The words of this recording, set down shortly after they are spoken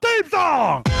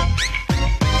wrong.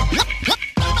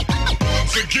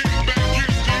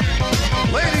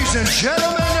 Ladies and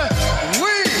gentlemen,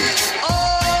 we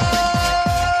are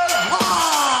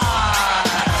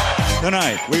live!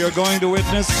 Tonight, we are going to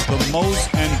witness the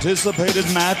most anticipated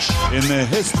match in the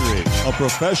history of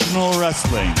professional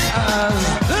wrestling. And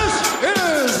this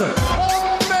is the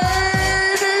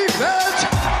main event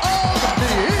of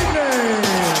the evening!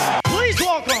 Please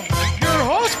welcome your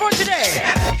host for today.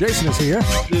 Jason is here.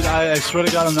 Dude, I swear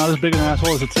to God, I'm not as big an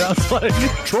asshole as it sounds like.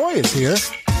 Troy is here.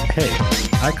 Hey,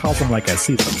 I call them like I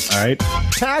see them, all right?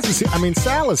 Taz is here.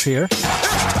 Sal is here.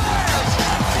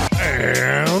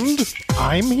 And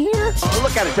I'm here.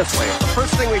 Look at it this way. It's the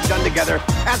first thing we've done together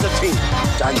as a team.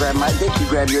 I grab my dick, you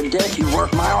grab your dick, you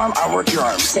work my arm, I work your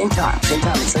arm. Same time.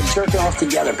 It's like jerking off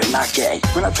together, but not gay.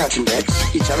 We're not touching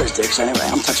dicks, each other's dicks anyway.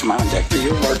 I'm touching my own dick.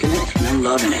 You're working it, and I'm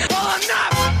loving it. Well,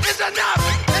 enough is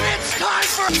enough, and it's time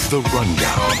for The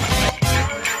Rundown.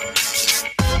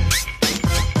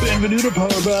 Benvenuto,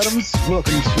 Power Bottoms.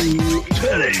 Welcome to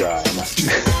Rundown.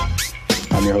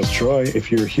 I'm your host, Troy.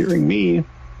 If you're hearing me,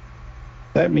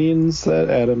 that means that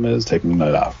Adam is taking the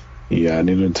night off. He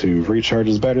needed to recharge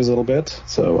his batteries a little bit,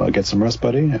 so get some rest,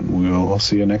 buddy, and we'll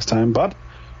see you next time. But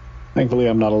thankfully,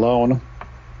 I'm not alone,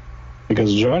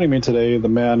 because joining me today, the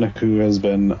man who has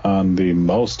been on the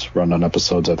most Rundown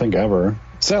episodes, I think, ever,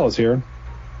 Sal is here.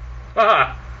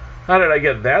 How did I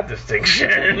get that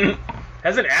distinction?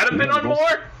 Hasn't Adam been on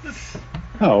more?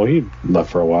 Oh, he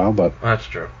left for a while, but That's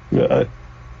true.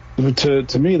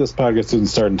 to me, this podcast didn't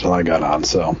start until I got on,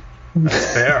 so...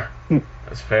 That's fair.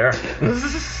 That's fair.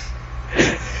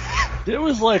 It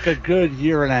was like a good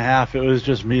year and a half. It was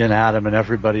just me and Adam, and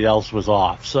everybody else was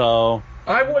off. So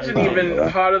I wasn't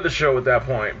even part of the show at that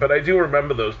point, but I do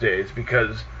remember those days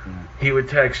because he would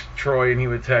text Troy and he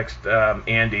would text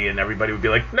Andy, and everybody would be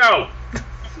like, "No."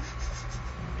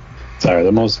 Sorry,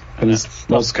 the most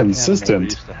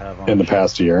consistent in the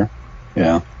past year.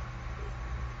 Yeah.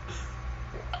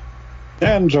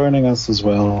 And joining us as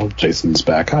well, Jason's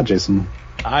back. Hi, Jason.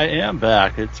 I am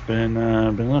back. It's been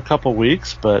a couple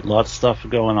weeks, but lots of stuff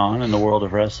going on in the world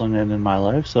of wrestling and in my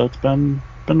life, so it's been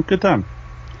a good time.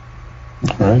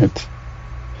 All right.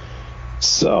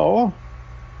 So,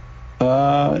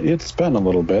 it's been a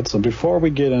little bit. So before we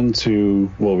get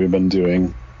into what we've been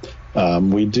doing,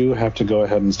 we do have to go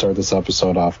ahead and start this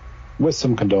episode off with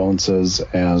some condolences,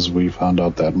 as we found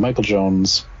out that Michael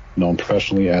Jones, known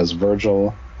professionally as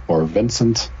Virgil or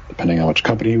Vincent, depending on which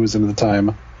company he was in at the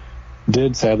time,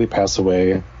 did sadly pass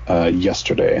away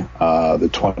yesterday, the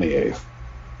 28th.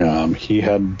 He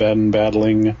had been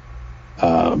battling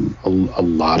a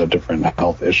lot of different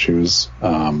health issues.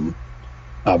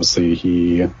 Obviously,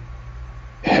 he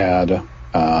had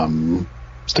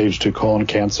stage 2 colon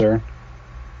cancer.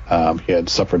 He had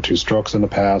suffered 2 strokes in the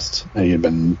past, and he had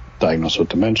been diagnosed with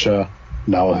dementia.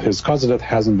 Now, his cause of death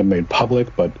hasn't been made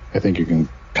public, but I think you can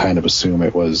kind of assume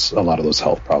it was a lot of those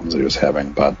health problems that he was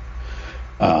having. But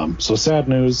so sad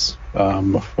news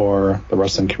for the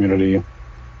wrestling community.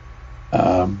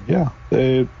 So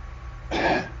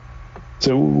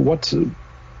what?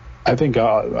 I think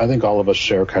all of us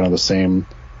share kind of the same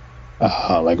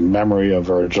memory of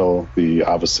Virgil.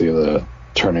 Obviously the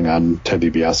turning on Ted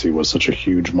DiBiase was such a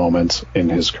huge moment in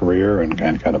his career and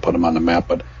kind of put him on the map.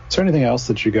 But is there anything else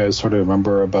that you guys sort of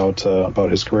remember about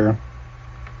his career?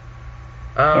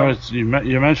 You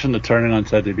mentioned the turning on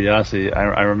Ted DiBiase.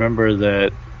 I remember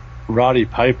that Roddy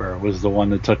Piper was the one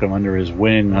that took him under his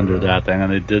wing under that thing,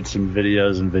 and they did some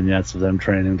videos and vignettes of them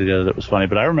training together that was funny.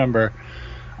 But I remember,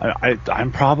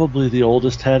 I'm probably the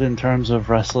oldest head in terms of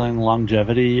wrestling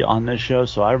longevity on this show,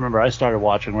 so I remember I started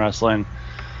watching wrestling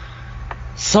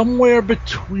somewhere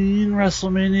between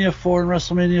WrestleMania 4 and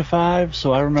WrestleMania 5,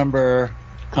 so I remember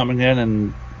coming in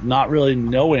and not really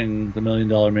knowing the $1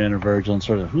 Million Man and Virgil, and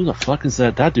sort of, who the fuck is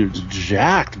that? That dude's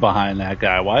jacked behind that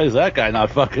guy. Why is that guy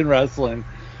not fucking wrestling?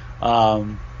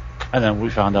 And then we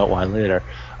found out why later.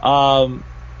 Guy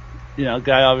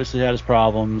obviously had his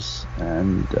problems,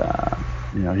 and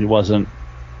he wasn't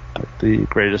the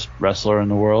greatest wrestler in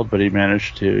the world, but he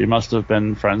must have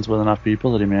been friends with enough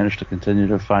people that he managed to continue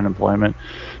to find employment.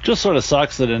 Just sort of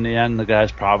sucks that in the end the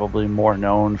guy's probably more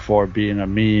known for being a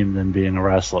meme than being a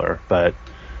wrestler, but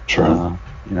sure.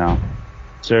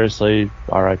 Seriously,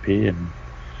 R.I.P. and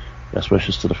best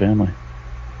wishes to the family.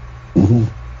 Mm-hmm.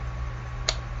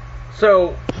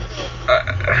 So,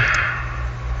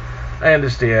 I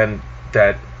understand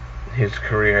that his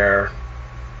career,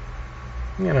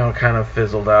 kind of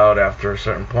fizzled out after a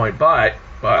certain point, but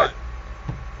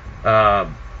it's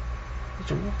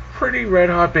a pretty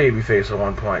red-hot babyface at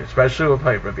one point, especially with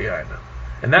Piper behind him.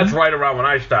 And that's right around when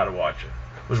I started watching.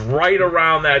 was right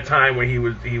around that time when he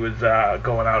was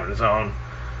going out on his own,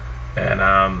 and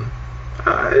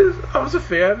I was a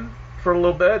fan for a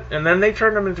little bit, and then they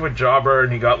turned him into a jobber,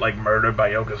 and he got like murdered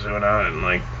by Yokozuna, and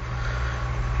like.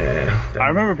 Yeah, I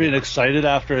remember being excited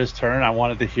after his turn. I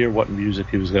wanted to hear what music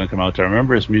he was going to come out to. I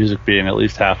remember his music being at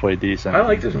least halfway decent. I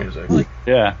liked his music.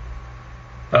 Yeah.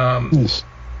 Nice.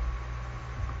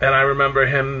 And I remember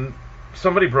him.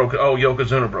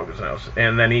 Yokozuna broke his nose,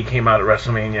 and then he came out at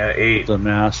WrestleMania 8 The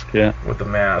mask, yeah. with the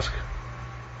mask,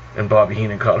 and Bobby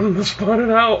Heenan caught him in the spotted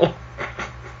owl.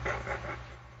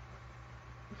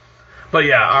 But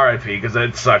yeah, R.I.P. because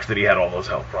it sucks that he had all those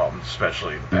health problems,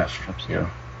 especially the past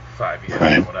 5 years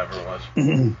or whatever it was.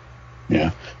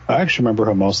 Yeah, I actually remember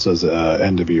him most as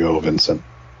NWO Vincent.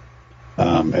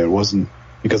 It wasn't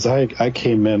because I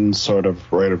came in sort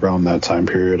of right around that time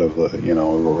period of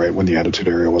right when the Attitude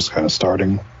Era was kind of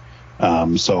starting.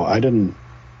 So I didn't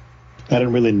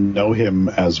really know him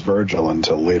as Virgil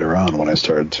until later on when I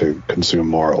started to consume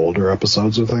more older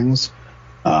episodes of things,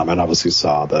 and obviously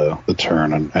saw the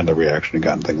turn and the reaction he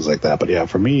got and things like that. But yeah,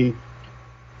 for me,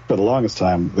 for the longest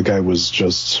time, the guy was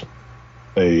just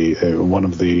a one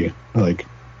of the like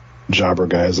jobber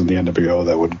guys in the NWO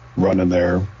that would run in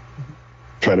there,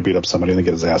 try to beat up somebody and then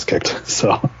get his ass kicked.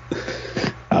 So,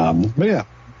 but yeah,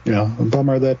 a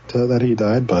bummer that he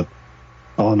died. But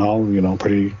all in all,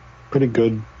 pretty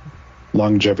good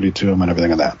longevity to him and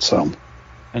everything like that. So,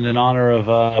 and in honor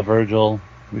of Virgil,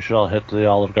 we should all hit the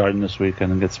Olive Garden this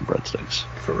weekend and get some breadsticks.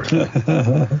 For real.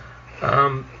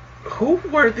 Who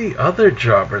were the other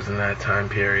jobbers in that time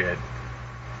period?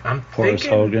 I'm Horace thinking...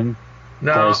 Hogan.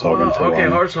 No, Horace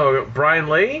Hogan Horace Hogan. Brian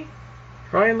Lee?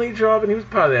 Brian Lee job, and he was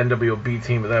part of the NWO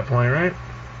team at that point, right?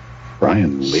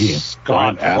 Brian Lee.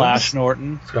 Scott Flash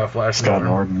Norton. Scott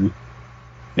Norton.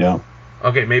 Yeah.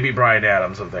 Okay, maybe Brian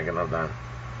Adams I'm thinking of then.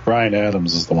 Brian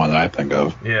Adams is the one that I think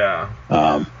of. Yeah.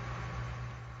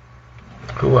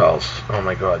 Who else? Oh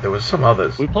my god, there was some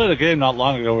others. We played a game not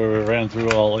long ago where we ran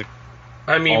through all the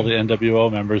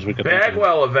NWO members we could think of.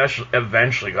 Bagwell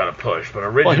eventually got a push, but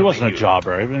originally... Well, he wasn't a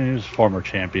jobber. I mean, he was a former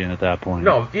champion at that point.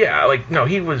 No, yeah,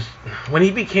 he was... When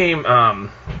he became...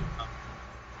 Buff?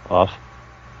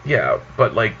 Yeah,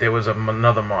 but, there was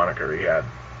another moniker he had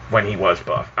when he was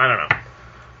buff. I don't know.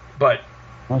 But...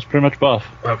 That was pretty much buff.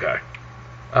 Okay.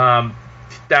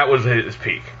 That was his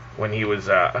peak. When he was...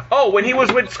 when he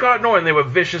was with Scott Norton, they were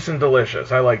vicious and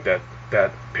delicious. I like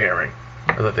that pairing.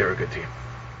 I thought they were a good team.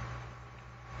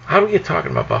 How do we get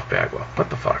talking about Buff Bagwell? What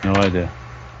the fuck? No idea.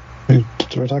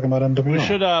 We're talking about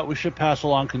NWO. We should pass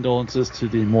along condolences to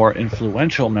the more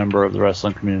influential member of the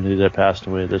wrestling community that passed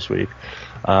away this week.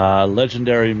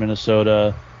 Legendary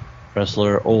Minnesota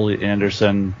wrestler Ole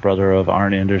Anderson, brother of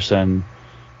Arn Anderson,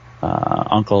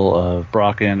 uncle of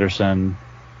Brock Anderson,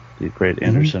 the great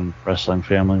Anderson wrestling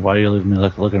family. Why are you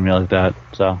looking at me like that?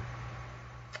 So.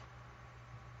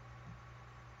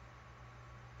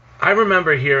 I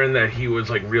remember hearing that he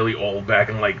was really old back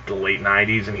in the late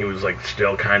 90s, and he was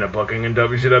still kind of booking in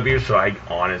WCW, so I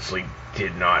honestly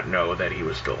did not know that he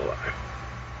was still alive.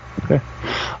 Okay.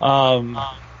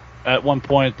 At one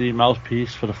point, the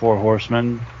mouthpiece for the Four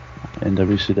Horsemen in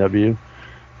WCW,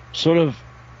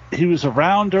 he was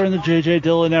around during the J.J.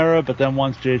 Dillon era, but then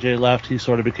once J.J. left, he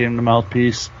sort of became the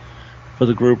mouthpiece for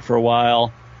the group for a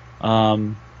while.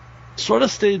 Sort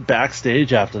of stayed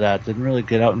backstage after that. Didn't really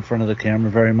get out in front of the camera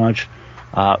very much.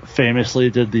 Famously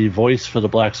did the voice for the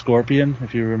Black Scorpion,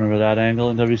 if you remember that angle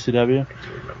in WCW. I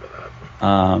do remember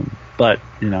that. But,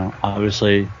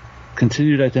 obviously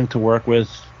continued, I think, to work with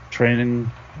training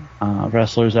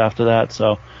wrestlers after that.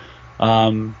 So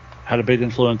had a big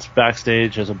influence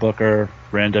backstage as a booker,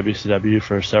 ran WCW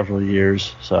for several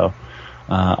years. So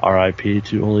R.I.P.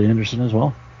 to Ole Anderson as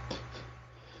well.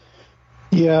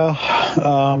 Yeah,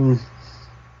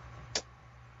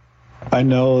 I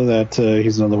know that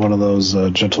he's another one of those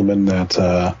gentlemen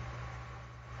that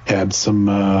had some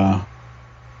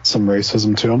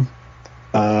racism to him,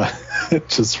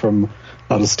 just from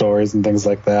a lot of stories and things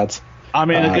like that. I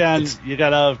mean, again, you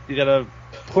gotta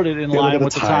put it in line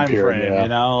with the time frame,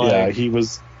 yeah. Yeah, he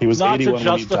was 81 not to when he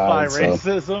justify died,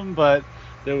 racism, but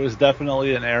there was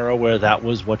definitely an era where that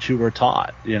was what you were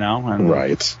taught, and,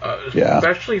 right?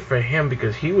 Especially for him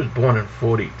because he was born in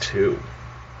 42,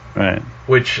 right?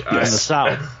 Which in the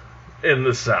South. In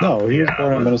the South. No, he was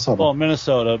born in Minnesota. Well,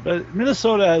 Minnesota, but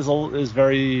Minnesota is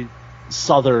very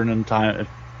southern in time.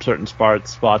 Certain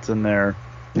spots in there.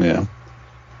 Yeah,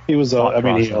 he was.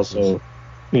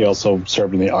 He also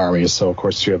served in the Army, so of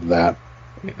course you have that.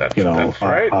 That's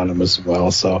right. On him as well.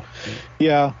 So,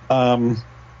 yeah.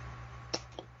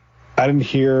 I didn't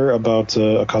hear about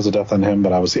a cause of death on him,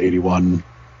 but obviously 81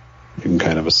 you can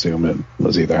kind of assume it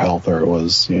was either health or it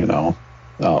was,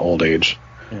 old age.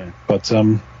 Yeah. But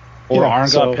or Arn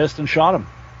got pissed and shot him.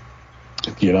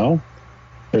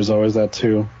 There's always that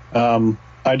too.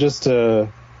 I just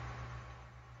one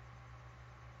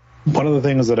of the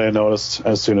things that I noticed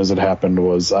as soon as it happened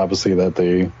was obviously that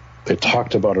they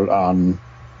talked about it on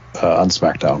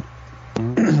SmackDown,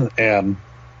 and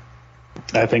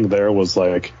I think there was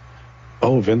like,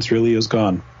 oh, Vince really is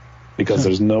gone, because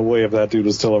there's no way if that dude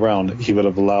was still around, he would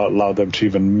have allowed them to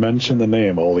even mention the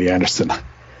name Ole Anderson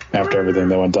after everything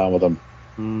that went down with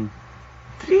him.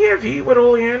 Did he have heat with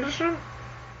Ole Anderson?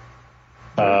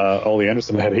 Ole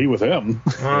Anderson had heat with him.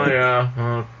 Oh,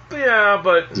 yeah.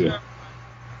 But... Yeah.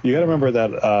 You gotta remember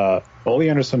that Ole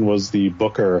Anderson was the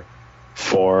booker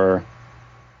for...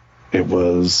 It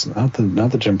was not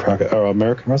the Jim Crockett or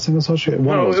American Wrestling Association.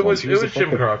 It was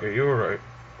Jim Crockett. You were right.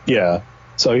 Yeah,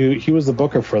 so he was the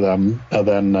booker for them, and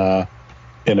then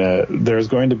there's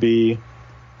going to be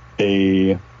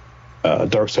a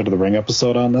Dark Side of the Ring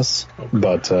episode on this,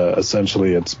 but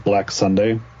essentially it's Black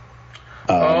Sunday.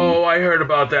 I heard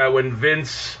about that when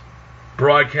Vince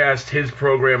broadcast his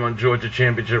program on Georgia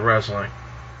Championship Wrestling.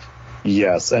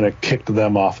 Yes, and it kicked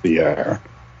them off the air.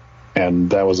 And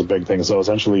that was a big thing. So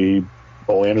essentially,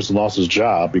 Ole Anderson lost his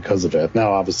job because of it.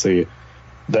 Now, obviously,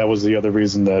 that was the other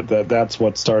reason that's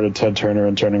what started Ted Turner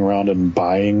and turning around and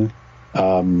buying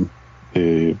what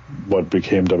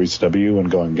became WCW and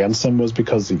going against him, was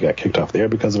because he got kicked off the air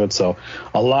because of it. So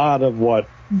a lot of what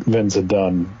Vince had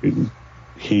done,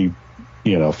 he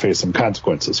faced some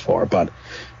consequences for. But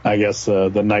I guess the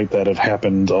night that it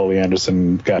happened, Ole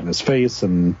Anderson got in his face,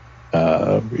 and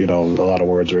a lot of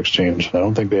words were exchanged. I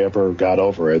don't think they ever got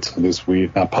over it, at least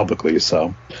not publicly.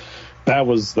 So that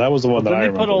was the one that I remember.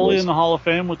 Didn't they put Ole in the Hall of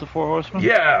Fame with the Four Horsemen?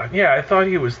 Yeah, I thought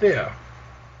he was there.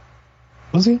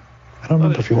 Was he? I don't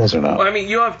remember if he was or not. Well, I mean,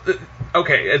 you have to...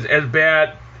 Okay, as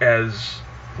bad as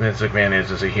Vince McMahon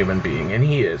is as a human being, and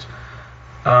he is,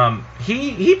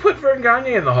 he put Vern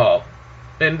Gagne in the Hall.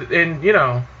 And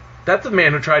that's the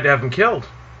man who tried to have him killed.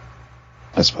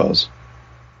 I suppose.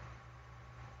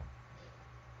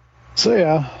 So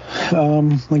yeah,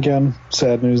 again,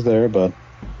 sad news there, but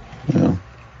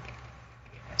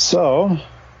So,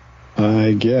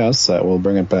 I guess that will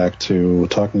bring it back to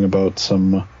talking about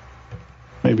some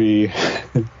maybe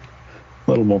a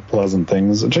little more pleasant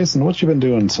things. Jason, what you been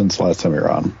doing since last time you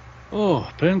were on?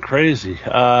 Oh, been crazy.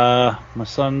 My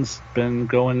son's been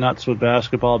going nuts with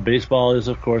basketball. Baseball is,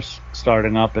 of course,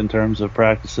 starting up in terms of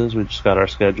practices. We just got our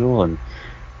schedule, and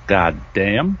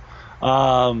goddamn.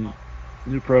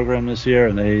 New program this year,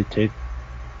 and they take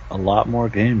a lot more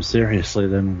games seriously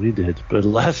than we did but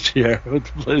last year with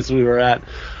the place we were at.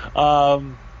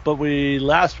 But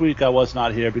last week I was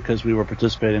not here because we were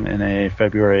participating in a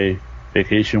February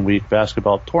vacation week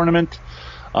basketball tournament.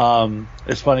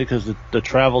 It's funny because the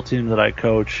travel team that I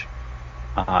coach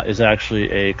is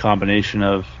actually a combination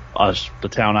of us, the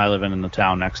town I live in, and the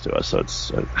town next to us, so it's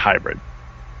a hybrid.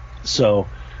 So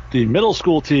the middle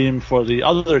school team for the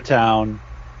other town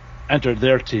entered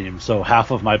their team, so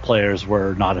half of my players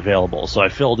were not available. So I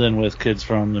filled in with kids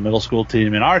from the middle school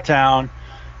team in our town,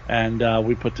 and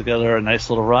we put together a nice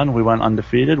little run. We went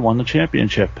undefeated, won the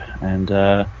championship, and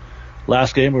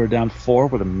last game we were down 4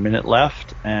 with a minute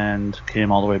left and came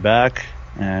all the way back,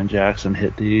 and Jackson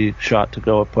hit the shot to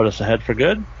go put us ahead for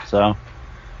good. So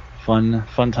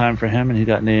fun time for him, and he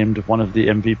got named one of the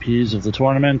MVPs of the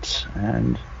tournament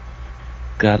and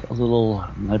got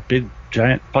a big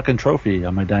giant fucking trophy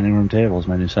on my dining room table as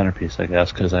my new centerpiece, I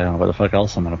guess, because I don't know where the fuck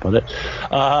else I'm going to put it.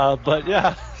 But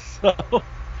yeah, so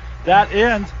that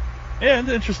and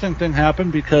interesting thing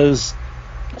happened because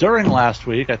during last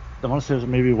week, I want to say it was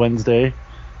maybe Wednesday,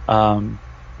 my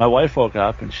wife woke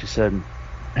up and she said, "Man,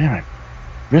 my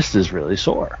wrist is really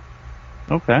sore."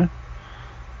 Okay.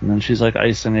 And then she's like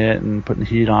icing it and putting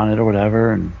heat on it or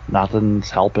whatever, and nothing's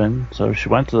helping. So she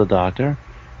went to the doctor.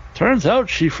 Turns out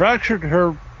she fractured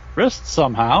her wrist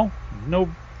somehow. No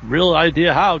real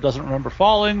idea how. Doesn't remember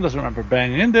falling, doesn't remember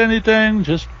banging into anything.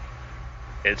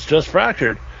 It's just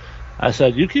fractured. I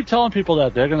said, you keep telling people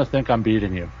that, they're going to think I'm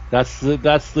beating you. That's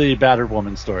the battered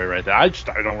woman story right there. I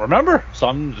don't remember.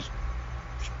 Something just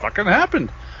fucking happened.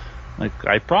 Like,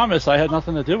 I promise I had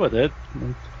nothing to do with it.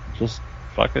 It's just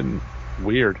fucking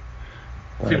weird.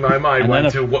 See, my mind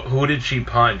went to who did she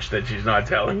punch that she's not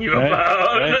telling you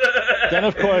about? Right. Then,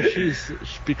 of course,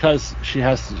 because she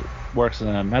works in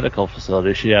a medical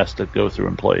facility, she has to go through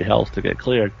employee health to get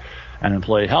cleared. And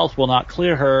employee health will not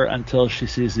clear her until she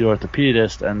sees the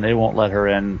orthopedist, and they won't let her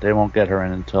in. They won't get her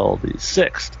in until the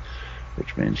 6th,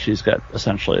 which means she's got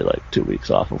essentially like 2 weeks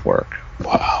off of work.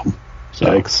 Wow. So,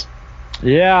 thanks.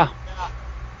 Yeah,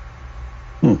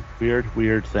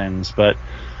 weird things. But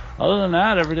other than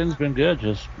that, everything's been good.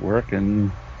 Just work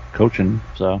and coaching.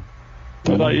 So,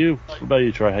 what about you? What about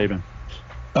you, Troy? How you been?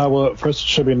 Well, first it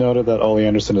should be noted that Ole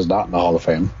Anderson is not in the Hall of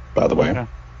Fame, by the way.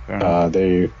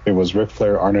 Okay. It was Ric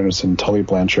Flair, Arn Anderson, Tully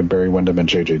Blanchard, Barry Windham, and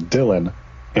J.J. Dillon.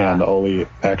 And Ole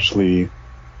actually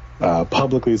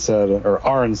publicly said, or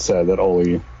Arn said that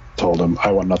Ole told him,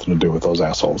 I want nothing to do with those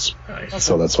assholes. Nice.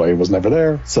 So that's why he was never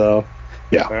there. So,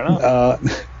 yeah. Fair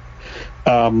enough.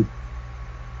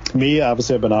 Me,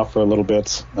 obviously, I've been off for a little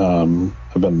bit.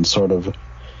 I've been sort of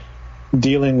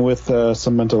dealing with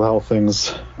some mental health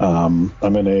things. I'm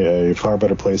in a far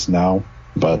better place now,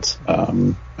 but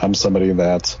I'm somebody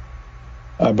that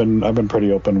I've been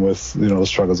pretty open with, the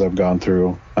struggles I've gone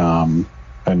through.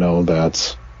 I know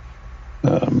that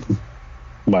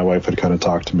my wife had kind of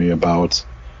talked to me about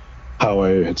how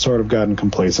I had sort of gotten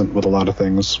complacent with a lot of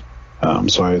things.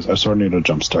 So I sort of needed a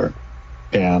jump start.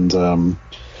 And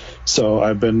so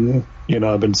I've been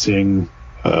seeing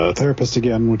a therapist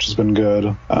again, which has been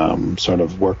good. Sort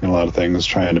of working a lot of things,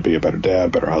 trying to be a better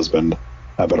dad, better husband,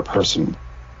 a better person.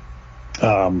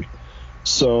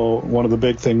 So one of the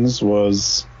big things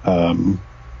was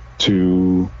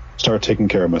to start taking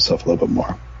care of myself a little bit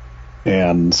more.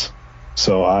 And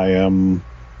so I am,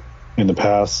 in the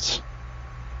past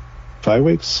 5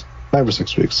 weeks, 5 or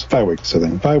 6 weeks, 5 weeks, I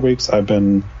think. 5 weeks, I've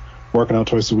been working out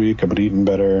twice a week. I've been eating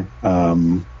better,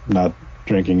 not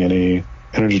drinking any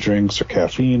energy drinks or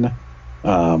caffeine.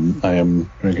 I am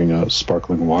drinking a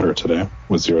sparkling water today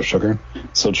with 0 sugar.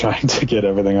 So trying to get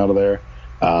everything out of there.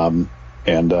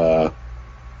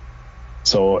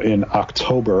 So in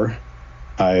October,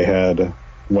 I had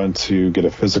went to get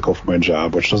a physical for my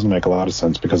job, which doesn't make a lot of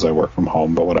sense because I work from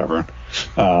home, but whatever.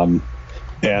 I'll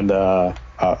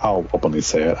openly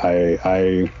say it.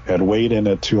 I had weighed in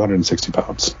at 260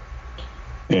 pounds.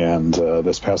 And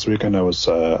this past weekend, I was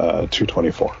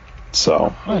 224.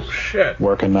 So shit.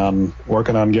 Working on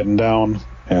getting down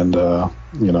and,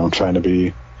 trying to be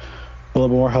a little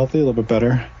bit more healthy, a little bit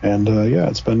better. And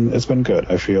it's been good.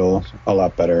 I feel a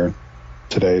lot better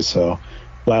today. So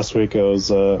last week it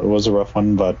was a rough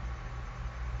one, but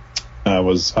I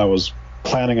was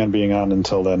planning on being on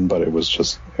until then, but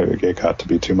it got to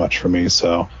be too much for me.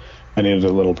 So I needed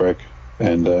a little break,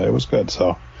 and it was good.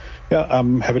 So yeah,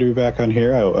 I'm happy to be back on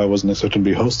here. I wasn't expecting to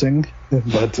be hosting,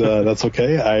 but that's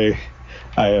okay.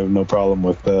 I have no problem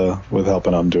with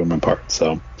helping. I'm doing my part.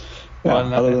 So yeah,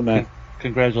 other than that,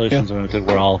 congratulations. I think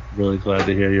we're all really glad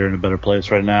to hear you're in a better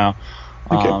place right now.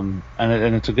 And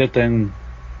it's a good thing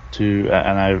and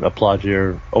I applaud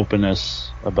your openness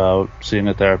about seeing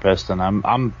a therapist. And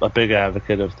I'm a big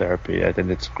advocate of therapy. I think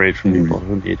it's great for people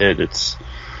who need it.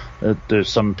 There's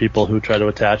some people who try to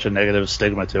attach a negative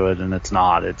stigma to it, and it's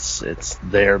not. It's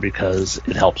there because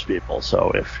it helps people.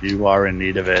 So if you are in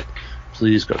need of it,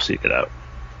 please go seek it out.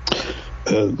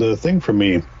 The thing for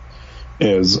me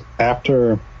is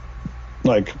after,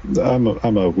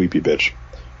 I'm a weepy bitch.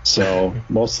 So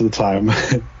most of the time,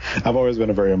 I've always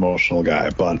been a very emotional guy.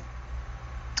 But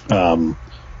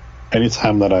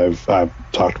anytime that I've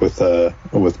talked with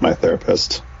my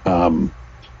therapist,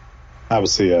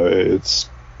 obviously it's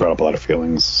brought up a lot of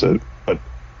feelings.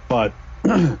 But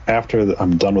after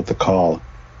I'm done with the call,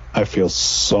 I feel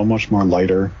so much more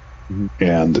lighter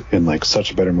and in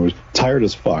such a better mood. Tired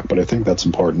as fuck, but I think that's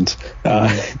important.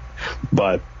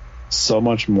 But so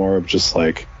much more of just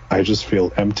I just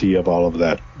feel empty of all of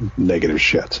that negative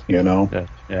shit, Yeah.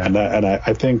 And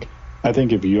I think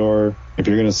if you're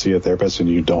going to see a therapist and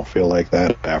you don't feel like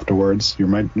that afterwards, you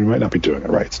might not be doing it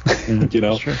right.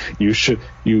 Sure.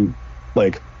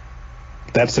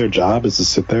 That's their job, is to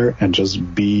sit there and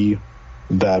just be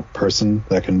that person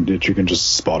that you can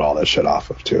just spout all that shit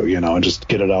off of too, and just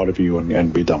get it out of you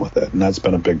and be done with it. And that's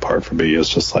been a big part for me, is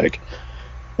just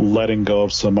letting go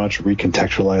of so much,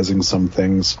 recontextualizing some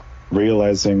things,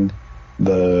 realizing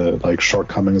the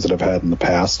shortcomings that I've had in the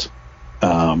past,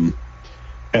 and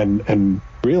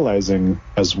realizing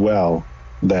as well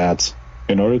that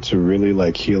in order to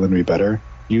really heal and be better,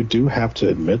 you do have to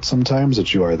admit sometimes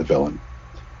that you are the villain.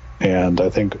 And I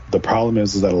think the problem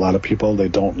is that a lot of people, they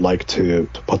don't like to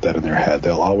put that in their head.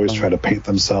 They'll always try to paint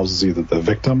themselves as either the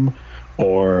victim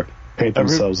or paint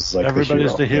themselves as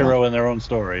everybody's the hero in their own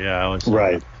story. Yeah, I always say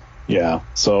right. That. Yeah.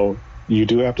 So you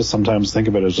do have to sometimes think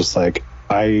of it as just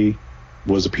I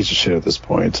was a piece of shit at this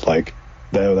point. That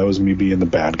was me being the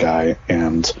bad guy,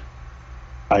 and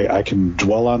I can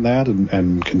dwell on that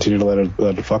and continue to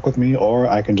let it fuck with me, or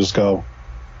I can just go,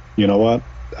 you know what?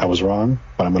 I was wrong,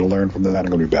 but I'm going to learn from that and I'm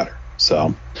going to be better.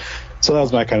 So that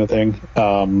was my kind of thing.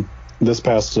 This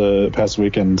past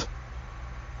weekend,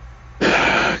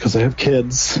 because I have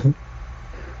kids,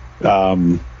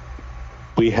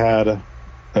 We had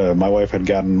my wife had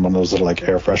gotten one of those little like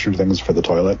air freshener things for the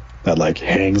toilet that like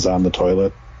hangs on the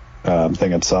toilet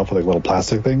thing itself, like a little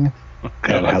plastic thing,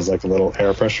 and it has like a little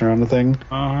air freshener on the thing.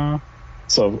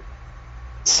 So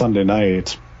Sunday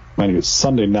night, mind you,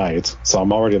 Sunday night, so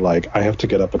I'm already like, I have to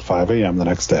get up at 5 a.m. the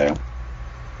next day.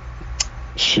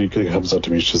 She comes up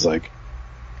to me, she's like,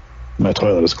 my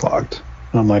toilet is clogged.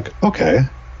 And I'm like, okay,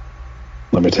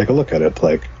 let me take a look at it.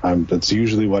 Like, that's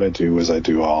usually what I do, is I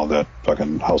do all that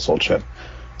fucking household shit.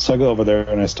 So I go over there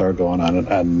and I start going on it,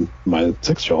 and my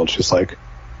 6-year-old, she's like,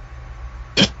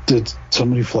 did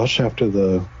somebody flush after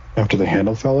the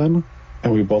handle fell in?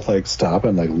 And we both like stop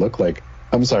and like look like,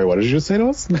 I'm sorry, what did you say to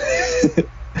us?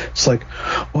 It's like,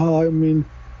 well, I mean,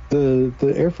 the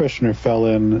air freshener fell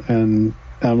in, and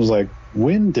I was like,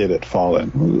 when did it fall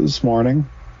in? This morning.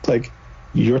 Like,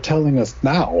 you're telling us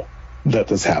now that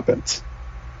this happens.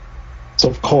 So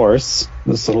of course,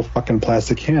 this little fucking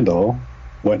plastic handle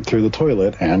went through the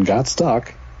toilet and got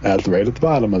stuck right at the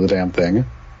bottom of the damn thing.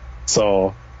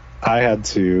 So I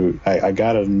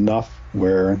got it enough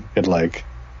where it like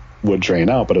would drain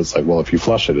out, but it's like, well, if you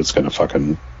flush it, it's gonna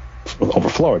fucking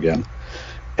overflow again.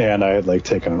 And I had like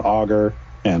taken an auger,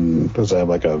 and because I have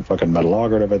like a fucking metal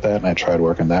auger and everything like that, and I tried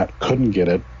working that, couldn't get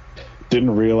it.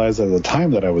 Didn't realize at the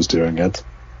time that I was doing it,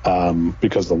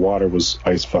 because the water was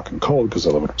ice fucking cold, because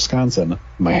I live in Wisconsin,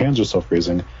 my hands are so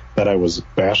freezing that I was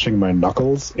bashing my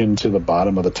knuckles into the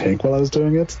bottom of the tank while I was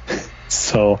doing it.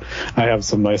 So I have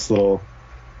some nice little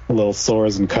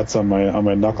sores and cuts on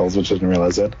my knuckles, which I didn't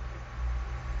realize it.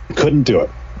 Couldn't do it.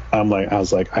 I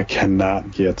was like, I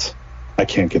can't get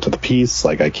to the piece.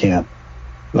 Like, I can't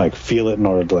like feel it in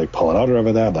order to like pull it out or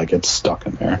whatever that. Like, it's stuck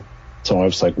in there. So my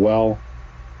wife's like, well,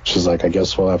 she's like, I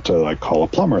guess we'll have to like call a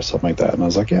plumber or something like that. And I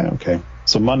was like, yeah, okay.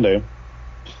 So Monday,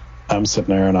 I'm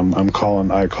sitting there and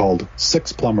I called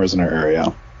 6 plumbers in our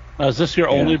area. Is this your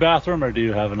only bathroom, or do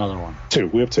you have another one? 2.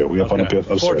 We have 2. We have one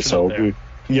upstairs. So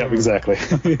exactly.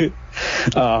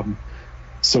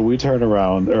 So I turn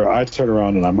around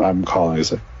and I'm calling. I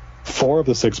say, 4 of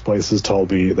the 6 places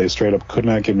told me they straight up could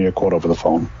not give me a quote over the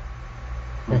phone.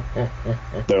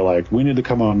 They're like, we need to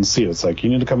come out and see it. It's like, you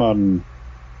need to come out and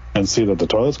see that the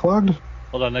toilet's clogged?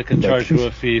 Well, then they can charge you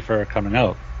a fee for coming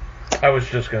out. I was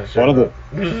just going to say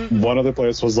one of the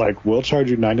places was like, we'll charge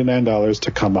you $99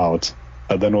 to come out,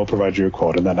 and then we'll provide you a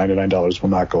quote, and that $99 will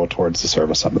not go towards the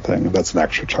service on the thing. That's an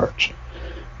extra charge.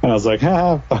 And I was like,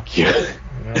 fuck you.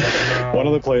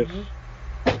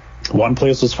 One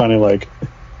place was finally like,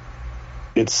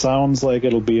 it sounds like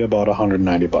it'll be about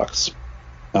 $190.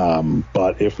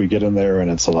 But if we get in there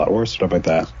and it's a lot worse, stuff like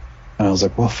that. And I was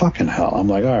like, well, fucking hell. I'm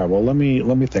like, all right, well, let me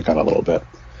think on it a little bit.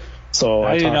 So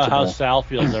I know how Sal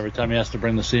feels every time he has to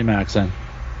bring the C-Max in.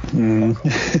 I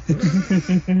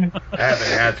haven't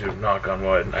had to, knock on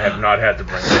wood. I have not had to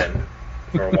bring it in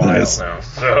for a while now.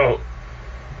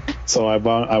 So I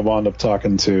wound up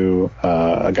talking to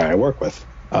a guy I work with.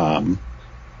 And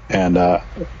I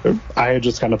had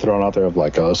just kind of thrown out there of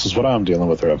like, oh, this is what I'm dealing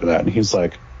with or over that. And he's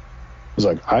like,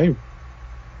 I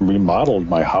remodeled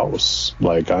my house.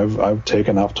 Like, I've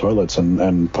taken off toilets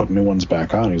and put new ones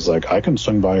back on. He's like, I can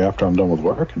swing by after I'm done with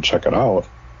work and check it out.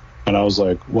 And I was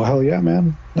like, well, hell yeah,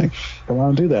 man. Like, come on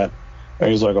and do that. And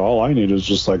he's like, all I need is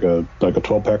just like a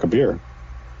 12-pack of beer.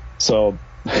 So,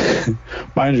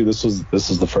 mind you, this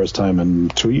is the first time in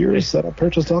 2 years that I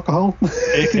purchased alcohol.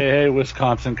 AKA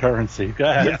Wisconsin currency. Go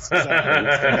ahead. Yes,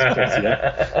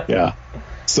 exactly. Yeah.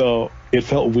 So it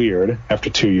felt weird after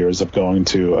 2 years of going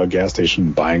to a gas station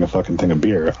and buying a fucking thing of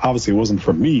beer. Obviously, it wasn't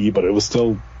for me, but it was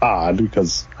still odd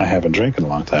because I haven't drank in a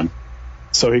long time.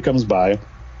 So he comes by,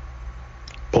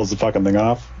 pulls the fucking thing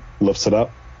off, lifts it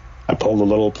up. I pull the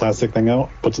little plastic thing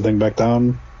out, puts the thing back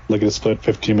down, lick it split,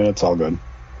 15 minutes, all good.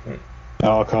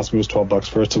 All it cost me was $12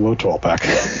 for it to a 12-pack.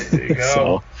 There you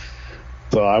go.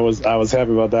 So I was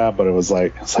happy about that, but it's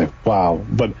like wow.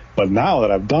 But now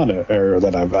that I've done it, or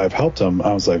that I've helped him,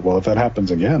 I was like, well, if that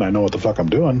happens again, I know what the fuck I'm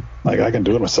doing. Like, I can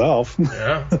do it myself.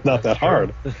 Yeah, not that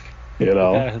hard. You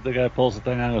know. The guy pulls the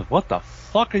thing out and goes, what the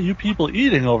fuck are you people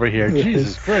eating over here?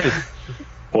 Jesus Christ.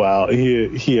 Well,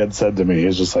 he had said to me,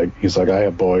 he's like, I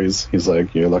have boys. He's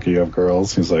like, you're lucky you have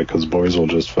girls. He's like, because boys will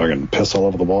just fucking piss all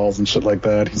over the walls and shit like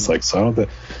that. He's like, so I don't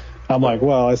I'm like,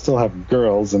 well, I still have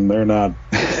girls, and they're not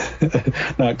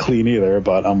not clean either.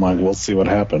 But I'm like, we'll see what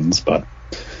happens. But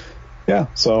yeah,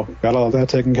 so got all that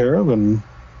taken care of, and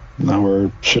now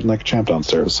we're shitting like a champ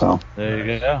downstairs. So there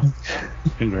you go.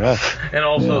 Congrats. And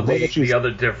also, the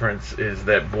other difference is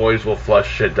that boys will flush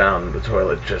shit down the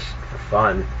toilet just for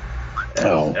fun,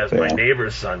 as my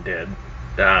neighbor's son did.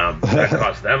 That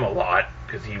cost them a lot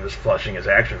because he was flushing his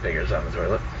action figures down the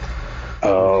toilet.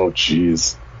 Oh,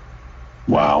 jeez.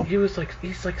 Wow. He's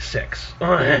like 6.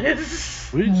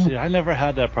 I never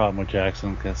had that problem with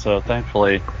Jackson, so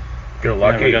thankfully, you're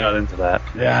lucky. I never got into that.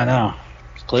 Yeah, I know.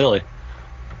 Clearly.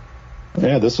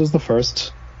 Yeah, this was the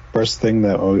first thing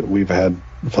that we've had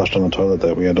flushed on the toilet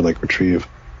that we had to like retrieve.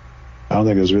 I don't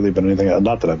think there's really been anything,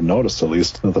 not that I've noticed at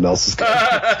least. Nothing else is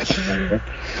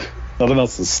nothing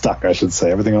else is stuck, I should say.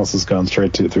 Everything else has gone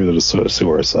straight through the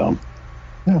sewer. So,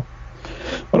 yeah.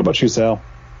 What about you, Sal?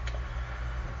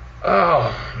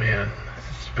 Oh man,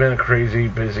 it's been a crazy,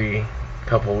 busy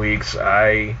couple weeks.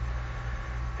 I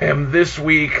am this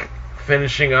week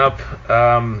finishing up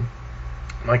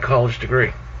my college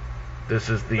degree. This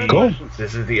is the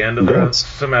end of the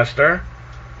semester.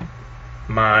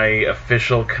 My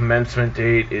official commencement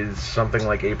date is something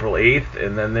like April 8th,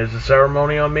 and then there's a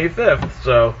ceremony on May 5th.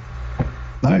 So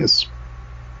nice.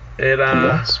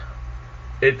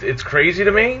 It's crazy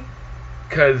to me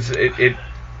because it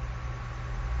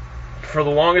for the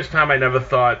longest time I never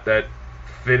thought that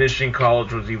finishing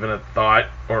college was even a thought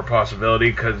or a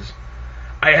possibility, because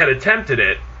I had attempted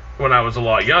it when I was a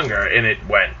lot younger and it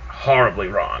went horribly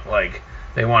wrong. Like,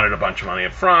 they wanted a bunch of money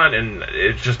up front, and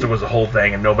it was a whole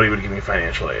thing, and nobody would give me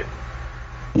financial aid.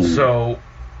 Mm-hmm. So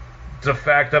the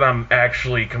fact that I'm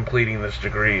actually completing this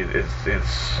degree is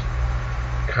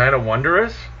kind of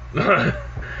wondrous.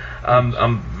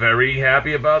 I'm very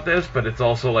happy about this, but it's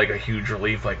also like a huge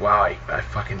relief. Like, wow, I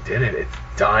fucking did it. It's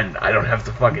done. I don't have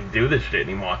to fucking do this shit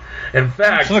anymore. In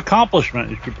fact, it's an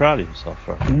accomplishment. You should be proud of yourself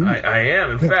for. I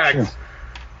am. In fact,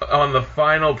 on the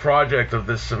final project of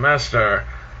this semester,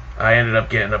 I ended up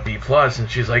getting a B+, and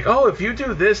she's like, "Oh, if you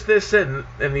do this, and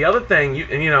the other thing,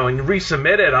 and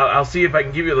resubmit it, I'll see if I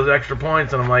can give you those extra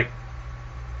points." And I'm like,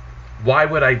 why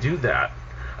would I do that?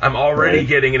 I'm already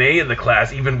getting an A in the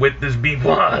class, even with this B+,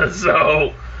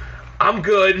 so I'm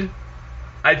good.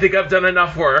 I think I've done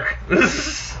enough work.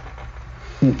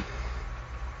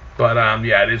 But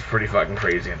yeah, it is pretty fucking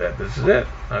crazy that this is it.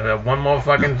 I have one more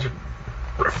fucking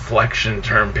reflection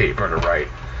term paper to write,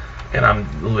 and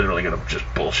I'm literally gonna just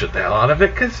bullshit the hell out of it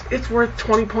because it's worth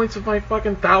 20 points of my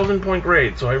fucking 1,000-point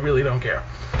grade, so I really don't care.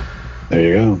 There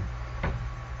you go.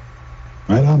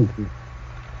 Right on.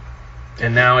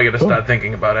 And now I got to start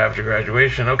thinking about after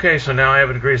graduation. Okay, so now I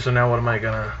have a degree, so now what am I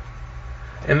gonna?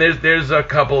 And there's a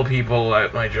couple of people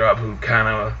at my job who kind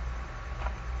of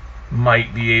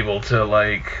might be able to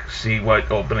like see what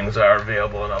openings are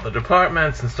available in other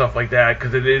departments and stuff like that,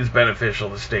 because it is beneficial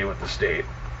to stay with the state.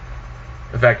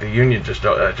 In fact, the union just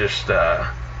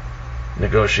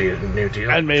negotiated a new deal.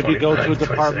 And maybe go to a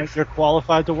department you're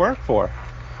qualified to work for.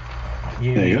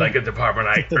 You need like a department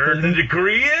I earned a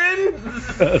degree in?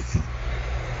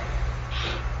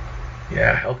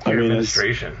 Yeah, healthcare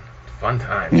administration. Fun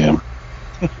time. Yeah.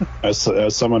 As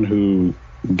someone who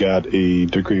got a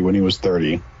degree when he was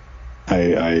 30,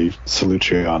 I salute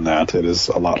you on that. It is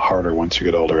a lot harder once you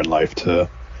get older in life to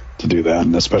do that,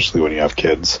 and especially when you have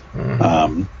kids.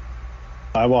 Mm-hmm.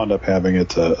 I wound up having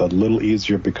it a little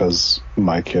easier because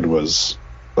my kid was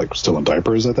like still in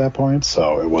diapers at that point,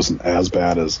 so it wasn't as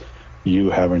bad as you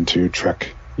having to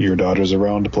trek your daughters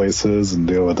around to places and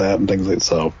deal with that and things like that.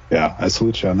 So yeah, I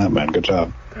salute you on that, man. Good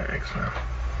job. Thanks, man.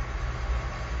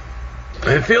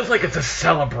 It feels like it's a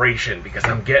celebration because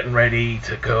I'm getting ready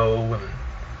to go in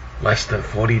less than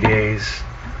 40 days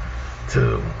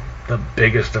to the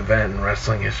biggest event in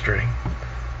wrestling history.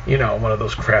 You know, one of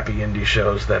those crappy indie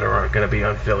shows that are going to be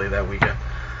on Philly that weekend.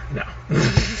 No.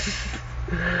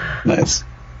 Nice.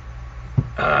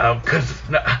 Because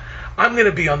I'm going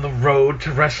to be on the road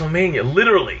to WrestleMania,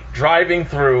 literally driving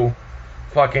through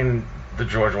fucking the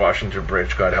George Washington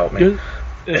Bridge, God help me.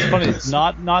 It's funny,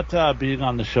 not being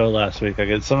on the show last week.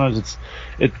 Sometimes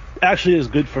it actually is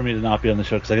good for me to not be on the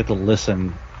show because I get to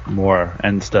listen more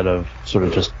instead of sort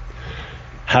of just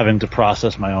having to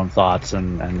process my own thoughts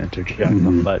and interject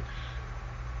them. But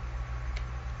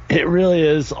it really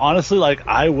is, honestly, like,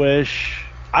 I wish...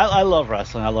 I love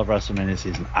wrestling. I love WrestleMania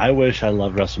season. I wish I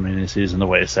loved WrestleMania season the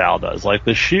way Sal does. Like,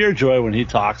 the sheer joy when he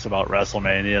talks about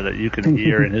WrestleMania that you can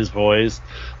hear in his voice.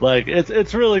 Like,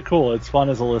 it's really cool. It's fun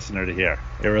as a listener to hear.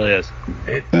 It really is.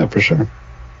 Yeah, for sure.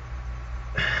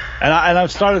 And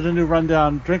I've started a new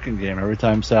rundown drinking game. Every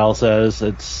time Sal says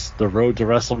it's the road to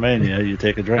WrestleMania, you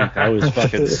take a drink. I was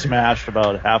fucking smashed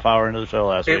about a half hour into the show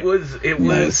last week. It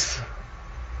was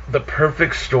the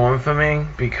perfect storm for me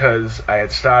because I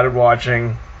had started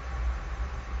watching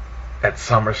at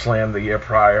SummerSlam the year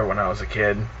prior when I was a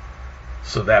kid,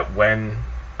 so that when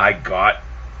I got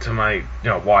to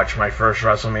watch my first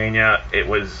WrestleMania, it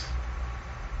was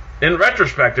In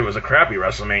retrospect, it was a crappy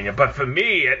WrestleMania, but for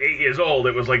me, at 8 years old,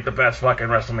 it was like the best fucking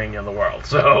WrestleMania in the world.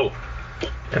 So,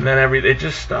 and then it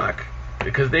just stuck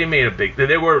because they made a big.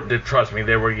 Trust me,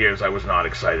 there were years I was not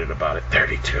excited about it.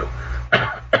 32,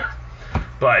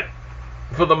 but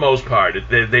for the most part,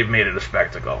 they've made it a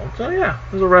spectacle. So yeah,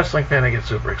 as a wrestling fan, I get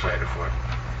super excited for it.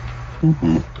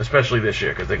 Mm-hmm. Especially this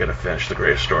year because they're gonna finish the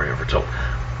greatest story ever told.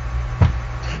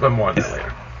 But more on that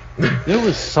later. There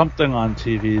was something on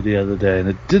TV the other day, and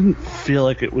it didn't feel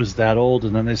like it was that old,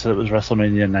 and then they said it was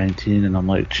WrestleMania 19, and I'm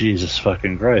like, Jesus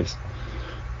fucking Christ.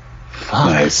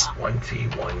 Nice.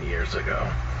 21 years ago.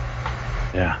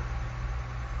 Yeah.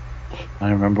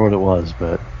 I remember what it was,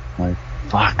 but, like,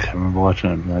 fuck, I remember watching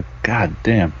it, and I'm like, God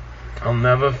damn. I'll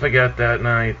never forget that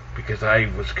night, because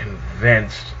I was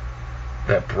convinced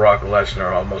that Brock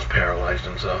Lesnar almost paralyzed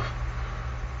himself.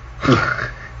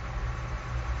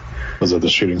 Was it the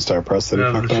Shooting Star Press that he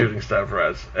was fucked the up? Shooting Star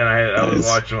Press. And I was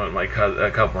watching it with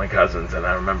a couple of my cousins, and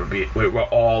I remember we were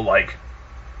all like,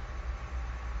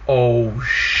 oh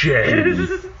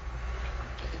shit.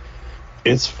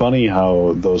 It's funny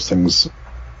how those things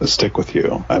stick with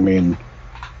you. I mean,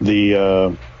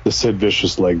 the Sid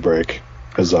Vicious leg break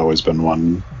has always been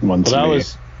one to me.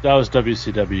 That was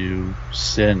WCW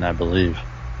Sin, I believe.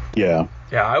 Yeah.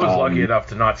 Yeah, I was lucky enough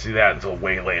to not see that until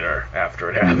way later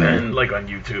after it happened, like on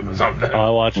YouTube or something. I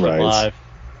watched it live.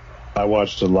 I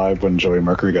watched it live when Joey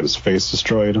Mercury got his face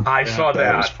destroyed. I saw that.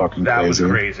 That was fucking that crazy.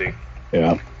 was crazy.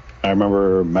 Yeah. I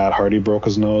remember Matt Hardy broke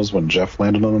his nose when Jeff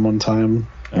landed on him one time.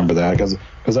 I remember that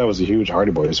because I was a huge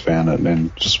Hardy Boys fan,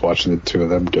 and just watching the two of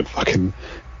them get fucking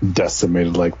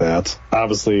decimated like that.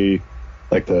 Obviously,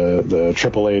 like the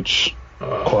Triple H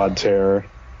quad tear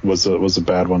was a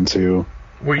bad one too.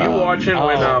 Were you watching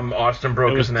when Austin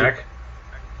broke his neck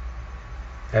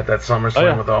at that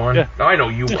SummerSlam with Owen? Yeah. No, I know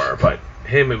you were, but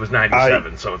him, it was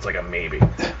 97, so it's like a maybe.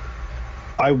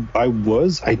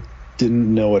 I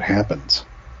didn't know it happened,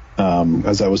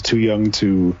 as I was too young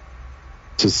to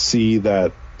see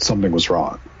that something was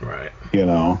wrong. Right. You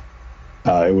know,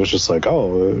 it was just like,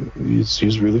 oh,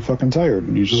 he's really fucking tired,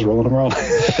 and he's just rolling him around.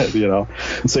 You know.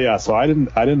 So yeah, so I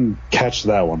didn't catch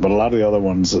that one, but a lot of the other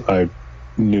ones I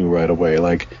knew right away.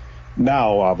 Like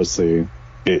now, obviously,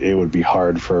 it would be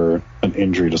hard for an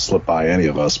injury to slip by any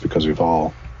of us because we've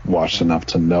all watched enough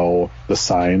to know the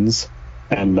signs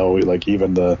and know, like,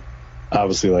 even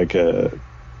obviously, like,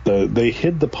 they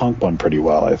hid the Punk one pretty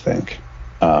well, I think.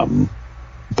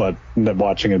 But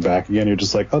watching it back again, you're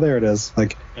just like, oh, there it is.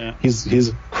 Like,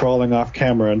 he's crawling off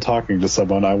camera and talking to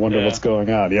someone. I wonder what's going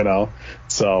on, you know?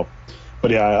 So,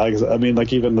 but yeah, I mean,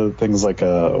 like, even the things like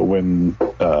when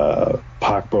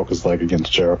Pac broke his leg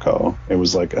against Jericho, it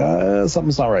was like,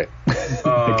 something's not right.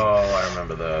 I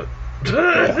remember that.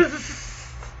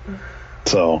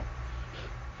 So,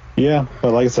 yeah,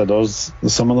 but like I said,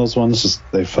 some of those ones just,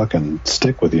 they fucking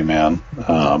stick with you, man.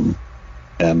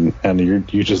 And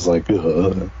you just like,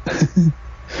 ugh.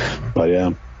 But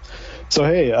yeah. So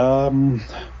hey,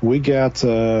 we got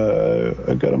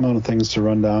a good amount of things to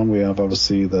run down. We have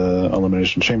obviously the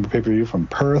Elimination Chamber pay-per-view from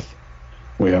Perth.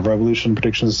 We have Revolution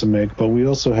predictions to make, but we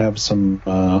also have some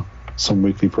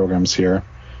weekly programs here.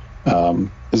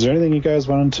 Is there anything you guys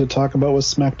wanted to talk about with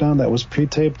SmackDown that was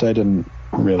pre-taped? I didn't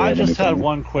really. I have just anything. had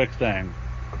one quick thing.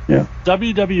 Yeah.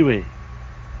 WWE.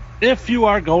 If you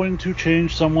are going to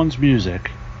change someone's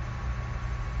music,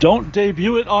 don't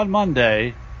debut it on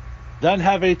Monday, then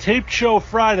have a taped show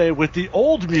Friday with the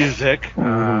old music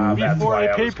before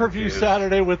a pay-per-view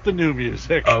Saturday with the new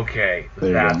music. Okay,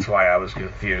 that's why I was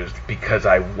confused, because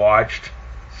I watched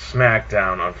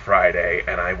SmackDown on Friday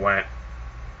and I went,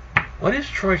 what is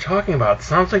Troy talking about? It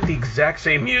sounds like the exact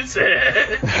same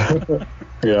music.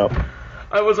 Yeah.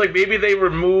 I was like, maybe they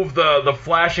removed the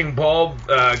flashing bulb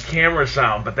camera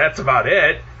sound, but that's about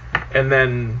it. And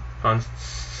then on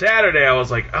Saturday, I was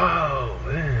like, oh.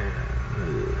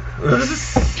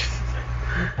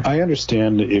 I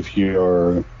understand if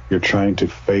you're trying to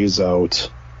phase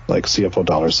out like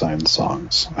CFO $sign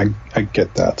songs. I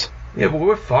get that. Yeah, but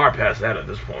we're far past that at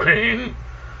this point.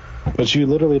 But you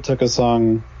literally took a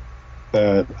song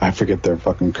that I forget their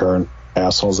fucking current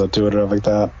assholes that do it or like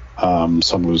that.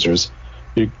 Some losers.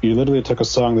 You literally took a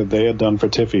song that they had done for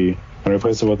Tiffy and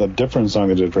replaced it with a different song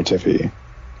they did for Tiffy.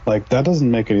 Like, that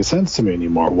doesn't make any sense to me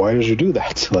anymore. Why did you do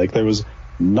that? Like, there was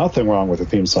nothing wrong with the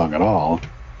theme song at all.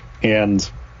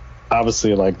 And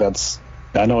obviously, like,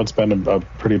 I know it's been a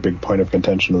pretty big point of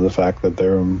contention to the fact that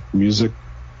their music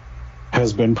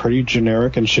has been pretty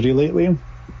generic and shitty lately.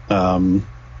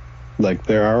 Like,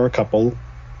 there are a couple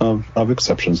of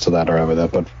exceptions to that or whatever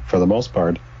but for the most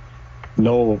part,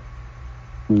 no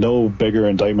bigger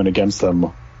indictment against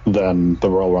them than the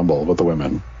Royal Rumble with the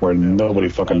women, where nobody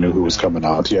fucking knew who was coming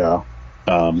out. Yeah.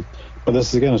 But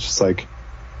this again, it's just like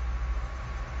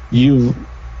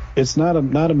it's not a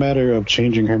matter of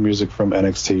changing her music from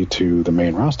NXT to the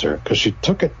main roster, because she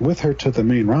took it with her to the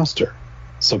main roster.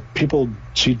 So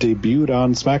she debuted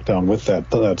on SmackDown with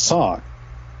that song,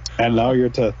 and now you're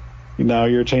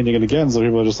changing it again. So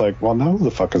people are just like, well, now who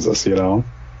the fuck is this?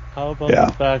 How about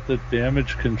the fact that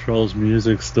Damage Control's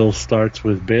music still starts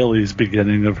with Bayley's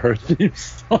beginning of her theme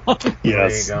song?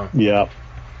 Yes. There you go.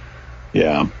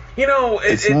 Yeah.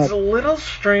 It's a little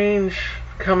strange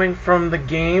coming from the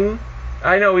game.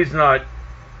 I know he's not,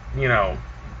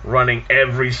 running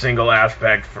every single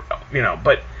aspect,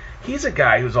 but he's a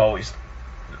guy who's always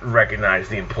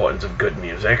recognized the importance of good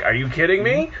music. Are you kidding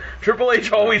me? Triple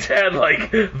H always had,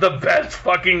 the best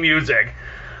fucking music.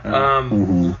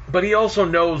 But he also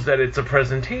knows that it's a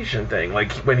presentation thing.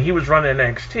 Like, when he was running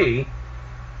NXT,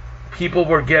 people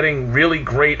were getting really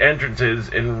great entrances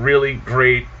and really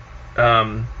great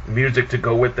music to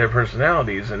go with their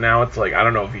personalities, and now it's like, I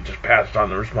don't know if he just passed on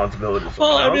the responsibility to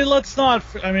someone else. Let's not...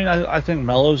 I think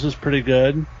Mellows is pretty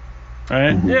good,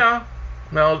 right? Mm-hmm. Yeah.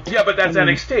 But that's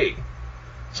NXT.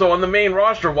 So on the main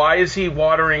roster, why is he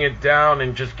watering it down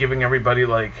and just giving everybody,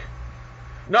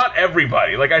 not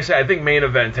everybody. Like I said, I think main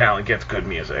event talent gets good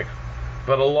music.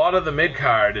 But a lot of the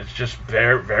mid-card is just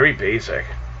very, very basic.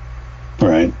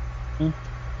 Right.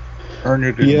 Earn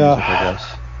your good music, I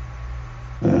guess.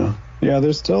 Yeah,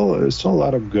 there's still a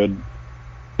lot of good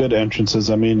entrances.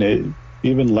 Even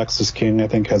Lexis King, I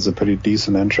think, has a pretty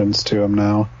decent entrance to him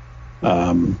now.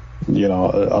 A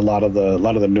lot of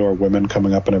the newer women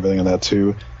coming up and everything in that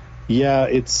too. Yeah,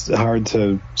 it's hard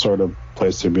to sort of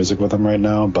place their music with them right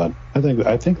now, but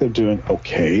I think they're doing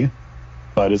okay.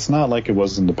 But it's not like it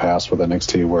was in the past with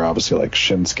NXT, where obviously like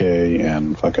Shinsuke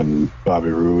and fucking Bobby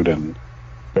Roode and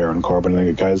Baron Corbin,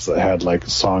 the guys that had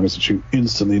songs that you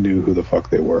instantly knew who the fuck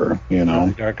they were,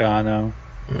 Gargano.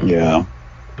 Yeah.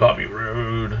 Bobby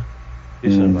Roode.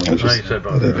 He said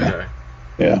Bobby Roode. Okay.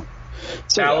 Yeah.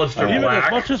 So, Aleister even Black.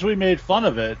 as much as we made fun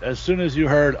of it, as soon as you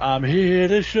heard "I'm here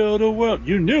to show the world,"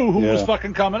 you knew who was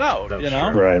fucking coming out. That's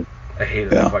true. Right. I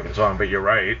hated that fucking song, but you're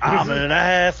right. I'm an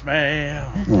ass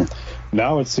man.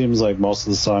 Now it seems like most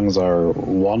of the songs are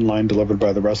one line delivered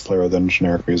by the wrestler, then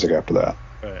generic music after that.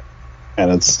 Right.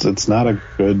 And it's not a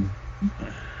good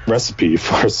recipe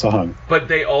for a song. But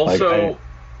they also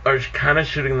are kind of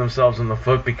shooting themselves in the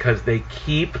foot, because they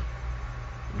keep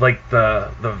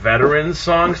the veterans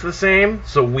songs the same,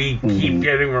 so we keep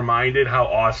getting reminded how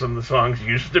awesome the songs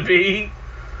used to be.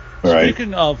 Right.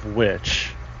 Speaking of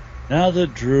which, now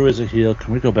that Drew is a heel,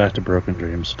 can we go back to Broken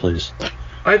Dreams, please?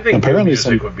 I think new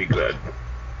music would be good.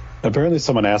 Apparently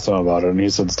someone asked him about it, and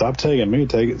he said, "Stop tagging me,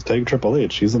 take Triple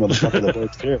H. He's the motherfucker that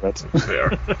breaks here." That's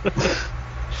fair.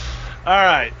 All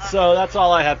right, so that's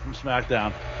all I had from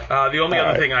SmackDown. The only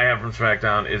other thing I have from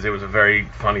SmackDown is it was a very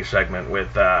funny segment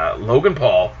with Logan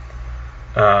Paul,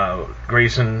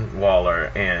 Grayson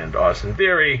Waller, and Austin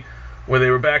Theory, where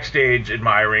they were backstage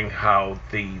admiring how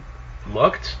they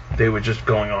looked. They were just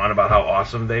going on about how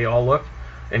awesome they all looked.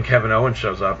 And Kevin Owens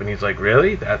shows up, and he's like,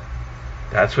 "Really?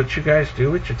 That's what you guys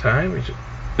do with your time?" He's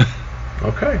like,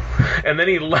 okay. And then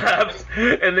he left,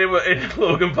 and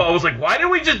Logan Paul was like, "Why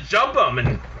didn't we just jump him?"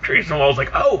 And Grayson Waller was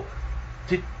like, "Oh,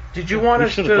 did you want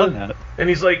us to?" Done that. And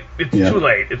he's like, "It's too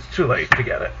late. It's too late to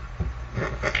get it."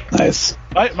 nice.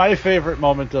 My favorite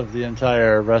moment of the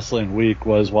entire wrestling week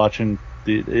was watching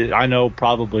I know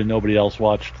probably nobody else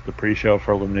watched the pre-show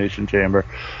for Elimination Chamber,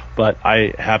 but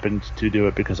I happened to do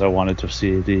it because I wanted to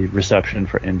see the reception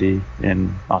for Indy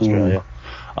in Australia.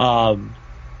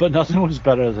 But nothing was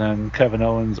better than Kevin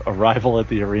Owens' arrival at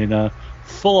the arena,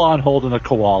 full on holding a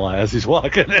koala as he's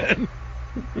walking in.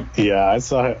 Yeah, I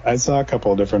saw a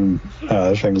couple of different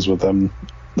things with him.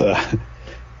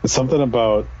 Something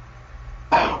about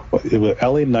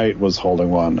LA Knight was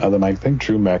holding one, and then I think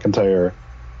Drew McIntyre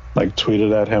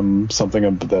tweeted at him something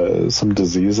of some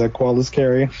disease that koalas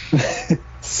carry.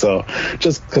 So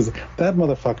just because that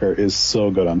motherfucker is so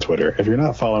good on Twitter. If you're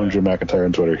not following Drew McIntyre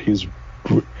on Twitter,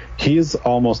 he's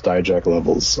almost Dijak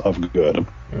levels of good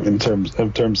in terms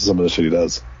of some of the shit he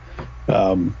does.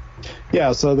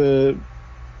 So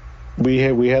we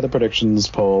had the predictions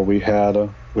poll. We had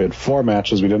 4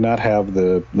 matches. We did not have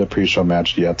the pre-show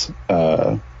match yet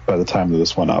by the time that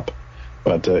this went up.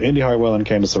 But Indy Hartwell and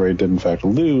Candice LeRae did in fact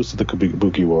lose to the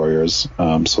Kabuki Warriors,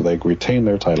 so they retained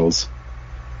their titles.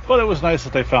 But it was nice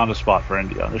that they found a spot for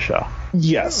Indy on the show.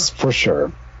 Yes, for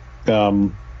sure.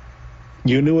 You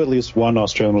knew at least one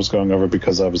Australian was going over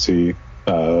because obviously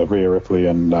Rhea Ripley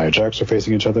and Nia Jax are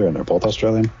facing each other, and they're both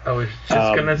Australian. I was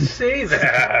just going to say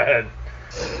that.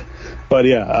 But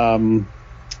yeah,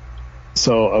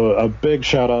 so a big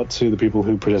shout out to the people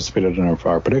who participated in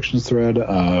our predictions thread.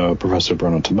 Professor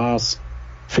Bruno Tomas,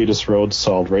 Fetus Rhodes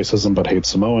solved racism but hates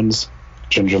Samoans,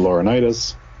 Ginger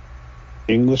Laurinaitis,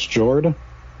 English Jord,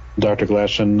 Dr.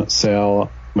 Glashan, Sal,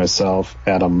 myself,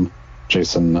 Adam,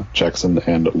 Jason Jackson,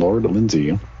 and Lord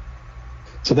Lindsay.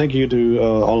 So thank you to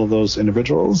all of those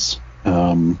individuals.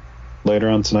 Later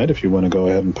on tonight, if you want to go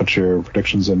ahead and put your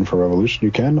predictions in for Revolution,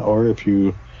 you can. Or if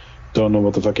you don't know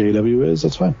what the fuck AEW is,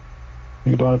 that's fine.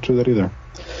 You don't have to do that either.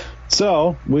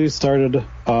 So we started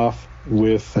off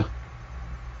with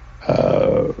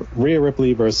Rhea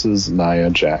Ripley versus Nia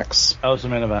Jax. That was the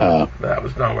main event. That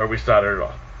was not where we started at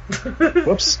all.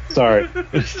 Whoops, sorry.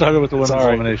 We started with the Women's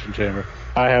Elimination Chamber.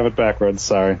 I have it backwards,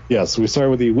 sorry. Yes, we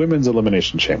started with the Women's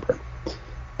Elimination Chamber.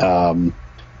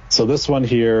 So this one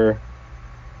here,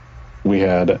 we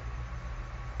had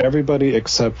everybody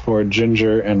except for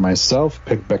Ginger and myself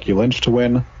picked Becky Lynch to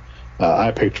win.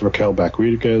 I picked Raquel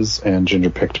Rodriguez, and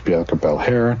Ginger picked Bianca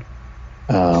Belair.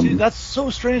 See, that's so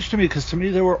strange to me, because to me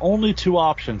there were only two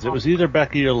options. It was either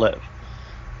Becky or Liv.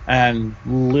 And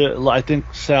I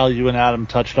think, Sal, you and Adam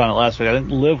touched on it last week. I think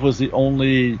Liv was the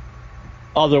only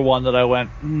other one that I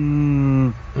went,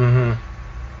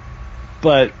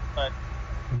 But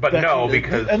Becky, no,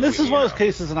 because... And this is one of those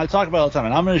cases, and I talk about it all the time,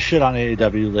 and I'm going to shit on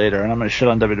AEW later, and I'm going to shit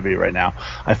on WWE right now.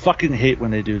 I fucking hate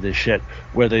when they do this shit,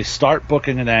 where they start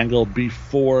booking an angle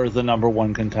before the number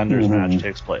one contenders match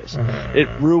takes place. It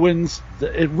ruined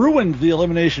the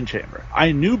Elimination Chamber.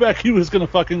 I knew Becky was going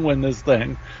to fucking win this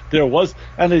thing.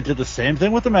 And they did the same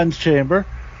thing with the Men's Chamber.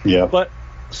 Yeah. But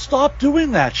stop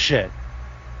doing that shit.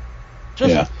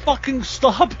 Just fucking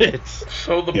stop it.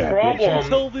 So the problem...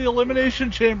 Until the Elimination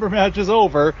Chamber match is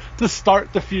over to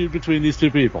start the feud between these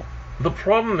two people. The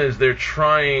problem is they're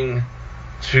trying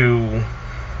to,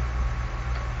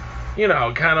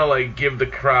 kind of like give the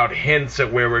crowd hints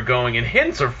at where we're going, and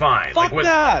hints are fine. Fuck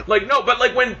that! When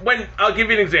I'll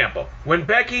give you an example. When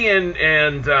Becky and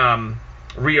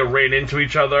Rhea ran into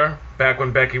each other, back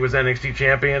when Becky was NXT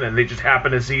champion, and they just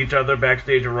happened to see each other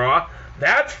backstage at Raw,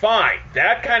 that's fine.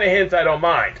 That kind of hint I don't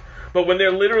mind. But when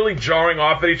they're literally jarring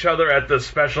off at each other at the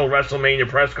special WrestleMania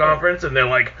press conference, and they're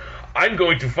like, I'm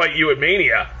going to fight you at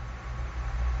Mania.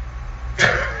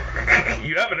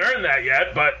 You haven't earned that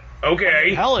yet, but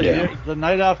okay. Hell, the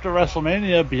night after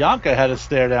WrestleMania, Bianca had a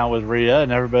stare down with Rhea,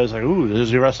 and everybody's like, ooh, this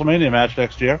is your WrestleMania match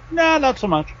next year. Nah, not so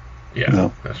much. Yeah,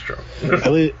 no. That's true.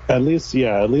 at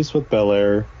least with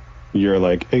Belair, you're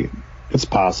like, hey, it's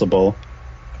possible.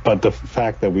 But the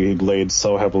fact that we laid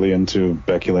so heavily into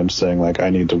Becky Lynch saying, like, I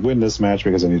need to win this match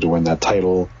because I need to win that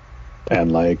title,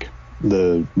 and, like,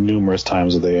 the numerous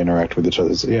times that they interact with each other,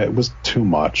 it was too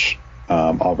much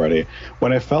already.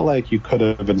 When I felt like you could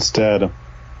have instead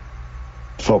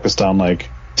focused on,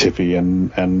 like, Tiffy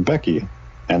and Becky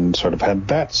and sort of had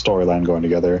that storyline going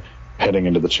together heading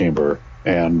into the Chamber,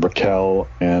 and Raquel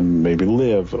and maybe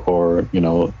Liv or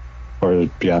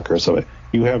Bianca or something.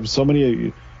 You have so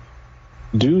many...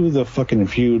 Do the fucking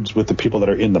feuds with the people that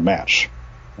are in the match.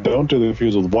 Don't do the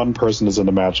feuds with one person that's in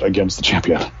the match against the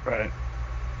champion. Right.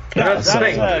 That's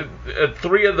the thing.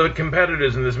 Three of the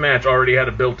competitors in this match already had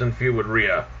a built-in feud with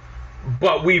Rhea.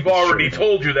 But we've already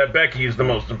told you that Becky is the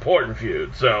most important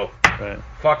feud, so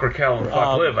fuck Raquel and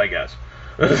fuck Liv, I guess.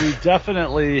 We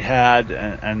definitely had,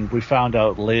 and we found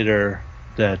out later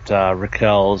that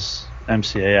Raquel's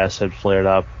MCAS had flared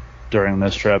up during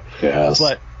this trip. Yes.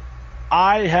 But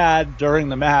I had, during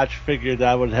the match, figured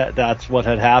that's what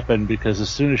had happened, because as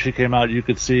soon as she came out, you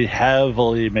could see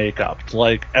heavily makeup,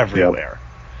 like, everywhere.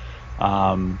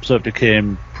 Yep. So it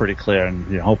became pretty clear,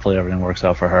 and hopefully everything works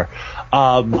out for her.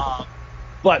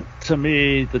 But to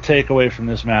me, the takeaway from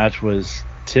this match was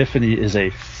Tiffany is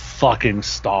a fucking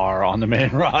star on the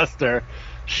main roster.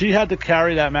 She had to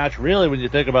carry that match, really, when you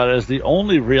think about it, as the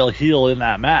only real heel in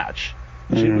that match.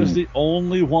 She was the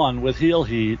only one with heel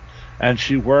heat, and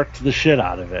she worked the shit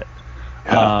out of it.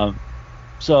 Yeah.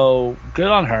 So good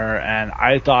on her, and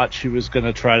I thought she was going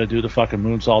to try to do the fucking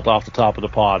moonsault off the top of the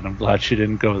pod, and I'm glad she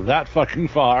didn't go that fucking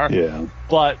far. Yeah.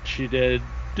 But she did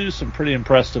do some pretty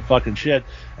impressive fucking shit.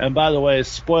 And by the way,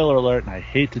 spoiler alert, and I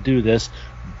hate to do this,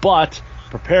 but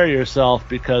prepare yourself,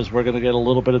 because we're going to get a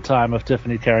little bit of time of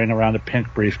Tiffany carrying around a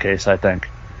pink briefcase, I think.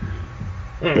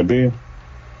 Could be.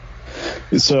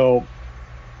 So,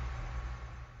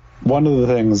 one of the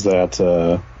things that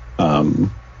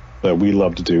that we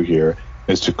love to do here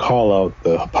is to call out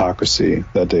the hypocrisy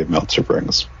that Dave Meltzer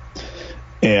brings.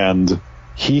 And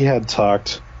he had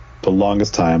talked the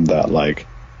longest time that, like,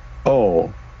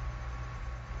 oh,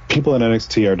 people in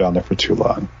NXT are down there for too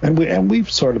long, and we've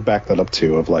sort of backed that up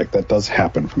too. Of like that does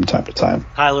happen from time to time.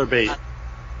 Tyler Bate.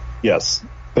 Yes,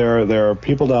 there are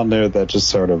people down there that just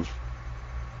sort of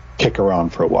kick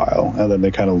around for a while, and then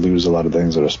they kind of lose a lot of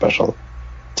things that are special.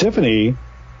 Tiffany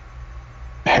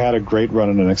had a great run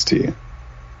in NXT,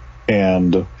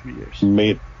 and 2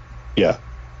 years.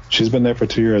 She's been there for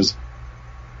 2 years.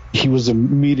 He was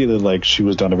immediately like, she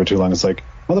was down there for too long. It's like,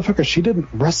 motherfucker, she didn't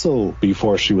wrestle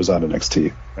before she was on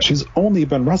NXT. Right. She's only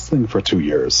been wrestling for 2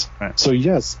 years. Right. So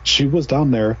yes, she was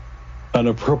down there an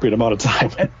appropriate amount of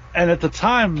time. And at the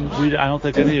time, I don't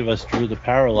think any of us drew the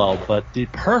parallel, but the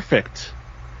perfect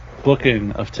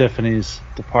booking of Tiffany's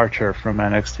departure from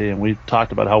NXT, and we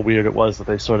talked about how weird it was that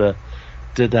they sort of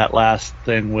did that last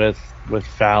thing with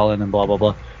Fallon and blah, blah,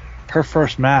 blah. Her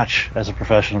first match as a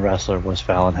professional wrestler was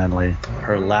Fallon Henley.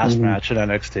 Her last match in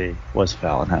NXT was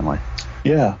Fallon Henley.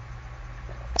 Yeah.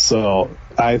 So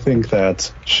I think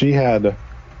that she had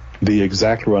the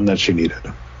exact run that she needed.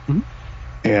 Mm-hmm.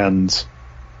 And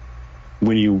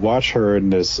when you watch her in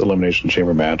this Elimination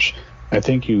Chamber match, I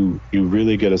think you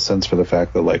really get a sense for the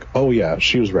fact that, like, oh yeah,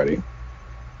 she was ready.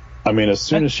 I mean, as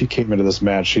soon as she came into this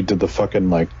match, she did the fucking,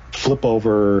 like, flip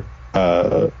over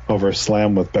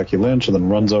slam with Becky Lynch, and then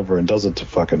runs over and does it to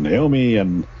fucking Naomi,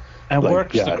 and like,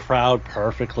 works the crowd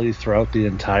perfectly throughout the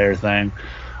entire thing.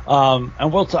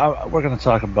 And we're going to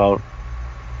talk about,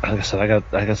 like I said,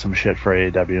 I got some shit for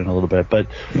AEW in a little bit, but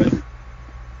at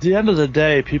the end of the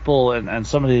day, people and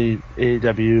some of the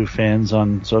AEW fans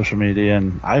on social media,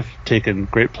 and I've taken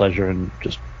great pleasure in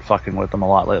just fucking with them a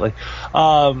lot lately.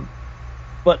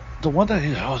 But the one thing,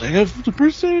 they have the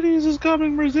Mercedes is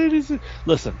coming, Mercedes.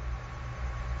 Listen,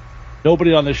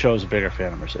 nobody on this show is a bigger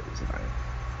fan of Mercedes than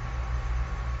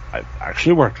I am. I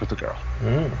actually worked with the girl.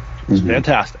 She was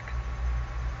fantastic.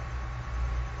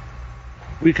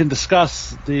 We can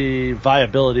discuss the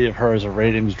viability of her as a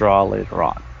ratings draw later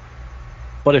on.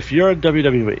 But if you're in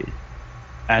WWE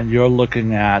and you're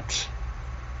looking at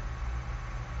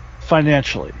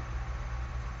financially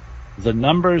the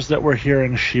numbers that we're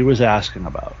hearing she was asking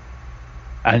about,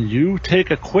 and you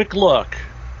take a quick look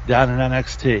down in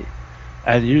NXT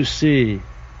and you see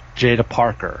Jada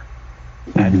Parker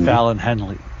and Fallon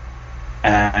Henley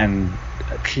and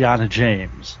Kiana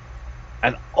James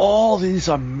and all these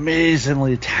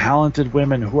amazingly talented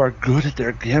women who are good at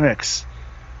their gimmicks,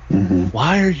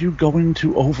 why are you going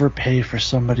to overpay for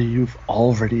somebody you've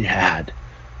already had?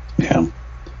 Yeah.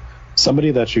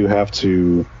 Somebody that you have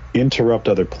to interrupt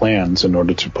other plans in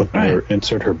order to put her,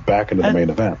 insert her back into the main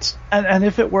events. And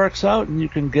if it works out and you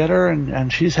can get her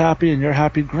and she's happy and you're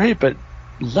happy, great, but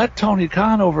let Tony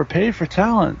Khan overpay for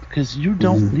talent, because you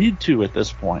don't need to at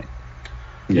this point.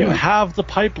 You have the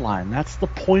pipeline. That's the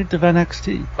point of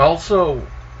NXT. Also,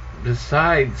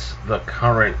 besides the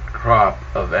current crop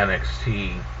of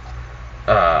NXT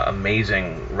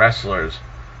amazing wrestlers,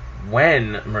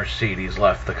 when Mercedes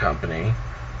left the company,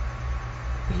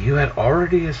 you had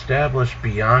already established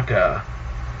Bianca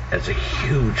as a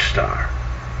huge star.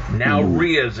 Now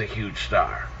Rhea's a huge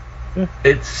star.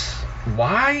 It's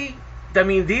why? I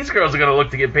mean, these girls are going to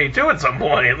look to get paid too at some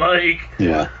point. Like,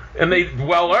 and they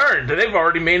well earned. They've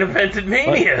already main evented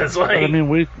Manias. But I mean,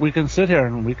 we can sit here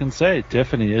and we can say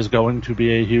Tiffany is going to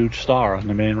be a huge star on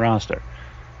the main roster.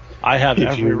 I have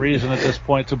every reason at this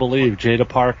point to believe Jada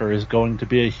Parker is going to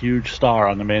be a huge star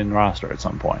on the main roster at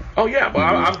some point. Oh yeah, but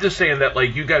I'm just saying that,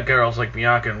 like, you got girls like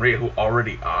Bianca and Rhea who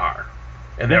already are,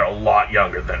 and they're a lot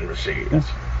younger than Mercedes.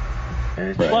 And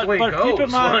it's just the way it goes. Keep in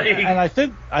mind, and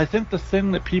I think the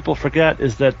thing that people forget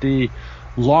is that the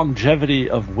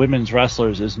longevity of women's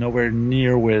wrestlers is nowhere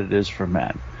near what it is for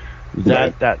men.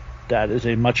 That is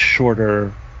a much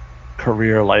shorter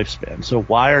career lifespan. So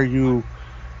why are you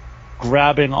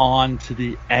grabbing on to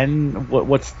the end?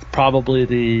 What's probably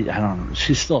the, I don't know,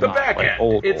 she's still the not back like end.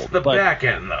 old. It's the back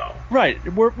end though. Right.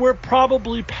 We're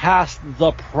probably past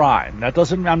the prime. That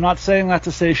doesn't, I'm not saying that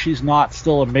to say she's not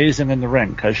still amazing in the ring,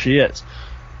 because she is.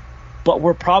 But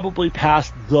we're probably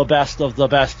past the best of the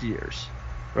best years.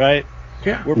 Right?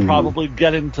 Yeah. We're probably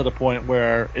getting to the point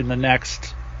where in the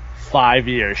next 5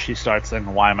 years she starts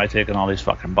thinking, why am I taking all these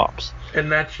fucking bumps? And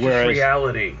that's just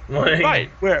reality. Right.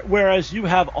 Whereas you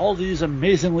have all these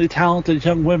amazingly talented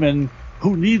young women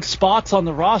who need spots on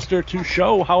the roster to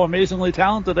show how amazingly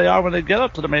talented they are when they get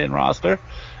up to the main roster.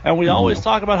 And we always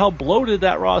talk about how bloated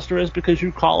that roster is because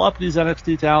you call up these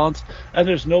NXT talents and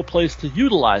there's no place to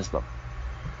utilize them.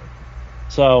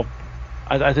 So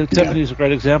I think Tiffany's a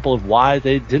great example of why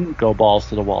they didn't go balls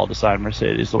to the wall to sign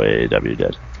Mercedes the way AEW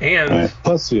did. And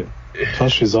plus she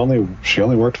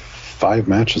only worked 5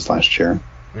 matches last year.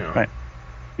 Yeah. Right.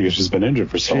 because she's been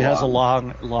injured for so long. She has a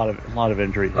lot of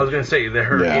injury. I was going to say that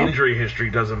her injury history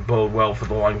doesn't bode well for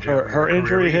the longevity. Her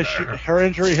injury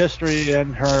history,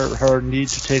 and her need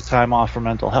to take time off for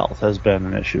mental health has been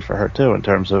an issue for her too, in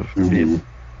terms of being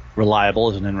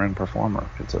reliable as an in-ring performer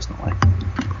consistently.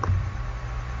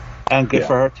 And good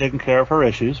for her taking care of her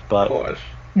issues, but of course,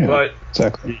 but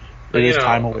exactly, it is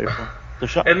time away from the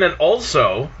show. And then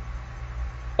also,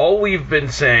 all we've been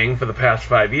saying for the past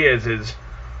 5 years is,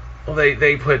 well,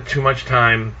 they put too much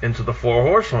time into the 4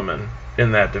 horsewomen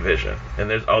in that division, and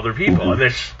there's other people, and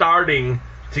they're starting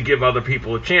to give other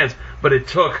people a chance. But it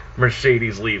took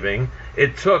Mercedes leaving,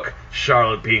 it took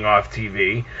Charlotte being off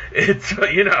TV. It's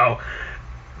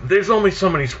there's only so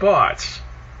many spots,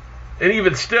 and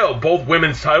even still, both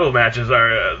women's title matches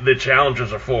are the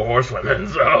challengers are 4 horsewomen.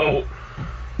 So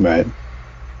right.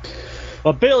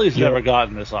 But Bayley's never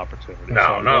gotten this opportunity. No,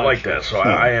 so not like this. So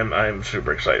I am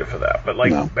super excited for that.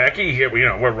 But Becky here,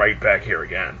 we're right back here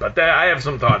again. But I have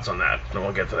some thoughts on that, and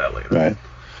we'll get to that later. Right.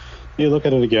 You look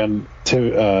at it again.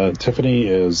 Tiffany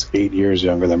is 8 years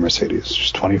younger than Mercedes.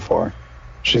 She's 24.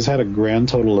 She's had a grand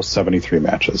total of 73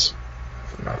 matches.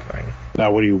 Nothing.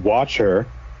 Now, when you watch her,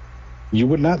 you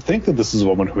would not think that this is a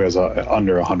woman who has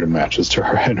under 100 matches to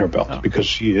her in her belt, because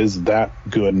she is that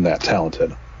good and that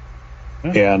talented.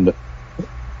 And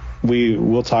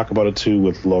we'll talk about it too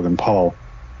with Logan Paul,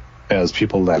 as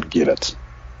people that get it.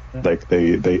 Like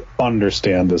they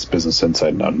understand this business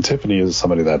inside and out. And Tiffany is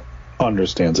somebody that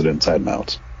understands it inside and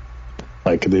out.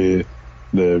 Like the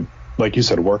like you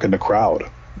said, working the crowd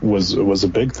was a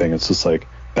big thing. It's just like,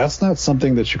 that's not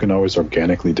something that you can always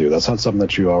organically do. That's not something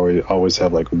that you always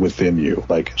have like within you.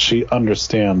 Like, she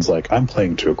understands, like, I'm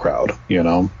playing to a crowd,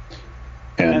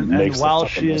 And while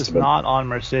she is not on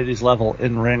Mercedes level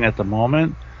in ring at the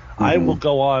moment, I will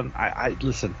go on. I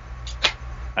listen.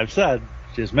 I've said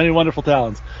she has many wonderful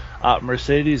talents.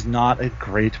 Mercedes not a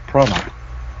great promo.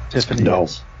 Tiffany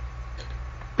is.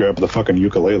 Grab the fucking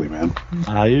ukulele, man.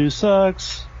 Mayu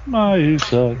sucks. Mayu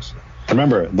sucks.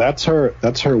 Remember, that's her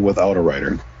without a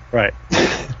writer. Right.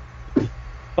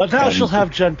 But now she'll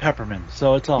have Jen Pepperman,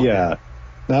 so it's all good.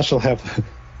 Now she'll have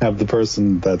the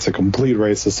person that's a complete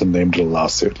racist and named in a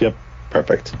lawsuit. Yep,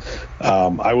 perfect.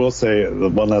 I will say the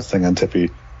one last thing on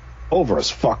Tiffy, over as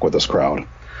fuck with this crowd.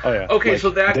 Oh yeah. Okay,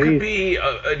 so that could be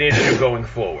an issue going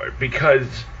forward, because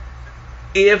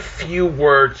if you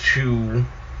were to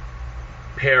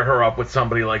pair her up with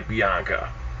somebody like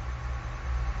Bianca,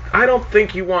 I don't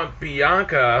think you want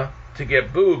Bianca to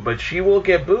get booed, but she will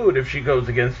get booed if she goes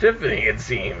against Tiffany, it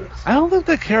seems. I don't think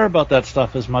they care about that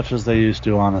stuff as much as they used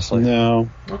to, honestly. No.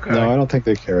 Okay. No, I don't think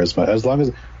they care as much. As long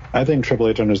as I think Triple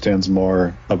H understands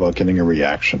more about getting a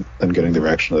reaction than getting the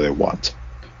reaction that they want.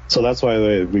 So that's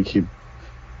why we keep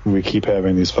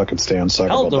having these fucking stands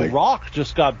talking about, The Rock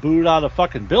just got booed out of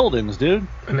fucking buildings, dude.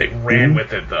 And they ran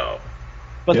with it, though.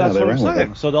 But that's what I'm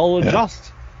saying. So they'll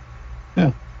adjust.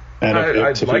 Yeah. And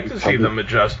I'd like to see them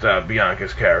adjust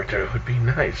Bianca's character. It would be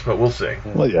nice, but we'll see.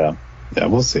 Well, yeah,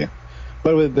 we'll see.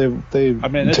 But they. I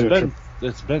mean,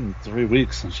 it's been 3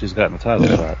 weeks since she's gotten the title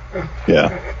shot.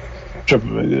 Yeah.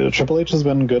 Triple H has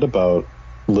been good about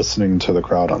listening to the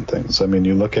crowd on things. I mean,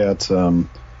 you look at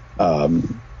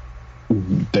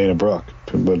Dana Brooke,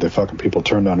 where the fucking people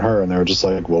turned on her, and they were just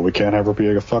like, well, we can't have her be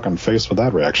a fucking face with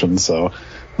that reaction, so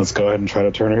let's go ahead and try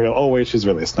to turn her heel. Oh, wait, she's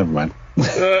released. Never mind.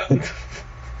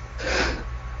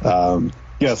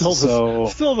 Yes,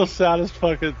 still the saddest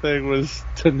fucking thing was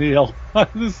Tenille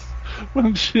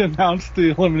when she announced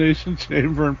the Elimination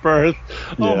Chamber in Perth.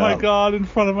 Oh my god, in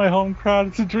front of my home crowd,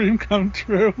 it's a dream come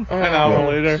true. An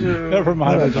hour later, never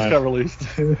mind, it just got released.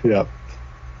 Yep.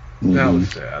 That was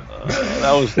sad.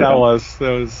 That was.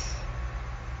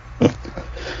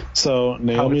 So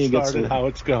Naomi how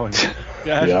it's going.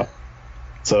 Yeah.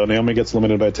 So Naomi gets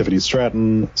eliminated by Tiffany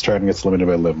Stratton. Stratton gets eliminated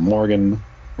by Liv Morgan.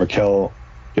 Raquel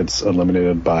gets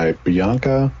eliminated by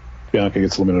Bianca. Bianca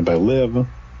gets eliminated by Liv.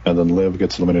 And then Liv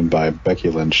gets eliminated by Becky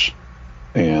Lynch.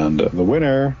 And the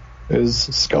winner is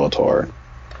Skeletor.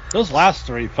 Those last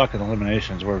 3 fucking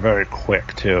eliminations were very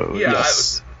quick, too. Yeah,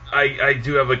 yes. I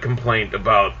do have a complaint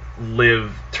about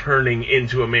Liv turning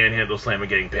into a manhandle slam and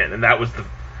getting pinned. And that was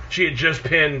she had just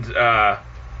pinned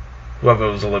whoever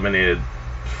was eliminated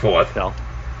 4th.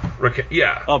 Raquel.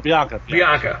 Yeah. Oh, Bianca.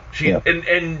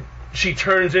 And she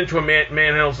turns into a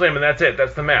manhandle slam, and that's it.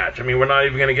 That's the match. I mean, we're not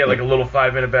even going to get like a little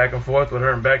 5-minute back and forth with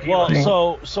her and Becky.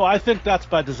 Well, so I think that's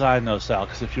by design, though, Sal.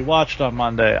 Because if you watched on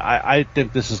Monday, I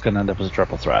think this is going to end up as a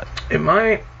triple threat. It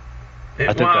might.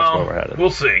 I think that's where we're headed.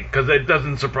 We'll see, because it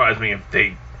doesn't surprise me if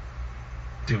they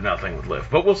do nothing with Liv.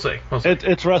 But we'll see.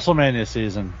 It's WrestleMania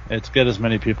season. It's get as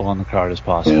many people on the card as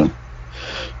possible.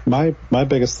 My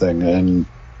biggest thing, and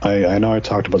I know I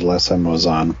talked about it last time I was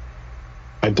on,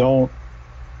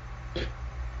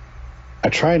 I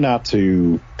try not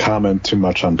to comment too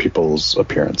much on people's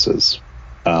appearances.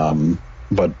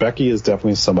 But Becky is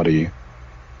definitely somebody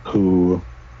who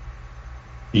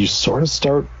you sort of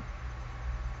start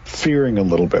fearing a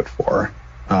little bit for,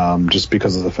 just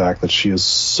because of the fact that she is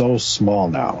so small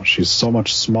now. She's so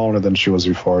much smaller than she was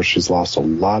before. She's lost a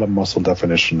lot of muscle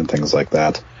definition and things like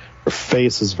that. Her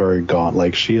face is very gaunt.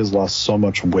 Like, she has lost so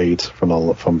much weight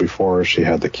from before she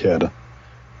had the kid.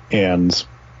 And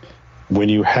when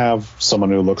you have someone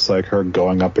who looks like her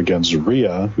going up against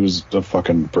Rhea, who's a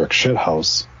fucking brick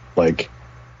shithouse, like,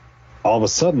 all of a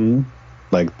sudden,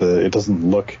 like, it doesn't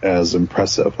look as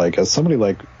impressive. Like, as somebody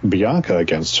like Bianca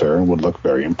against her would look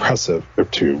very impressive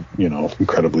to,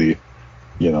 incredibly,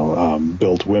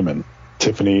 built women.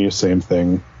 Tiffany, same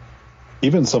thing.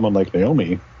 Even someone like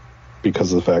Naomi,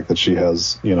 because of the fact that she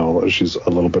has, she's a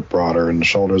little bit broader in the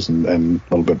shoulders and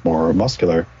a little bit more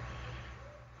muscular.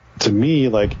 To me,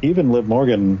 like, even Liv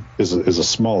Morgan is a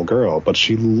small girl, but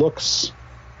she looks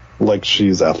like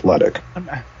she's athletic.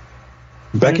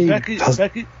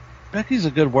 Becky's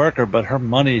a good worker, but her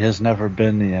money has never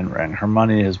been the in-ring. Her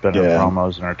money has been her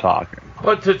promos and her talking.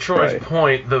 But to Troy's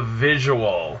point, the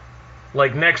visual,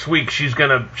 like, next week she's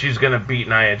gonna beat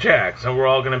Nia Jax, and we're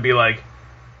all gonna be like,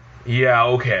 yeah,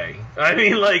 okay. I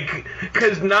mean, like,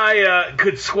 because Nia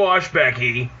could squash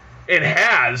Becky, and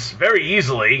has very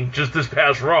easily just this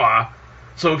past Raw.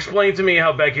 So explain to me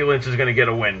how Becky Lynch is gonna get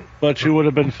a win. But you would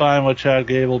have been fine with Chad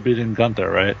Gable beating Gunther,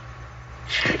 right?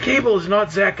 Chad Gable is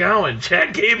not Zach Gowen.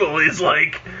 Chad Gable is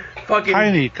like fucking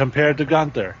tiny compared to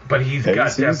Gunther. But he's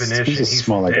got definition. He's a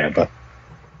smaller guy, but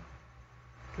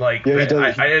like,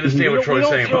 I understand what Troy's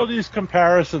saying. We don't throw these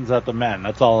comparisons at the men.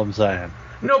 That's all I'm saying.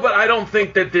 No, but I don't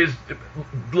think that there's.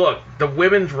 Look, the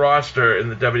women's roster in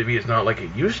the WWE is not like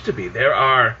it used to be. There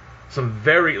are some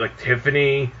very, like,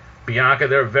 Tiffany, Bianca.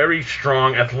 They're very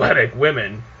strong, athletic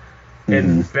women.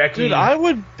 And Becky... Dude, I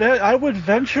would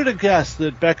venture to guess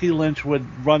that Becky Lynch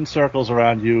would run circles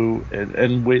around you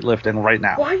in weightlifting right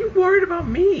now. Why are you worried about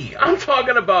me? I'm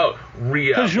talking about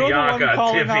Rhea, Bianca, you're the one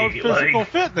calling Tiffany. Out physical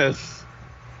fitness.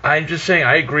 I'm just saying,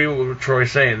 I agree with what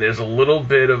Troy's saying. There's a little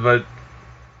bit of a...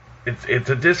 It's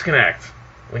a disconnect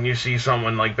when you see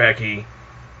someone like Becky,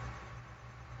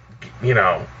 I don't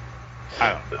know.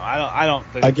 I don't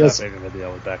think it's that big of a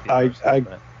deal with Becky.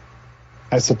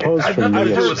 I suppose for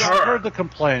me, I've heard the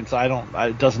complaints.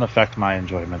 It doesn't affect my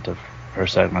enjoyment of her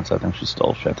segments. I think she's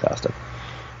still fantastic.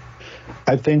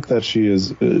 I think that she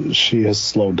has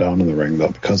slowed down in the ring though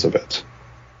because of it.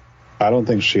 I don't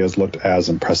think she has looked as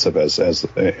impressive as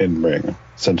in ring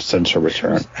since her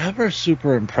return. She's ever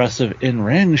super impressive in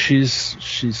ring.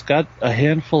 She's got a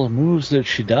handful of moves that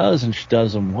she does, and she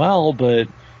does them well, but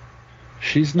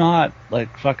she's not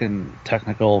like fucking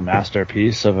technical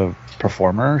masterpiece of a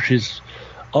performer. She's,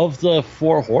 of the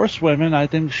 4 horsewomen, I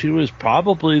think she was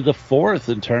probably the 4th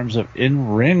in terms of in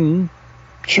ring.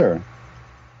 Sure.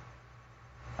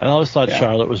 I always thought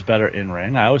Charlotte was better in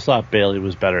ring. I always thought Bayley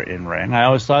was better in ring. I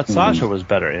always thought Sasha was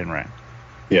better in ring.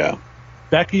 Yeah.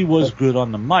 Becky was good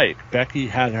on the mic.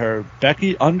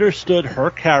 Becky understood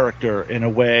her character in a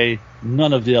way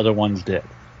none of the other ones did.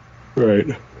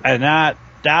 Right. And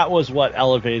that was what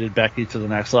elevated Becky to the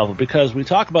next level, because we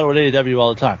talk about it with AEW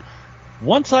all the time.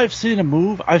 Once I've seen a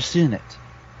move, I've seen it.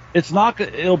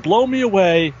 It'll blow me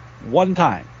away one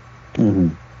time.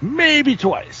 Maybe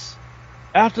twice.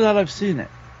 After that, I've seen it.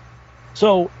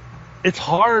 So it's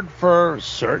hard for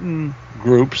certain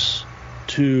groups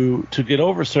to get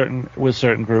over certain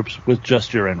groups with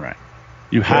just your in-ring.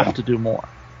 You have to do more.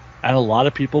 And a lot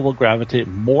of people will gravitate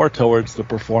more towards the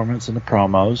performance and the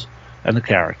promos and the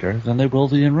character than they will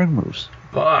the in-ring moves.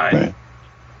 But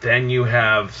then you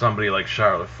have somebody like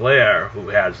Charlotte Flair who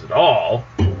has it all,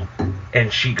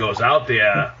 and she goes out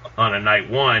there on a night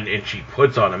one and she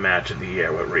puts on a match of the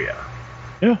year with Rhea.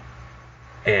 Yeah.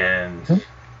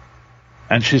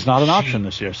 And she's not an option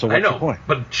this year, so what's the point?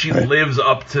 But she lives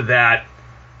up to that.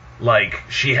 Like,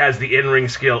 she has the in-ring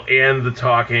skill and the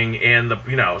talking and the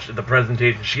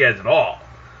presentation. She has it all.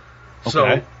 Okay.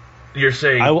 So you're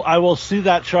saying I will see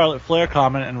that Charlotte Flair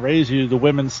comment and raise you. The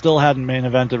women still hadn't main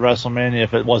evented WrestleMania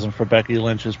if it wasn't for Becky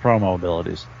Lynch's promo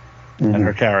abilities and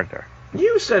her character.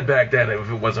 You said back then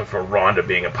if it wasn't for Ronda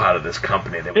being a part of this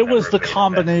company, it was the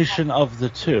combination of the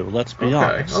two. Let's be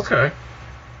honest. Okay.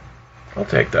 I'll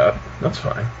take that. That's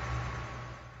fine.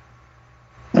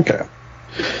 Okay.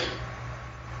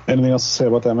 Anything else to say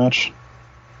about that match?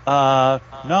 No,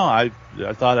 I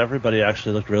thought everybody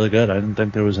actually looked really good. I didn't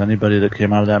think there was anybody that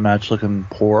came out of that match looking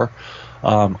poor.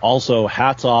 Also,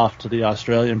 hats off to the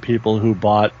Australian people who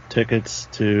bought tickets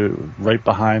to right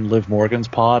behind Liv Morgan's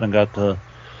pod and got to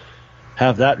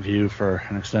have that view for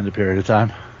an extended period of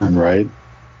time. Right.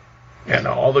 Yeah,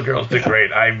 no, all the girls did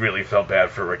great. I really felt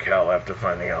bad for Raquel after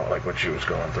finding out like what she was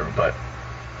going through, but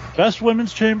Best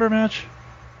women's chamber match?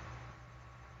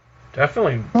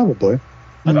 definitely. Probably.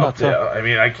 Up there. I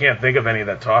mean, I can't think of any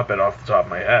that top it off the top of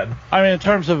my head. I mean, in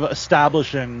terms of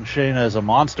establishing Shayna as a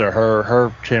monster,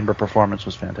 her chamber performance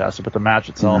was fantastic, but the match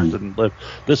itself didn't live.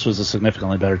 This was a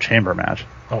significantly better chamber match.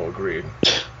 Oh, agreed.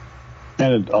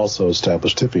 And it also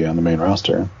established Tiffy on the main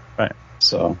roster. Right.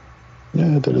 So,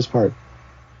 yeah, it did its part.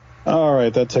 All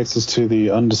right, that takes us to the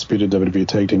undisputed WWE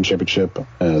Tag Team Championship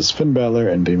as Finn Balor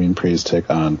and Damian Priest take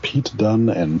on Pete Dunne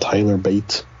and Tyler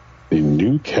Bate, the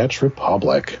New Catch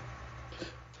Republic.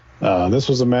 This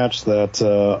was a match that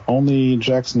only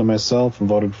Jackson and myself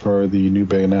voted for the New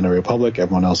Banana Republic.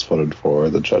 Everyone else voted for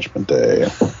the Judgment Day.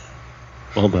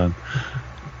 Well done.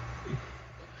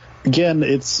 Again,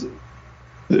 it's...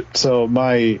 So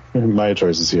my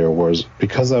choices here was,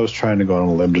 because I was trying to go on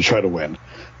a limb to try to win,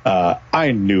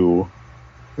 I knew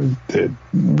that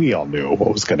we all knew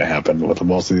what was going to happen with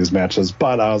most of these matches,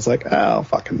 but I was like, I'll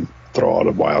fucking throw out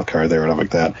a wild card there and stuff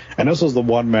like that. And this was the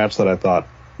one match that I thought,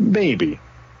 maybe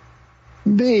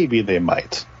they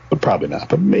might, but probably not,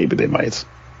 but maybe they might.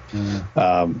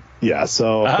 Yeah,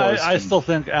 so of course, I still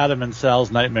think Adam and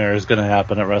Sal's nightmare is going to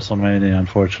happen at WrestleMania,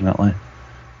 unfortunately.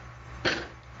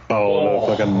 Oh,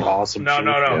 fucking awesome. No.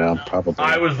 Yeah, probably.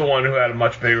 I was the one who had a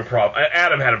much bigger problem.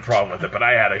 Adam had a problem with it, but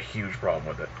I had a huge problem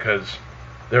with it because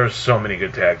there are so many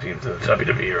good tag teams in the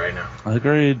WWE right now.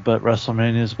 Agreed, but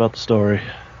WrestleMania is about the story.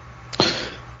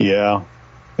 Yeah.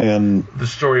 And the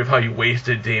story of how you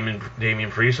wasted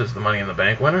Damian Priest as the Money in the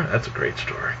Bank winner, that's a great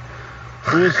story.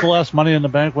 Who was the last Money in the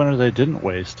Bank winner they didn't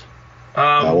waste?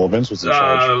 Well, Vince was in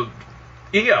charge.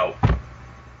 Ego.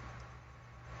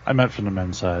 I meant from the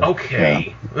men's side.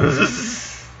 Okay. Yeah.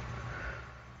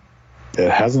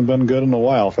 It hasn't been good in a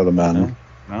while for the men.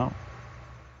 No.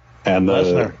 And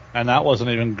Lesnar. And that wasn't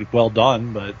even well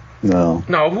done, but... No.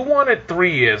 No, who won it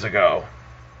 3 years ago?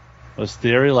 It was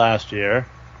Theory last year.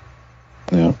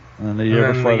 Yeah. And then the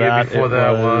year before that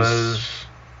was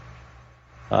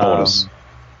Otis.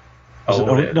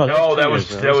 No, that was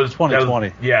 2020.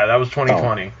 That was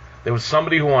 2020. Oh. There was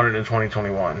somebody who won it in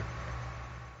 2021.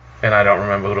 And I don't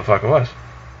remember who the fuck it was.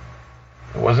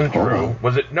 It wasn't Drew.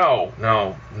 Was it? No.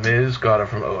 Miz got it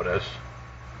from Otis.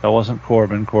 That wasn't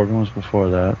Corbin. Corbin was before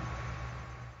that.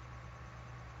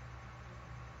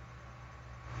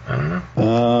 I don't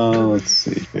know. Let's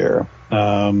see here.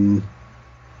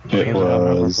 It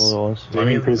was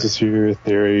Damian Priest this year,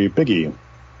 Theory, Biggie.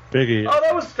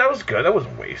 Oh, that was good. That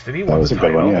wasn't wasted. He that was a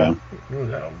good one, yeah.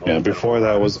 Yeah, before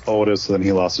that was Otis, then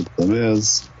he lost it to The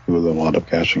Miz, who then wound up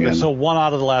cashing in. So 1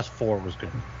 out of the last 4 was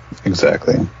good.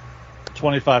 Exactly.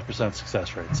 25%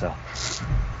 success rate, so.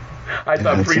 I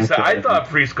thought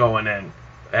Priest going in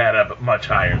had a much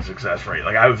higher success rate.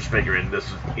 Like, I was figuring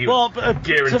he was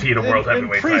guaranteed a world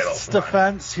heavyweight title. In Priest's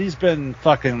defense, he's been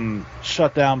fucking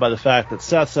shut down by the fact that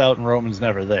Seth's out and Roman's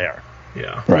never there.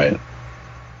 Yeah. Right.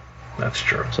 That's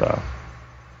true. So.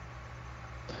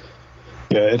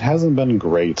 Yeah, it hasn't been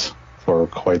great for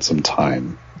quite some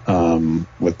time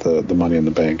with the Money in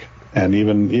the Bank. And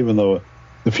even though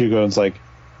the few goes, like,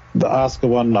 the Asuka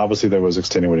one, obviously there was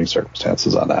extenuating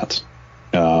circumstances on that.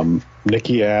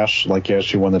 Nikki Ash,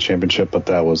 she won the championship, but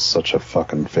that was such a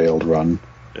fucking failed run.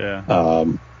 Yeah.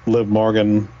 Liv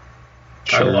Morgan.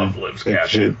 Sure. I love Liv's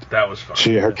cash-in. That was fun.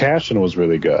 Her cash-in was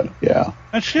really good, yeah.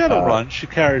 And she had a run. She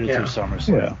carried it through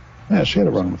SummerSlam. Yeah, she had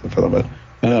a run with it for a little bit.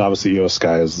 And then obviously Io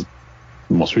Sky is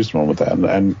the most recent one with that.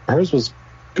 And hers was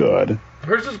good.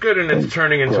 Hers is good, and it's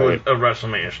turning into a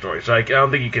WrestleMania story. So I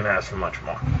don't think you can ask for much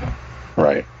more.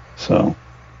 Right. So,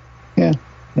 yeah,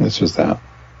 it's just that.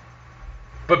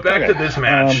 But back to this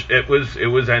match, it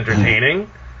was entertaining.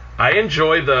 I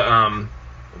enjoy the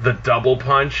double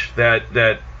punch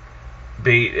that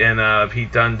Bate and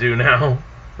Pete Dunne do now,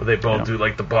 where they both do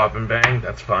like the bop and bang.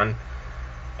 That's fun.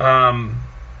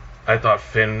 I thought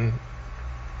Finn.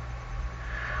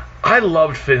 I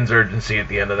loved Finn's urgency at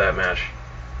the end of that match.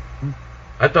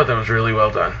 I thought that was really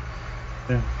well done.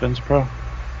 Yeah, Finn's pro.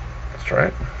 That's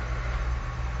right.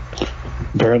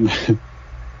 Baron,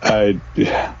 I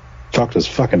fucked his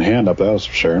fucking hand up, that was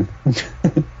for sure.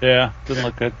 Yeah, didn't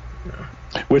look good.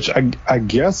 Which I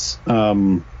guess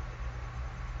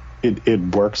it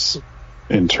works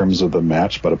in terms of the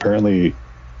match, but apparently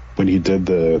when he did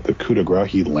the coup de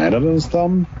grace, he landed on his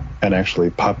thumb and actually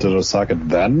popped it out of socket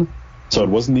then. So it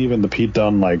wasn't even the Pete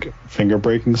Dunne finger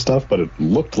breaking stuff, but it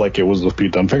looked like it was the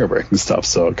Pete Dunne finger breaking stuff.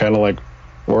 So it kind of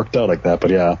worked out like that.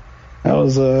 But yeah, that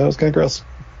was kind of gross.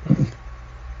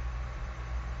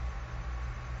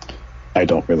 I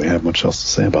don't really have much else to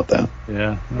say about that.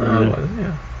 Yeah.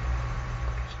 Yeah.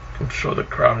 I'm sure the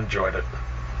crowd enjoyed it.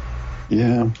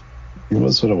 Yeah, it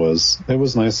was what it was. It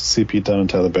was nice to see Pete Dunne and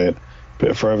Tyler Bate.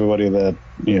 But for everybody that,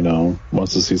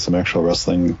 wants to see some actual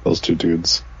wrestling, those two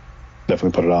dudes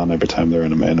definitely put it on every time they're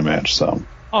in a match. So.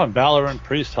 Oh, and Balor and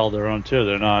Priest held their own too.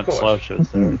 They're not slouches.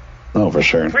 Mm-hmm. Oh, for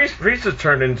sure. Priest has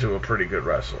turned into a pretty good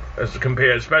wrestler, as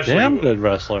compared, especially damn good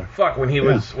wrestler. Fuck, when he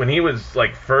was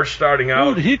like first starting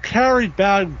out. Dude, he carried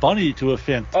Bad Bunny to a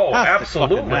fantastic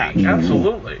fucking match.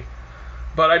 Absolutely.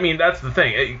 But I mean, that's the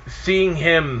thing. Seeing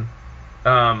him,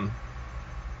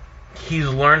 he's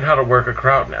learned how to work a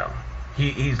crowd now.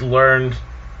 He's learned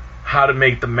how to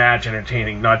make the match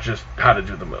entertaining, not just how to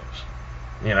do the moves.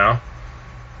 Yeah.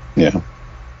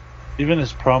 Even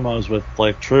his promos with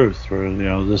Truth,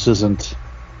 where this isn't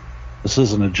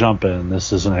a jump in,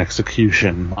 this is an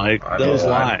execution. Those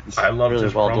lines. I loved really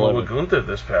his well promo delivered. with Gunther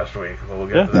this past week. We'll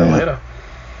get to that later.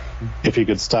 If he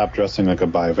could stop dressing like a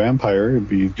bi-vampire, it'd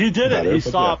be. He did better, it. He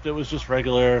stopped. Yeah. It was just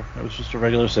regular. It was just a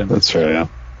regular sin. That's fair.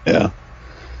 Yeah.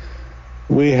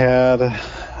 We had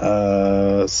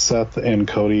Seth and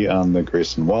Cody on the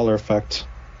Grayson Waller effect.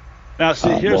 Now, see,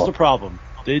 here's the problem.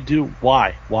 They do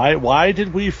why? Why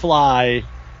did we fly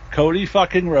Cody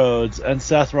fucking Rhodes and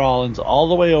Seth Rollins all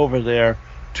the way over there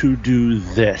to do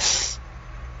this?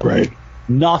 Right.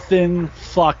 Nothing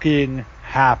fucking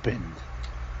happened.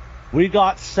 We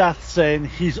got Seth saying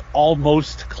he's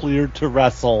almost cleared to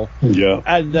wrestle. Yeah.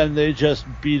 And then they just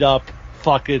beat up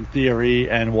fucking Theory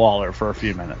and Waller for a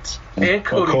few minutes. And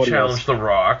Cody challenged The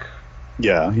Rock.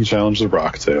 Yeah, he challenged The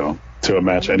Rock too. To a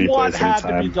match any place, anytime. What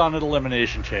had to be done at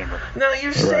Elimination Chamber? No,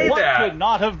 you say What that. could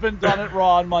not have been done at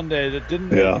Raw on Monday that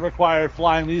didn't require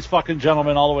flying these fucking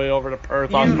gentlemen all the way over to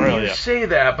Perth, Australia? You say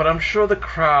that, but I'm sure the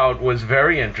crowd was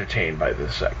very entertained by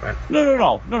this segment.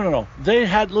 No. They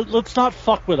had... Let's not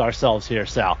fuck with ourselves here,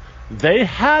 Sal. They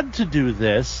had to do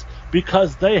this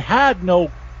because they had no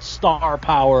star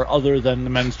power other than the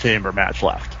men's chamber match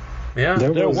left. Yeah.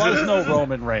 There was no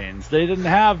Roman Reigns. They didn't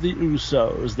have the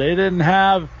Usos. They didn't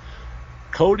have...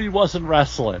 Cody wasn't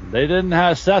wrestling. They didn't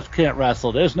have... Seth can't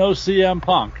wrestle. There's no CM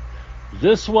Punk.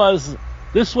 This was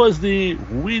the,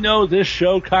 we know this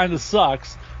show kind of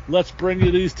sucks. Let's bring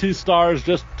you these two stars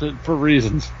for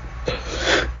reasons.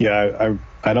 Yeah,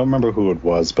 I don't remember who it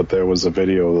was, but there was a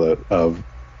video of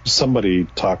somebody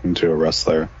talking to a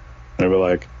wrestler. And they were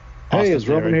like, hey, is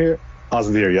Roman here?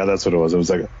 Austin Theory, yeah, that's what it was. It was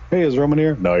like, hey, is Roman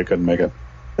here? No, he couldn't make it.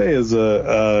 Hey, is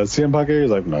CM Punk here? He's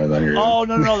like, no, he's not here. Oh,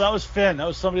 no, that was Finn. That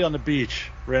was somebody on the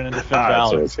beach. Ran into Finn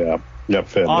Balor. Yep,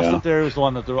 Finn, Austin Theory was the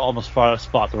one that almost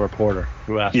spot the reporter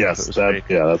who asked if it was fake.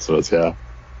 Yeah, that's what it's, yeah.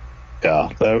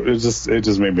 It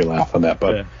just made me laugh on that.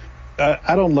 But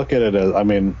I don't look at it as, I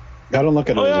don't look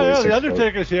at it as wasting. The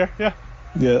Undertaker's here, yeah.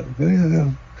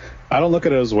 Yeah. I don't look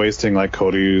at it as wasting like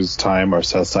Cody's time or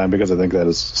Seth's time because I think that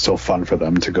is still fun for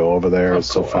them to go over there. It's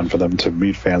still fun for them to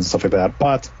meet fans and stuff like that.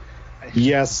 But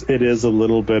yes, it is a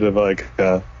little bit of like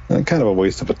kind of a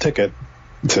waste of a ticket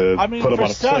to put them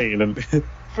on a plane. And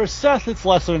for Seth, it's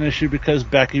less of an issue because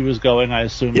Becky was going. I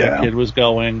assume the kid was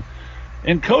going.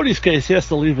 In Cody's case, he has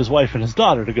to leave his wife and his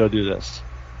daughter to go do this.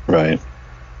 Right.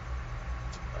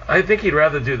 I think he'd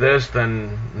rather do this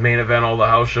than main event all the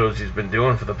house shows he's been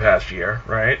doing for the past year,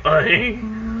 right?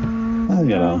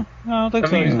 No, I don't think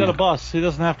so. He's got a bus. He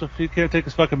doesn't have to. He can't take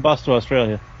his fucking bus to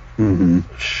Australia. Mm-hmm.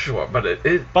 Sure, but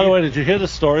By the way, did you hear the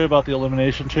story about the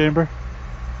Elimination Chamber?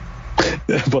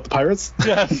 About the Pirates?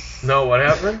 Yes. No, what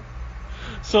happened?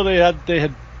 So they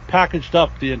had packaged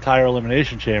up the entire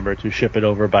Elimination Chamber to ship it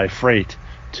over by freight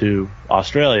to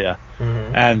Australia,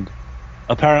 and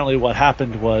apparently what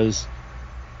happened was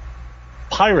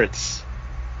Pirates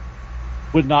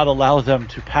would not allow them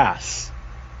to pass.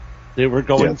 They were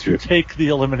going to take the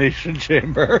Elimination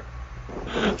Chamber.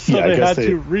 So they had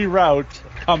to reroute,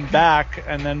 come back,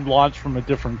 and then launch from a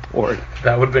different port.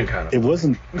 That would have been kind of... It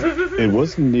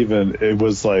wasn't even... It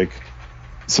was like...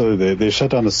 So they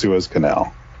shut down the Suez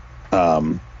Canal.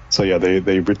 So yeah,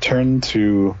 they returned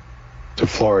to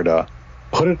Florida,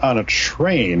 put it on a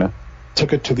train,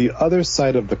 took it to the other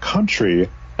side of the country,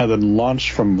 and then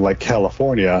launched from like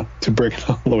California to bring it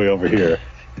all the way over here.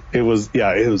 It was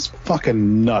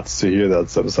fucking nuts to hear that.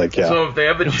 So it's like, So if they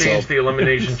ever change the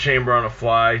Elimination Chamber on a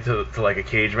fly to like a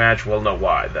cage match, we'll know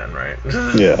why then, right?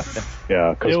 Yeah.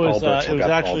 It was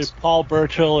actually Paul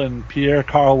Burchill and Pierre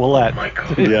Carl Ouellet. Oh my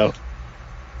god. Yep.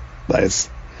 Nice.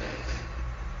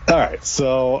 All right,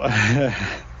 so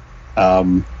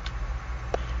the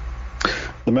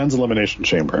men's Elimination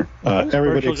Chamber.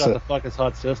 Everybody Burchill got to fuck his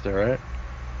hot sister, right?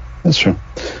 That's true.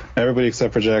 Everybody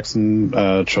except for Jackson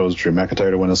chose Drew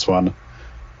McIntyre to win this one.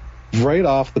 Right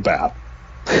off the bat,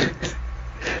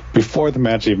 before the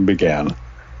match even began,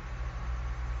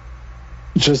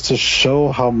 just to show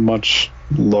how much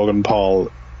Logan Paul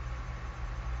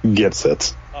gets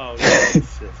it. Oh,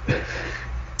 yes.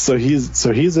 So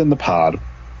he's in the pod.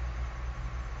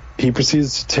 He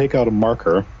proceeds to take out a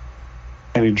marker,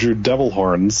 and he drew devil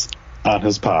horns on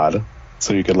his pod,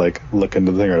 so you could like look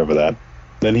into the thing right over that.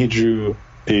 Then he drew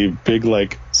a big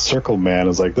like circle man,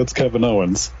 as like that's Kevin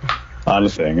Owens on the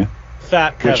thing.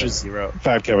 Fat Kevin, he wrote.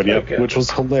 Fat Kevin, yep, Okay. which was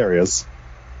hilarious.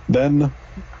 Then,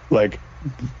 like,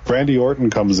 Randy Orton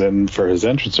comes in for his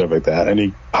entrance, stuff like that, and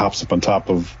he hops up on top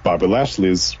of Bobby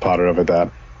Lashley's pod or like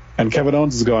that, and Kevin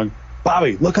Owens is going,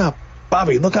 Bobby, look up!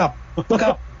 Bobby, look up! Look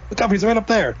up! Look up! He's right up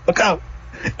there! Look out!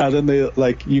 And then they,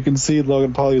 like, you can see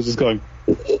Logan Paul is just going,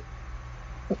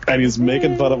 and he's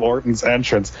making fun of Orton's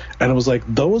entrance, and it was like,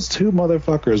 those two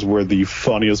motherfuckers were the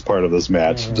funniest part of this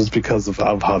match, just because of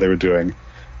how they were doing.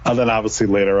 And then obviously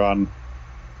later on,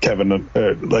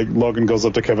 Logan goes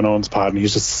up to Kevin Owens' pod and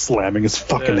he's just slamming his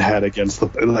fucking head against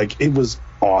it was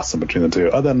awesome between the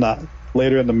two. Other than that,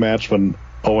 later in the match when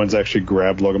Owens actually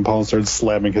grabbed Logan Paul and started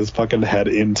slamming his fucking head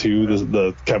into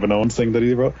the Kevin Owens thing that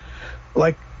he wrote,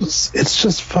 like, it's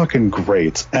just fucking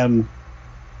great. And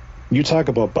you talk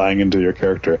about buying into your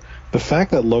character. The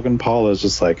fact that Logan Paul is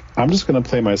just like, I'm just going to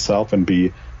play myself and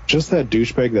be just that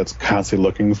douchebag that's constantly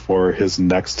looking for his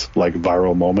next like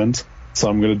viral moment. So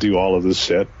I'm gonna do all of this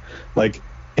shit. Like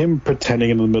him pretending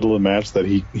in the middle of the match that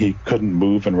he couldn't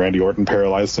move and Randy Orton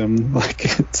paralyzed him. Like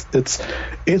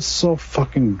it's so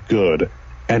fucking good,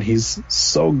 and he's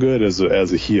so good as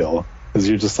a heel. Because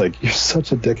you're just like, you're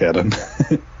such a dickhead. And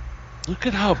look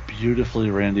at how beautifully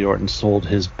Randy Orton sold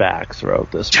his back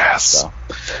throughout this match. Though.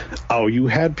 Oh, you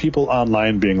had people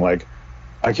online being like,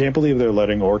 I can't believe they're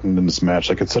letting Orton in this match.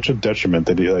 Like, it's such a detriment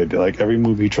that he, like every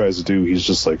move he tries to do, he's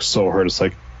just, like, so hurt. It's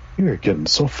like, you're getting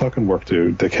so fucking worked,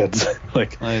 dude, dickheads.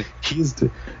 like,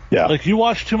 yeah. Like, you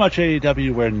watch too much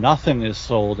AEW where nothing is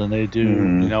sold, and they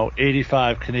do,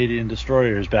 85 Canadian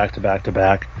destroyers back to back to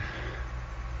back.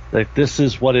 Like, this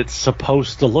is what it's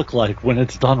supposed to look like when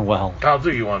it's done well. I'll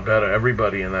do you one better.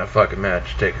 Everybody in that fucking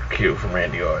match take a cue from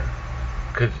Randy Orton.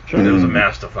 Because it was a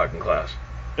master fucking class.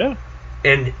 Yeah.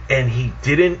 And he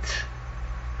didn't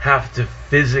have to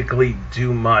physically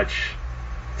do much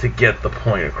to get the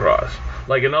point across.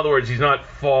 Like, in other words, he's not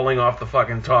falling off the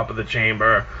fucking top of the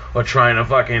chamber or trying to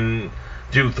fucking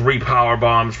do 3 power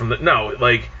bombs from the... No,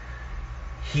 like,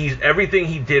 everything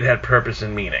he did had purpose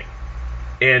and meaning.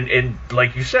 And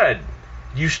like you said,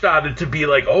 you started to be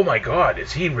like, oh my god,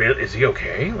 is he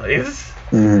okay? Like, it's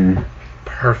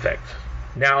perfect.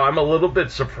 Now, I'm a little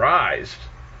bit surprised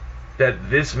that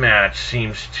this match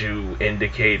seems to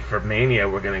indicate for Mania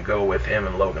we're going to go with him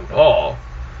and Logan Paul.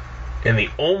 And the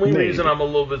only reason I'm a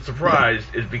little bit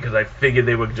surprised is because I figured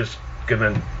they were just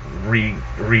going to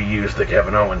reuse the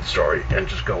Kevin Owens story and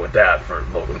just go with that for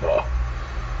Logan Paul.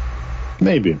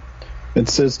 Maybe.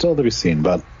 It's still to be seen,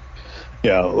 but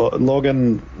yeah,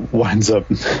 Logan winds up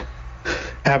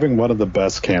having one of the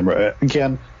best camera.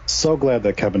 Again, so glad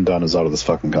that Kevin Dunn is out of this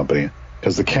fucking company,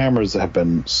 because the cameras have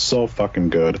been so fucking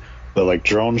good. The like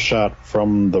drone shot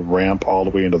from the ramp all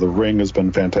the way into the ring has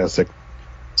been fantastic.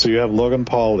 So you have Logan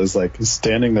Paul is like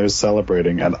standing there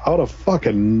celebrating, and out of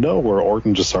fucking nowhere,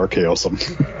 Orton just RKOs him.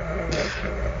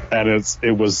 And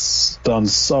it was done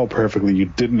so perfectly. You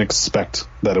didn't expect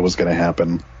that it was going to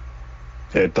happen.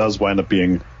 It does wind up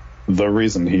being the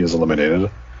reason he is eliminated.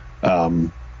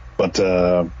 So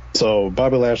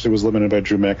Bobby Lashley was eliminated by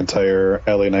Drew McIntyre.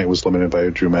 LA Knight was eliminated by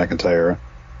Drew McIntyre.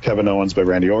 Kevin Owens by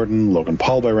Randy Orton. Logan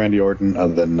Paul by Randy Orton.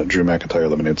 And then Drew McIntyre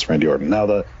eliminates Randy Orton. Now,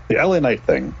 the LA Knight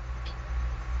thing.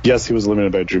 Yes, he was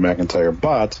eliminated by Drew McIntyre,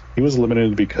 but he was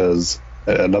eliminated because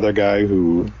another guy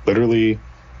who literally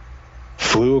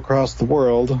flew across the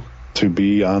world to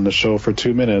be on the show for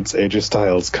 2 minutes, AJ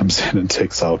Styles, comes in and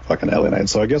takes out fucking LA Knight.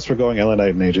 So I guess we're going LA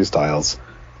Knight and AJ Styles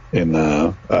in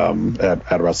at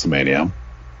WrestleMania.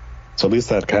 So at least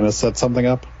that kind of set something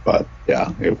up. But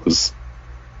yeah, it was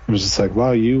just like,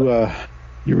 wow, you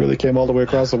really came all the way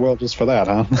across the world just for that,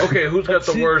 huh? Okay, who's got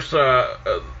the worst,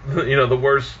 the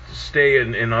worst stay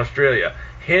in Australia?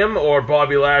 Him or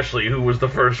Bobby Lashley, who was the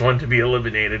first one to be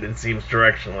eliminated and seems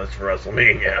directionless for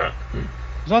WrestleMania?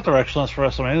 It's not directionless for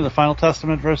WrestleMania. The Final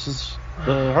Testament versus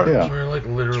the Hurt. Yeah. We're like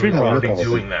literally already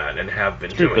doing that and have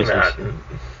been doing that.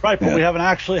 Right, but we haven't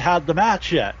actually had the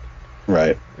match yet.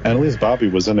 Right. And at least Bobby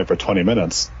was in it for 20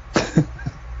 minutes.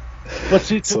 But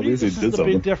see, to me, this is the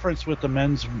big difference with the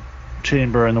men's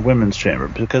chamber and the women's chamber,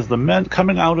 because the men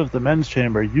coming out of the men's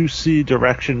chamber, you see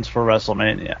directions for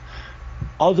WrestleMania.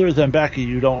 Other than Becky,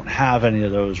 you don't have any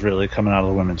of those really coming out of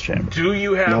the women's chamber. Do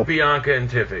you have Bianca and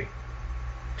Tiffy?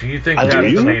 Do you think that's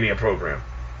the Mania program?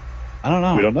 I don't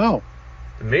know. We don't know.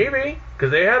 Maybe,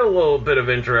 because they had a little bit of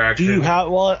interaction. Do you have?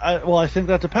 Well, I think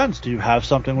that depends. Do you have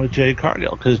something with Jade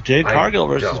Cargill? Because Jade Cargill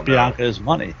versus Bianca is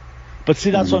money. But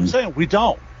see, that's what I'm saying. We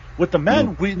don't. With the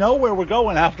men, we know where we're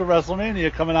going after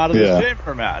WrestleMania coming out of this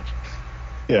chamber match.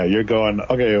 Yeah, you're going,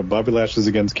 okay, Bobby Lashley's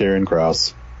against Karrion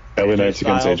Kross. LA Knight's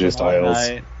against AJ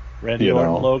Styles. Randy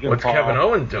Orton, Logan What's Paul. Kevin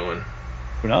Owens doing?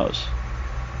 Who knows?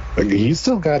 He's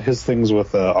still got his things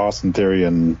with Austin Theory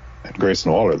and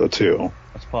Grayson Waller, though, too.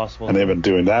 That's possible. And they've been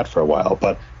doing that for a while.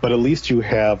 But at least you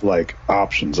have, like,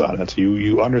 options on it.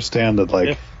 You understand that,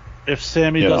 like... If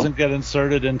Sammy doesn't get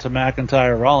inserted into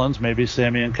McIntyre Rollins, maybe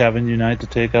Sammy and Kevin unite to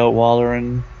take out Waller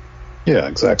and... Yeah,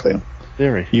 exactly.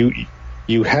 Theory.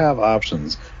 You have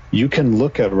options. You can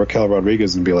look at Raquel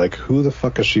Rodriguez and be like, who the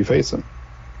fuck is she facing?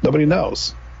 Nobody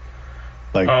knows.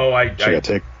 Like, I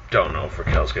don't know if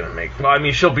Raquel's going to make... Well, I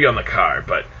mean, she'll be on the card,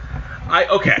 but...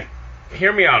 Okay,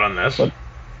 hear me out on this. What?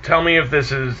 Tell me if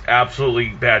this is absolutely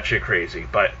batshit crazy,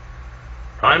 but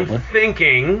I'm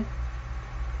thinking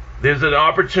there's an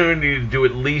opportunity to do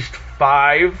at least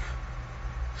 5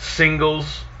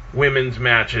 singles women's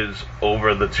matches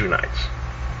over the 2 nights.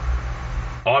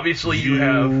 Obviously,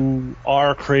 you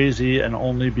are crazy, and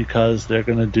only because they're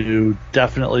going to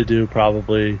definitely do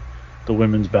probably the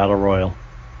women's battle royal.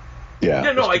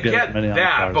 Yeah. No, I get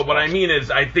that, but what I mean is,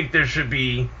 I think there should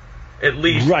be at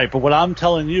least... Right, but what I'm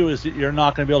telling you is that you're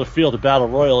not going to be able to field a battle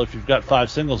royal if you've got 5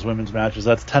 singles women's matches.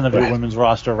 That's 10 of your women's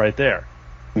roster right there.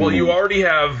 Well, you already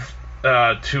have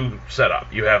 2 set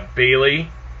up. You have Bayley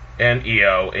and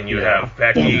Io, and you have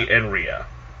Becky and Rhea.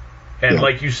 And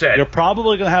like you said... You're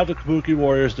probably going to have the Kabuki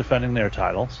Warriors defending their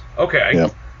titles. Okay. Yeah.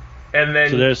 And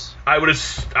then I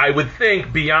would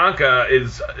think Bianca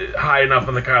is high enough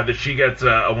on the card that she gets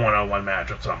a one-on-one match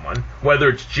with someone, whether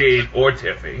it's Jade or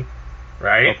Tiffy,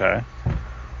 right? Okay.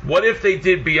 What if they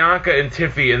did Bianca and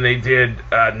Tiffy and they did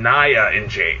Nia and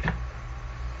Jade?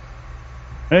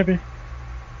 Maybe.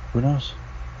 Who knows?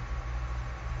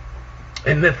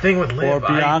 And the thing with Liv... Or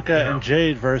Bianca and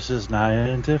Jade versus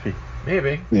Nia and Tiffy.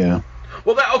 Maybe. Yeah.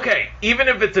 Well, even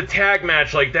if it's a tag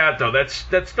match like that, though, that's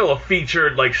still a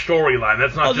featured storyline.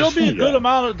 That's not just... There'll be a good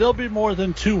amount. There'll be more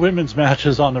than 2 women's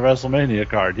matches on the WrestleMania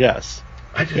card. Yes.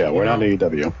 We're not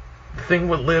AEW. The thing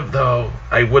with Liv, though,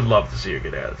 I would love to see her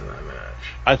get added to that match.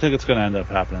 I think it's going to end up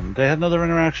happening. They had another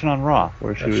interaction on Raw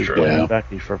where she was playing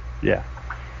Becky for Yeah,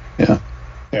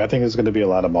 I think there's going to be a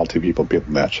lot of multi-people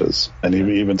matches, and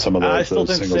even some of those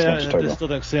singles matches. I still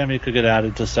think Sammy could get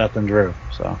added to Seth and Drew.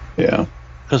 So yeah.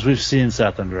 Because we've seen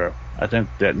Seth and Drew. I think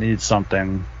that needs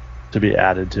something to be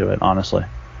added to it, honestly.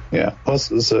 Yeah. Plus,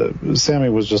 Sammy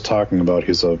was just talking about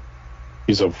he's a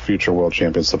future world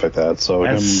champion, stuff like that.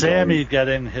 So Sammy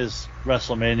getting his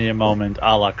WrestleMania moment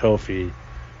a la Kofi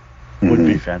would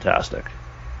be fantastic.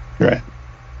 Right.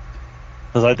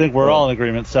 Because I think we're all in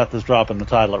agreement Seth is dropping the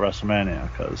title at WrestleMania.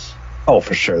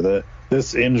 For sure.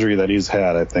 This injury that he's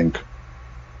had, I think,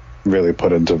 really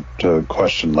put into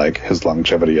question his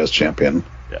longevity as champion.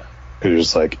 Yeah.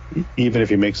 Because just even if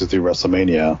he makes it through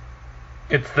WrestleMania,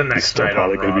 it's the next night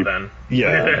on Raw. Then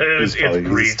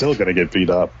he's still going to get beat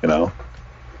up.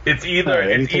 It's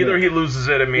either he loses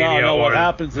it at Mania or what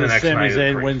happens is Sami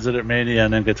Zayn wins it at Mania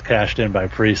and then gets cashed in by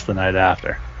Priest the night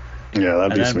after. Yeah,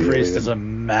 that'd be sweet. And then Priest is a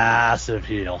massive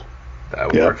heel. That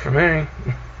would work for me.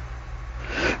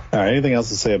 All right, anything else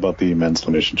to say about the men's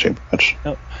Elimination Chamber match?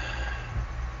 Nope.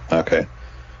 Okay.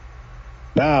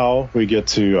 Now we get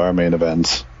to our main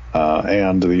event,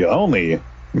 and the only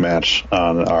match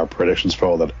on our predictions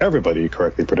poll that everybody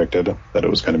correctly predicted that it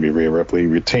was going to be Rhea Ripley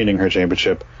retaining her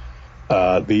championship.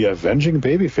 The avenging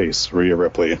babyface Rhea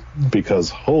Ripley, because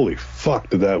holy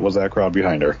fuck was that crowd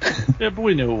behind her. Yeah, but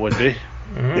we knew it would be.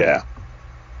 Mm-hmm. Yeah.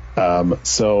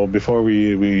 So before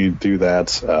we do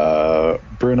that,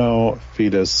 Bruno,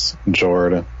 Fetus,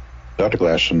 Jord, Dr.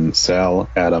 Glashan, Sal,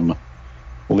 Adam,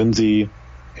 Lindsay,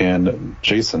 and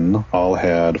Jason all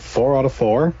had 4 out of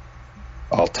 4,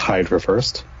 all tied for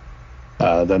first.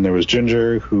 Then there was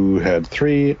Ginger, who had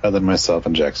 3, and then myself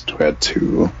and Jackson, who had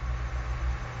 2.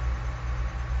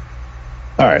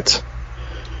 All right.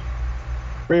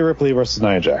 Rhea Ripley versus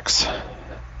Nia Jax.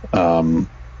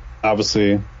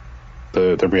 Obviously,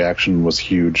 the reaction was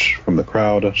huge from the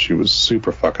crowd. She was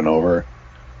super fucking over.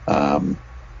 And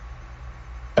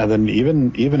then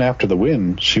even after the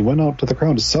win, she went out to the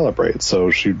crowd to celebrate.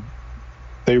 So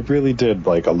they really did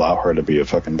allow her to be a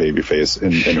fucking babyface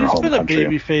in her home country. She's been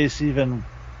a babyface even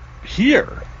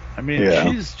here. I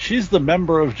mean, she's the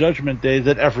member of Judgment Day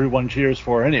that everyone cheers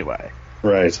for anyway.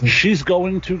 Right. She's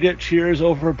going to get cheers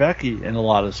over Becky in a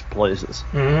lot of places.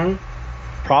 Mm-hmm.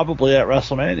 Probably at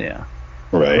WrestleMania.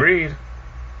 Right. Agreed.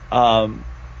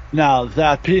 Now,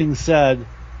 that being said,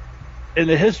 in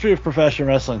the history of professional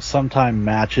wrestling, sometimes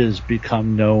matches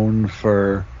become known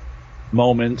for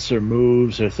moments or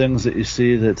moves or things that you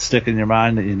see that stick in your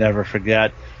mind that you never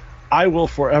forget. I will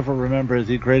forever remember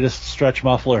the greatest stretch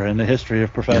muffler in the history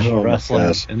of professional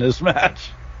wrestling in this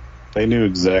match. They knew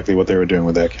exactly what they were doing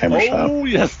with that camera shot. Oh,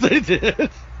 yes, they did.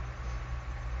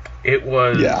 It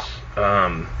was,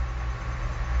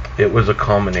 it was a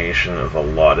culmination of a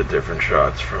lot of different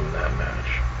shots from that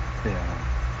match.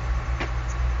 Yeah.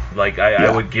 Like,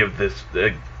 I would give this,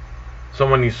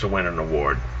 someone needs to win an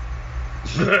award.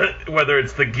 Whether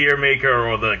it's the gear maker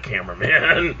or the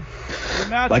cameraman.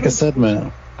 Like I said,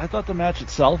 man. I thought the match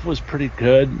itself was pretty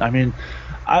good. I mean,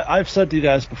 I've said to you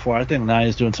guys before, I think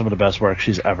Nia's doing some of the best work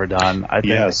she's ever done. I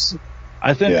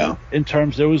think in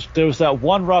terms, there was that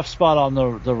one rough spot on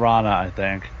the Rana, I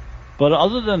think. But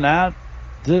other than that,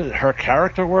 her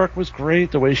character work was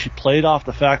great. The way she played off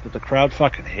the fact that the crowd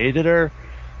fucking hated her.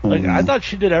 Like, I thought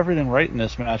she did everything right in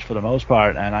this match for the most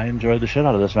part, and I enjoyed the shit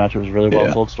out of this match. It was a really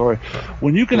well told story.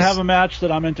 When you can have a match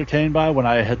that I'm entertained by, when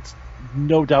I had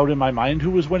no doubt in my mind who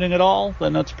was winning it all,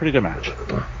 then that's a pretty good match.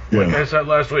 Like I said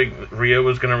last week, Rhea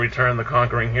was going to return the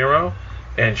Conquering Hero,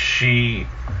 and she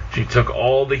took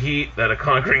all the heat that a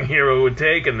Conquering Hero would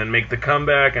take and then make the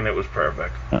comeback, and it was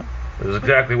perfect. It was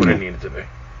exactly what it needed to be.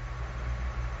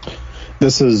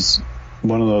 This is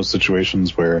one of those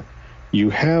situations where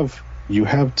you have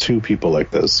two people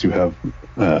like this. You have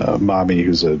Mommy,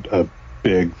 who's a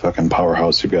big fucking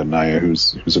powerhouse. You've got Nia,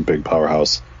 who's a big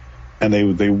powerhouse, and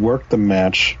they work the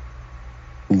match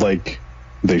like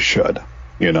they should.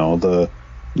 You know, the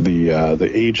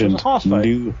agent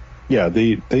knew. Yeah,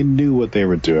 they knew what they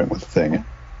were doing with the thing,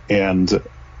 and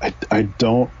I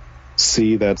don't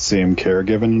see that same care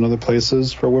given in other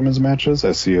places for women's matches.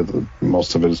 I see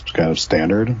most of it is kind of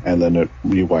standard, and then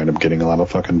you wind up getting a lot of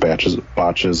fucking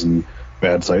botches and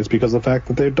bad sites because of the fact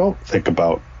that they don't think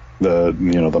about the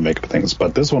makeup things.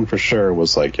 But this one for sure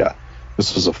was like,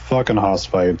 this was a fucking house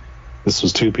fight. This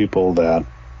was two people that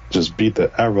just beat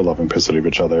the ever-loving piss out of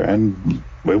each other, and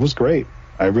it was great.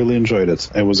 I really enjoyed it.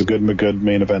 It was a good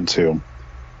main event too.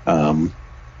 All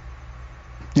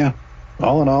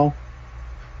in all,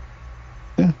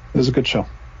 it was a good show.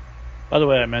 By the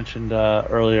way, I mentioned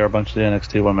earlier a bunch of the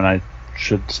NXT women. I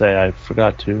should say I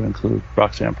forgot to include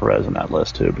Roxanne Perez in that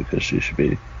list too, because she should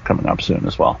be coming up soon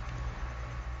as well.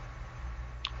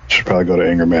 Should probably go to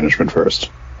anger management first.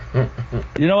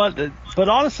 You know what? But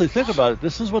honestly, think about it.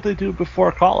 This is what they do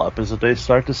before call-up, is that they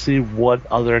start to see what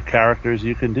other characters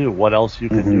you can do, what else you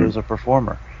can do as a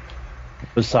performer,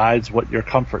 besides what your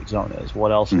comfort zone is.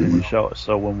 What else can you show us?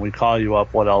 So when we call you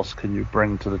up, what else can you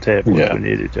bring to the table if we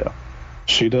need you to?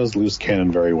 She does loose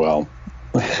cannon very well.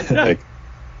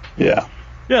 Yeah,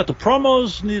 the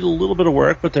promos need a little bit of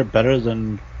work, but they're better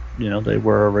than they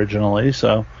were originally,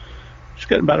 so she's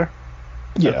getting better.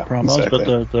 Yeah, promos,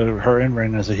 exactly. But her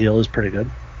in-ring as a heel is pretty good.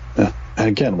 Yeah. And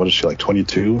again, what is she, like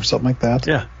 22 or something like that?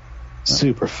 Yeah.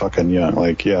 Super fucking young.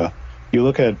 Like, you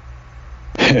look at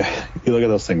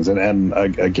those things, and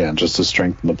again, just to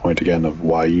strengthen the point again of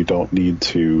why you don't need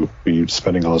to be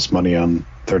spending all this money on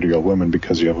 30-year-old women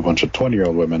because you have a bunch of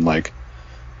 20-year-old women. Like,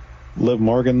 Liv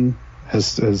Morgan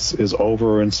is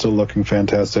over and still looking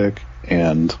fantastic,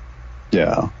 and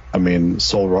I mean,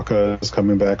 Sol Ruka is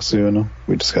coming back soon.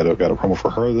 We just got a promo for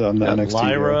her on the NXT.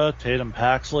 Lyra, Tatum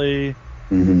Paxley,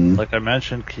 like I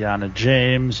mentioned, Kiana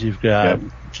James. You've got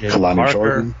Kalani Parker.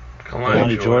 Jordan.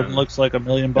 Kalani Jordan looks like $1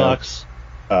 million.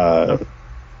 That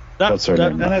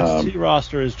NXT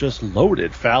roster is just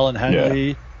loaded. Fallon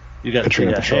Henley. You got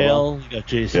Katrina Hale. You got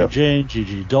JC Jane,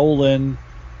 Gigi Dolan.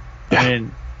 I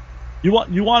mean, you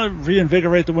want to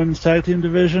reinvigorate the women's tag team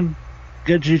division?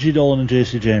 Get Gigi Dolan and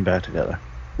JC Jane back together.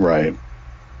 Right.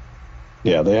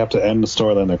 Yeah, they have to end the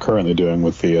storyline they're currently doing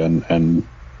with Thea and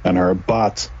her,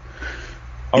 but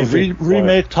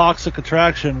remake Toxic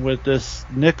Attraction with this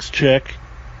Nyx chick,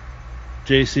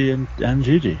 JC and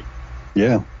Gigi.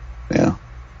 Yeah.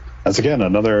 That's again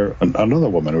another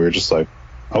woman. We were just like,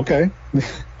 okay,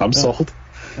 I'm sold.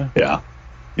 Yeah,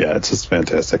 it's just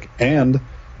fantastic. And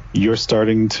you're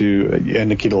starting to, and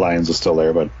Nikita Lyons is still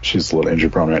there, but she's a little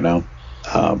injury prone right now.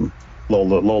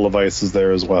 Lola Vice is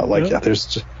there as well. There's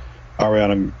just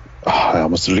Ariana. I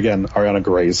almost did it again. Ariana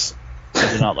Grace.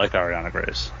 I do not like Ariana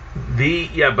Grace.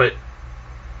 But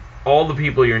all the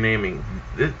people you're naming,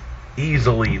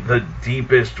 easily the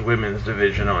deepest women's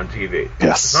division on TV.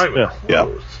 Yes. It's not even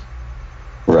close.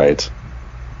 Right.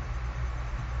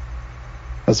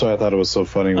 That's why I thought it was so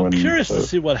funny I'm when. curious to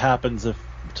see what happens if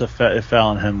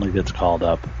Fallon Henley gets called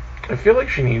up. I feel like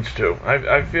she needs to.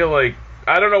 I feel like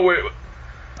I don't know where.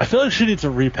 I feel like she needs a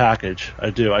repackage. I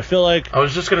do. I feel like I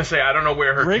was just gonna say I don't know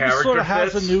where her Riggs character sort of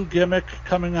fits. has a new gimmick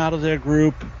coming out of their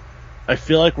group. I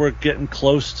feel like we're getting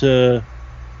close to,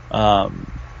 not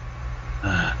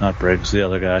Briggs, the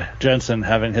other guy, Jensen,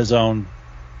 having his own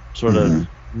sort of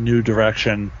new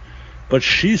direction, but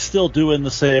she's still doing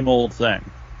the same old thing.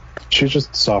 She's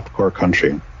just softcore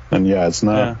country, and yeah, it's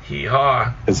not.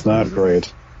 Hee-haw. It's not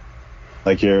great.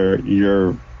 Like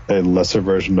you're a lesser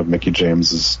version of Mickie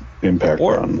James's Impact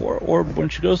run, or when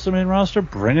she goes to the main roster,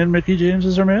 bring in Mickie James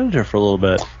as her manager for a little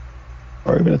bit,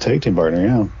 or even a tag team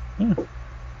partner. Yeah.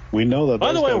 We know that.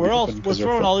 By the way, we're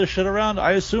throwing all this shit around.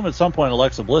 I assume at some point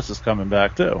Alexa Bliss is coming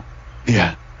back too.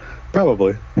 Yeah,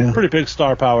 probably. Yeah. Pretty big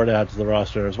star power to add to the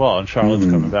roster as well, and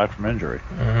Charlotte's coming back from injury.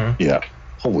 Yeah.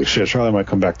 Holy shit, Charlotte might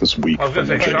come back this week. I was gonna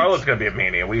say Charlotte's gonna be a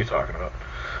Mania. What are you talking about?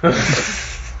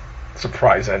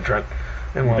 Surprise entrant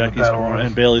in one of the battle corner,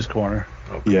 in Bailey's corner.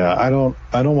 Okay. Yeah, I don't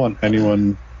want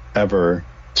anyone ever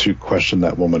to question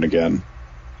that woman again,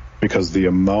 because the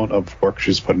amount of work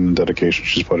she's put in and dedication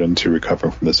she's put into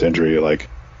recovering from this injury, like,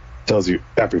 tells you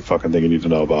every fucking thing you need to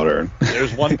know about her.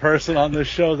 There's one person on this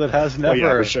show that has never. Oh, yeah,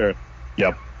 for sure.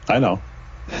 Yep, I know.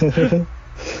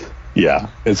 Yeah,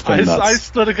 it's been nuts. I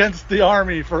stood against the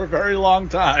Army for a very long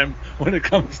time when it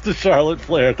comes to Charlotte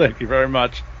Flair. Thank you very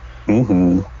much.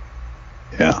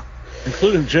 Yeah.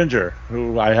 Including Ginger,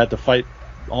 who I had to fight,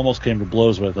 almost came to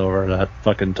blows with over that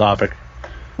fucking topic.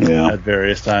 Yeah. At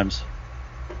various times.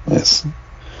 Yes.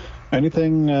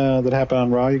 Anything that happened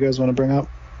on Raw you guys want to bring up?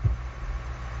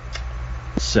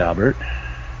 Salbert.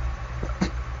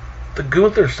 The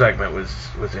Gunther segment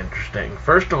was interesting.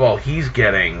 First of all, he's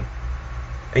getting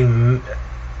a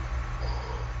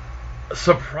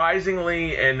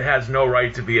surprisingly, and has no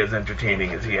right to be as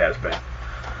entertaining as he has been.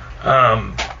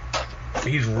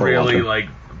 He's really like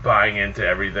buying into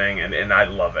everything, and I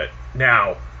love it.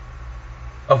 Now,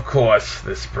 of course,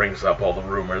 this brings up all the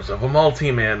rumors of a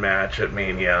multi-man match at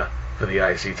Mania for the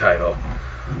IC title.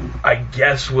 I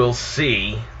guess we'll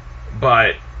see,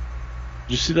 but...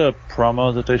 Did you see the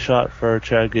promo that they shot for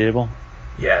Chad Gable?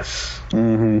 Yes.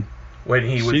 When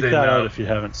he was Seek in, that out if you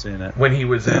haven't seen it. When he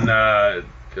was in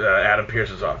Adam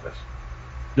Pearce's office.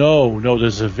 No,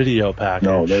 there's a video package.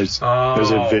 No, there's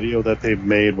a video that they've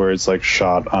made where it's like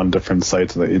shot on different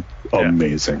sites. And it's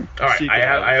amazing. All right,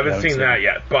 I haven't seen that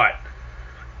yet, but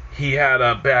he had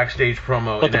a backstage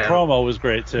promo. But the promo was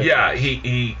great too. Yeah,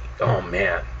 he oh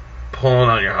man, pulling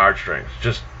on your heartstrings,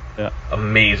 just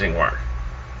amazing work.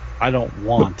 I don't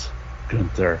want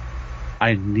Gunther.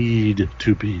 I need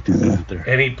to beat Gunther.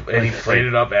 And he played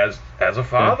it up as a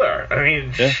father. I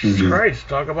mean, Jesus Christ,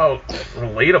 talk about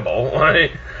relatable.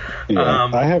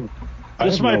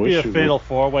 This might be a fatal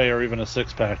 4-way or even a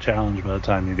 6-pack challenge by the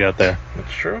time you get there.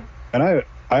 That's true. And I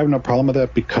have no problem with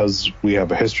that because we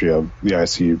have a history of the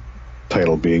IC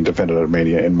title being defended at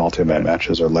Mania in multi-man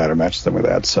matches or ladder matches, something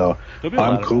like that. So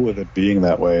I'm cool with it being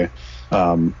that way.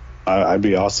 I'd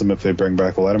be awesome if they bring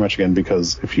back the ladder match again,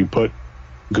 because if you put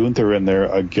Gunther in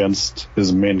there against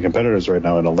his main competitors right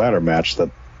now in a ladder match, that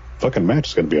fucking match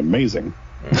is going to be amazing.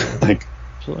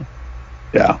 Absolutely.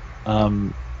 Yeah.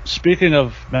 Speaking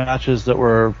of matches that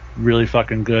were really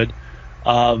fucking good,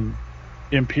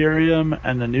 Imperium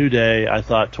and the New Day, I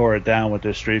thought, tore it down with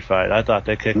their street fight. I thought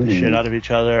they kicked the shit out of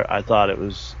each other. I thought it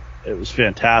was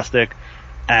fantastic.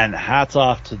 And hats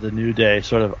off to the New Day,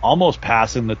 sort of almost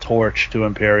passing the torch to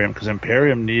Imperium, because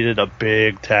Imperium needed a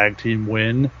big tag team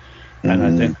win. And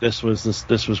I think this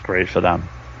was great for them.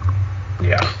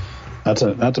 Yeah.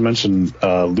 Not to mention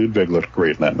Ludwig looked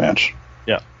great in that match.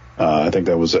 Yeah. I think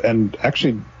that was, and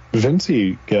actually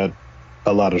Vinci got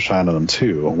a lot of shine on him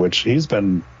too, which he's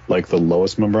been like the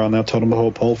lowest member on that totem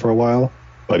pole for a while,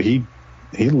 but he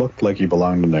looked like he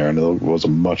belonged in there, and it was a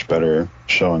much better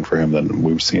showing for him than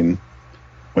we've seen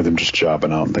with him just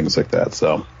jobbing out and things like that.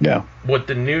 So yeah. What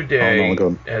the New Day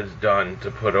has done to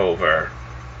put over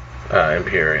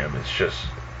Imperium, it's just,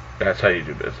 that's how you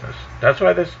do business. That's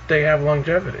why they have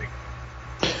longevity.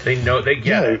 They know, they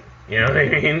get it. You know what I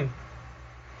mean?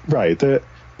 Right. They've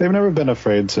never been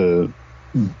afraid to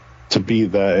be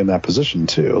that in that position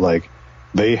too. Like,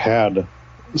 they had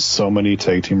so many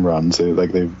tag team runs. They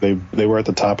were at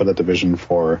the top of that division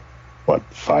for what,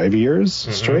 5 years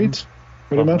straight,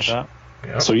 pretty much. Like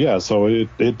Yep. So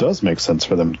it does make sense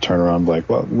for them to turn around. Like,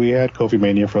 well, we had Kofi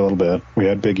Mania for a little bit. We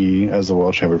had Big E as the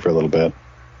world champion for a little bit.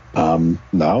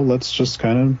 Now let's just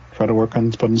kind of try to work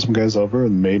on putting some guys over,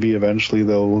 and maybe eventually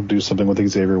they'll do something with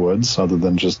Xavier Woods other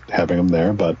than just having him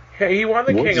there. But hey, he won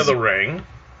the King of the Ring.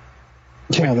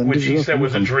 Yeah, which he said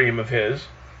was a dream of his.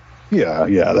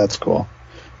 Yeah, that's cool.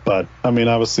 But I mean,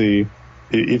 obviously,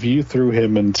 if you threw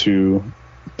him into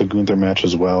the Gunther match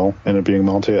as well and it being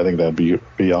multi, I think that'd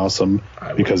be awesome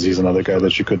because he's another guy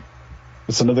that you could.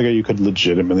 It's another guy you could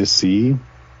legitimately see.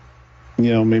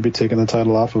 Maybe taking the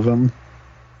title off of him.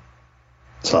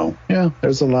 So yeah,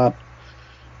 there's a lot,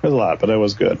 but it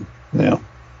was good. Yeah.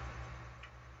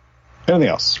 Anything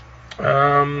else?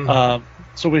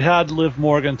 So we had Liv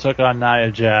Morgan took on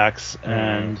Nia Jax,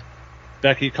 and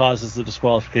Becky causes the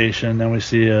disqualification. Then we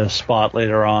see a spot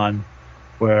later on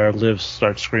where Liv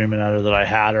starts screaming at her that I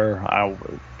had her.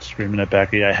 Screaming at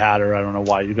Becky, I had her. I don't know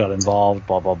why you got involved,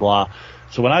 blah, blah, blah.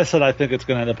 So when I said I think it's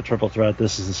going to end up a triple threat,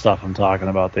 this is the stuff I'm talking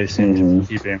about. They seem to be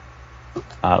keeping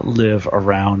Liv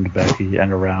around Becky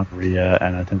and around Rhea,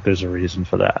 and I think there's a reason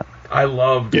for that. I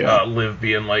loved Liv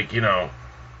being like,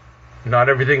 not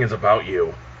everything is about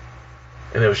you.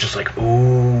 And it was just like,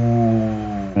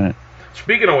 ooh. Right.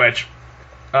 Speaking of which,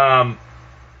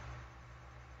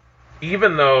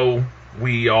 even though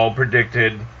we all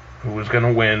predicted who was going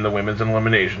to win the Women's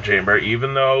Elimination Chamber,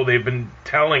 even though they've been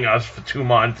telling us for 2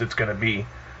 months it's going to be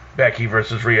Becky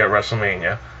versus Rhea at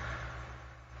WrestleMania,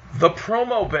 the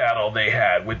promo battle they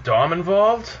had with Dom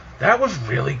involved, that was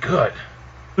really good.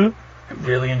 I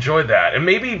really enjoyed that. And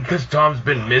maybe because Dom's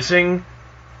been missing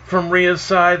from Rhea's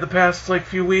side the past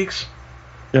few weeks.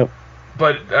 Yep.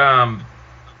 But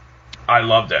I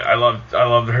loved it. I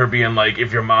loved her being like,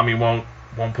 if your mommy won't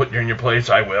put you in your place,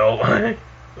 I will.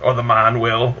 Or the man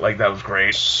will. That was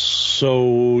great.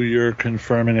 So you're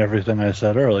confirming everything I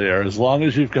said earlier. As long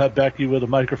as you've got Becky with a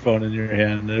microphone in your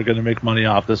hand, they're going to make money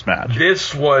off this match.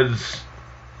 This was...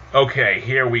 Okay,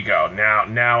 here we go.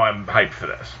 Now I'm hyped for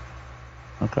this.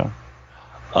 Okay.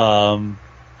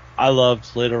 I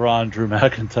loved later on Drew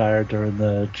McIntyre during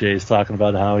the Jays talking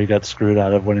about how he got screwed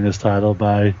out of winning his title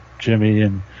by Jimmy,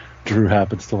 and Drew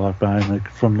happens to walk by and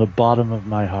from the bottom of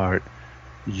my heart,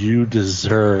 you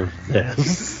deserve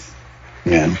this.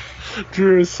 Man.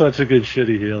 Drew is such a good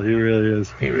shitty heel. He really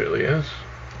is. He really is.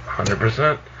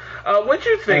 100%. What'd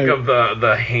you think of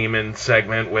the Heyman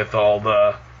segment with all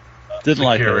the Didn't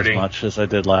security? like it as much as I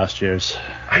did last year's.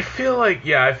 I feel like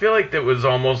that was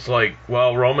almost like,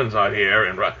 well, Roman's not here.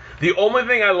 And the only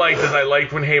thing I liked is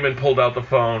when Heyman pulled out the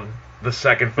phone, the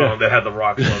second phone that had the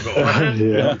Rock logo on it.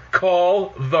 Yeah.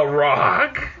 Call the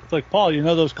Rock. It's like, Paul,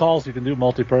 those calls, you can do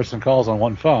multi-person calls on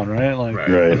one phone, right?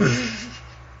 Right.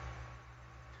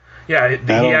 Yeah,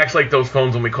 he acts like those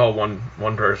phones only call one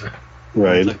person.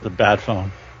 Right. It's like the bad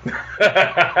phone.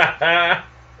 The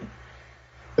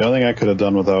only thing I could have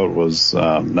done without was,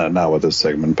 not with this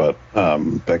segment, but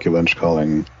Becky Lynch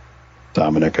calling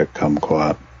Dominic a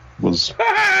kumquat was...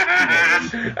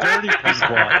 Dirty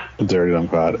kumquat. Dirty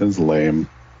kumquat is lame.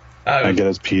 I get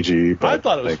it's PG, but... I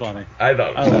thought it was funny. I thought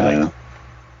it was funny.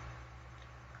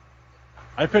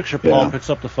 I picture Paul picks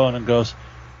up the phone and goes,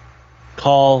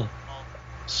 call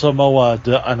Samoa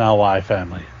the Anoa'i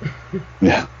family.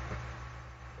 Yeah.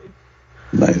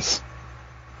 Nice.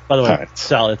 By the way, right.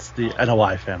 Sal, it's the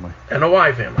Anoa'i family.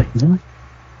 Anoa'i family. Mm-hmm.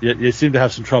 You seem to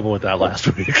have some trouble with that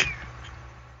last week.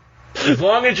 As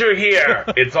long as you're here,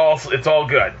 it's all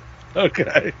good.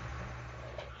 Okay.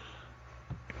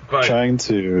 But Trying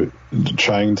to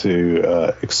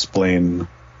explain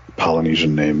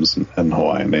Polynesian names and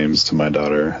Hawaiian names to my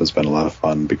daughter has been a lot of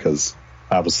fun because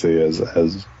obviously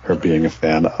as her being a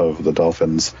fan of the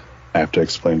Dolphins, I have to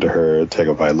explain to her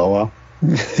Tagovailoa,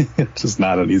 which is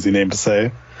not an easy name to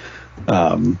say.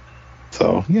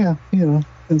 So yeah,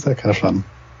 it's that kind of fun.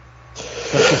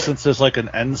 Especially since there's an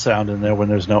N sound in there when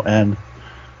there's no N.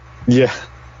 Yeah.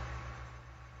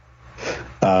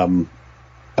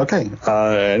 Okay.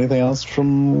 Anything else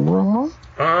from Raw?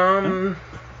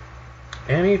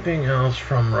 Anything else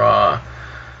from Raw?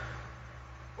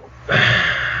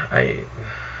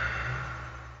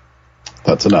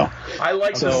 That's a no. I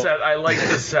like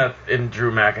the Seth and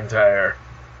Drew McIntyre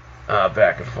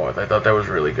back and forth. I thought that was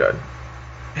really good.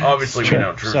 Obviously, we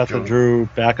know Seth and Drew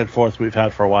back and forth we've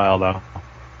had for a while now.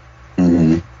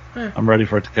 Mm-hmm. I'm ready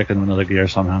for it to kick into another gear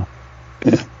somehow.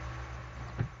 Yeah.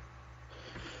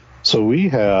 So we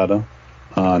had on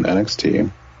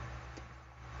NXT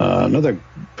another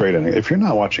great NXT. If you're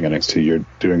not watching NXT, you're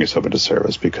doing yourself a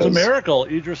disservice because it's a miracle.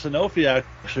 Idris Sanofi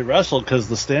actually wrestled because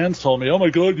the stands told me, "Oh my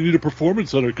God, you need a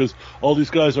performance center because all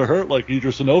these guys are hurt like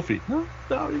Idris Sanofi."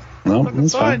 No,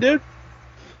 he's fine, dude.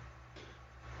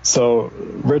 So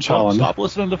Rich Holland, stop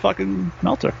listening to fucking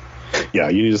Meltzer. Yeah,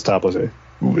 you need to stop listening.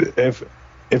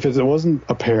 if it wasn't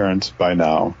apparent by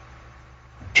now,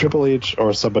 Triple H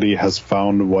or somebody has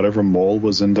found whatever mole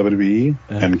was in WWE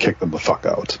and kicked them the fuck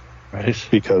out. Right.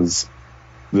 Because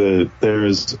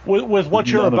there's with what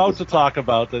you're about to talk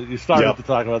about, that you started to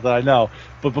talk about, that I know.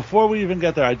 But before we even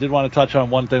get there, I did want to touch on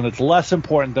one thing that's less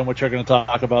important than what you're going to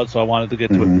talk about, so I wanted to get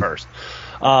to it first.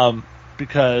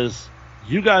 Because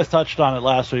you guys touched on it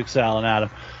last week, Sal and Adam.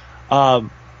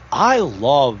 I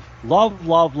love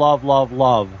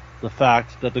the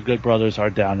fact that the Good Brothers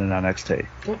are down in NXT.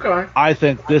 Okay. I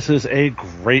think this is a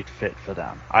great fit for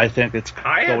them. I think it's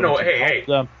I had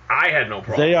no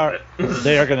problem.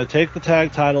 They are going to take the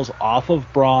tag titles off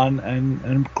of Braun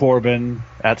and Corbin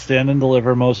at Stand and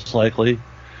Deliver, most likely,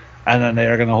 and then they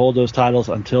are going to hold those titles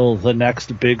until the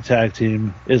next big tag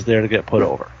team is there to get put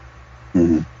over.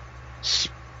 Mm-hmm.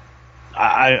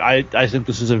 I think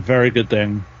this is a very good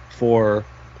thing for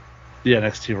the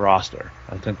NXT roster.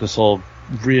 I think this will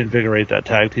reinvigorate that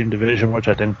tag team division, which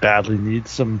I think badly needs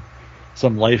some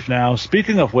life now.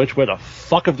 Speaking of which, where the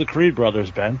fuck have the Creed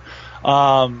brothers been?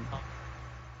 But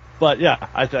yeah,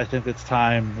 I think it's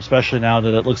time, especially now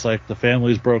that it looks like the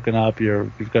family's broken up.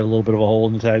 You've got a little bit of a hole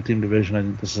in the tag team division. I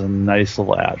think this is a nice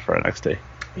little ad for NXT.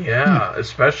 Yeah,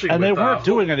 especially and with, they weren't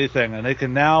doing anything, and they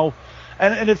can now.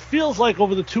 And it feels like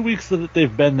over the 2 weeks that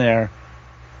they've been there,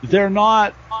 they're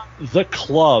not the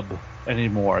club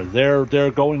anymore.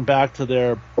 They're going back to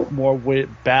their more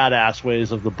badass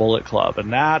ways of the Bullet Club,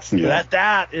 and that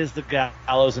is the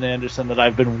Gallows and Anderson that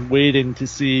I've been waiting to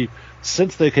see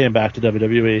since they came back to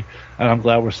WWE, and I'm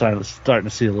glad we're starting to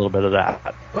see a little bit of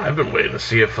that. Well, I've been waiting to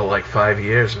see it for like 5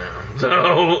 years now.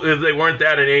 So they weren't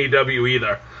that in AEW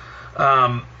either.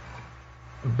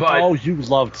 But you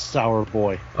loved Sour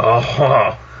Boy.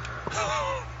 Oh.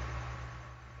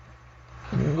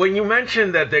 When you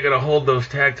mentioned that they're going to hold those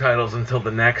tag titles until the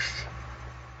next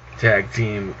tag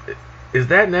team, is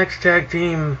that next tag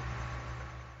team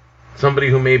somebody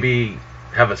who maybe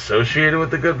have associated with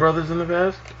the Good Brothers in the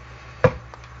past?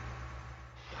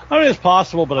 I mean, it's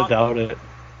possible, but I doubt it.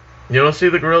 You don't see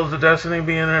the Guerrillas of Destiny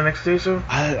being in NXT soon?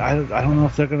 I don't know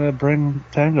if they're going to bring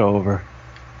Tango over.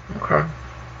 Okay.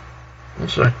 We'll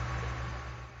see.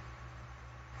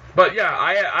 But yeah,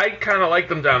 I kind of like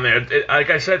them down there. Like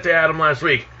I said to Adam last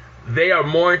week, they are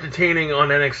more entertaining on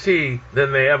NXT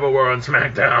than they ever were on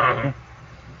SmackDown.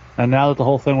 And now that the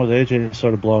whole thing with AJ is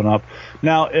sort of blown up.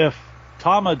 Now, if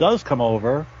Tama does come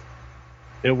over,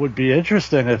 it would be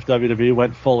interesting if WWE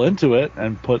went full into it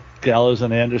and put Gallows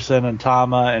and Anderson and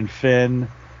Tama and Finn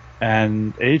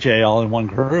and AJ all in one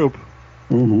group.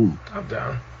 Mm-hmm. I'm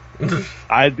down.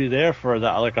 I'd be there for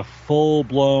that, like a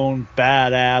full-blown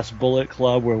badass Bullet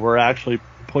Club where we're actually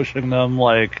pushing them.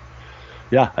 Like,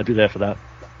 yeah, I'd be there for that.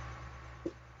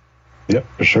 Yep,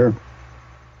 for sure.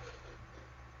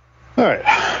 All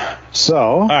right, so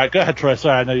all right, go ahead, Troy.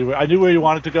 Sorry, I knew where you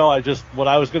wanted to go. What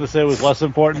I was going to say was less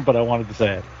important, but I wanted to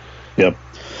say it. Yep.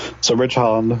 So Rich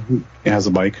Holland has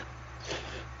a mic,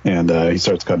 and he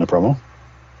starts cutting a promo,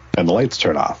 and the lights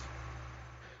turn off.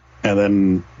 And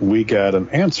then we get an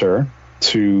answer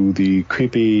to the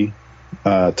creepy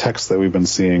text that we've been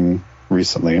seeing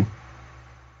recently.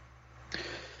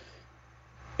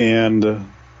 And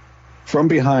from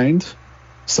behind,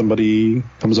 somebody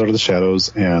comes out of the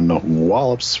shadows and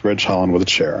wallops Rich Holland with a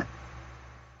chair.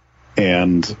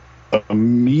 And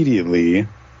immediately,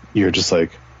 you're just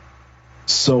like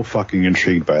so fucking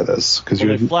intrigued by this. Because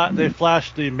they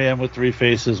flashed the Man with Three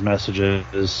Faces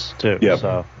messages too. Yep.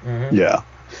 So. Mm-hmm. Yeah.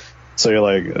 So you're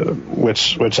like,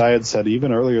 which I had said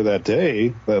even earlier that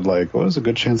day that like, well, there's a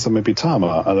good chance that might be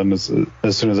Tama. And then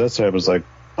as soon as that started, I was like,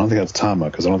 I don't think that's Tama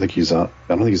because I don't think he's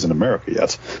in America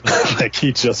yet. Like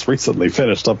he just recently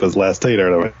finished up his last date or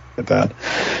whatever like that.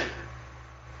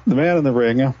 The man in the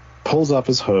ring pulls up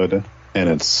his hood and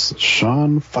it's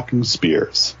Sean fucking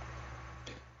Spears.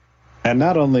 And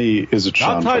not only is it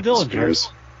Sean fucking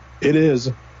Spears, it is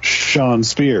Sean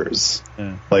Spears.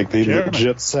 Yeah. Like they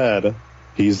legit said.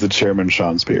 He's the chairman,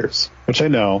 Sean Spears, which I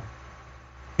know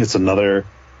it's another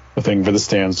thing for the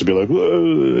stands to be like,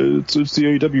 it's the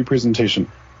AEW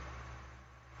presentation.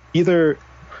 Either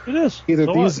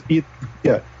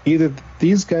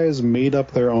these guys made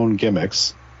up their own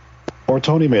gimmicks, or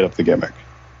Tony made up the gimmick.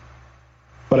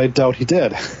 But I doubt he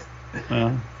did,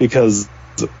 because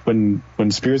when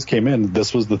Spears came in,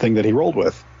 this was the thing that he rolled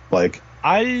with. Like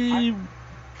I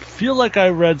feel like I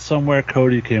read somewhere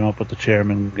Cody came up with the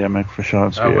chairman gimmick for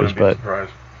Sean Spears,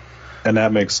 and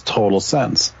that makes total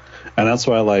sense. And that's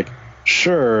why, like,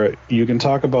 sure, you can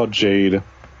talk about Jade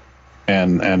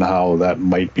and how that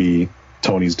might be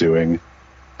Tony's doing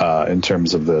in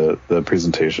terms of the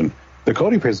presentation. The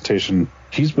Cody presentation,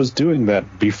 he was doing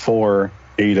that before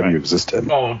AEW existed.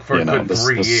 Oh, for a good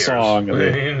 3 years. Song,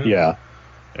 yeah.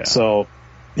 So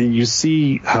you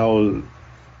see how,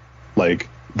 like,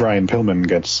 Brian Pillman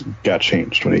got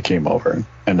changed when he came over,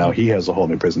 and now he has a whole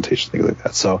new presentation, thing like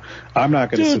that. So I'm not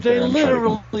going to sit there and they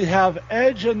literally have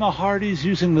Edge and the Hardys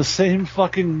using the same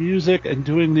fucking music and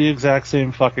doing the exact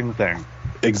same fucking thing.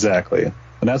 Exactly.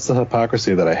 And that's the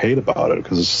hypocrisy that I hate about it,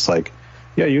 because it's just like,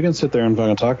 yeah, you can sit there and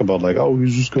fucking talk about, like, oh,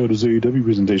 he's just got his AEW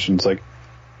presentation. It's like,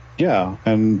 yeah,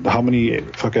 and how many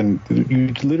fucking...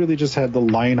 You literally just had the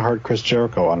Lionheart Chris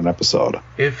Jericho on an episode.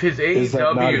 If his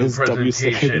AEW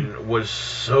presentation was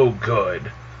so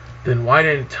good, then why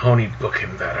didn't Tony book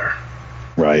him better?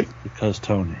 Right. Because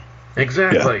Tony.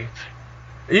 Exactly.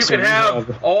 Yeah. You can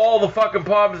have all the fucking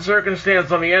pomp and circumstance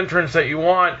on the entrance that you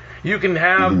want. You can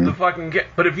have the fucking...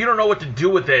 But if you don't know what to do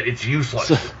with it, it's useless.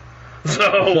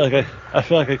 So I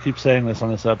feel like I keep saying this on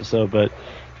this episode, but...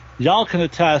 Y'all can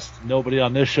attest, nobody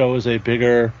on this show is a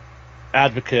bigger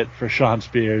advocate for Sean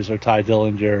Spears or Ty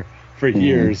Dillinger for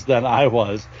years than I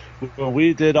was. When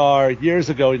we did our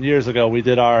years ago, we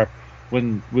did our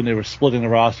when they were splitting the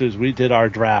rosters, we did our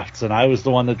drafts, and I was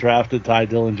the one that drafted Ty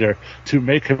Dillinger to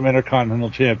make him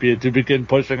Intercontinental Champion, to begin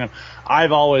pushing him.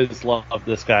 I've always loved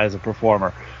this guy as a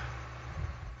performer.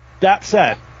 That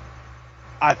said,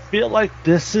 I feel like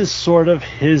this is sort of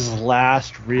his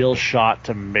last real shot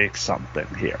to make something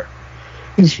here.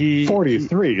 He's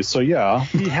 43, so yeah.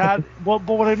 He had, but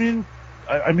what I mean,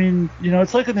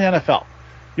 it's like in the NFL.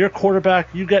 You're a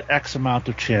quarterback, you get X amount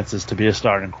of chances to be a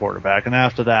starting quarterback, and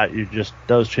after that,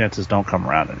 those chances don't come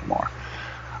around anymore.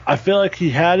 I feel like he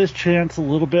had his chance a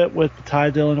little bit with the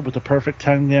Ty Dillinger, with the Perfect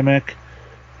 10 gimmick,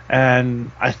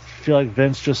 and I feel like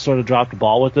Vince just sort of dropped the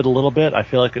ball with it a little bit. I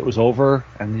feel like it was over,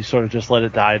 and he sort of just let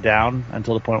it die down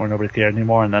until the point where nobody cared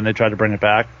anymore, and then they tried to bring it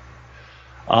back.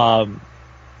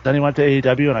 Then he went to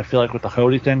AEW, and I feel like with the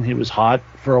Cody thing, he was hot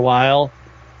for a while,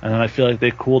 and then I feel like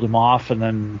they cooled him off and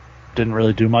then didn't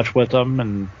really do much with him.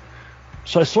 And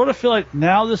so I sort of feel like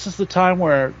now this is the time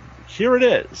where here it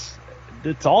is.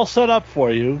 It's all set up for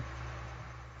you.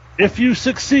 If you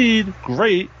succeed,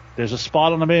 great. There's a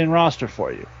spot on the main roster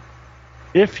for you.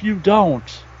 If you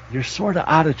don't, you're sort of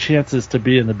out of chances to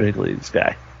be in the big leagues,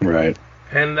 guy. Right.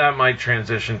 And that might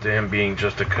transition to him being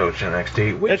just a coach in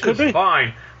NXT, which is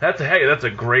fine. That's a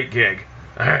great gig.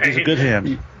 All right. He's a good hand.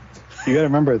 You got to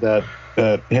remember that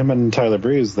him and Tyler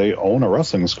Breeze, they own a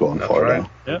wrestling school in Florida. Right.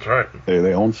 That's right.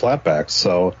 They own Flatbacks,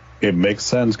 so it makes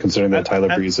sense considering that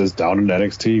Tyler Breeze is down in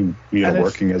NXT,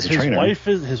 working as a trainer.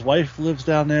 His wife lives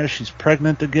down there. She's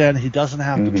pregnant again. He doesn't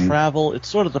have to travel. It's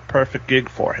sort of the perfect gig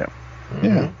for him.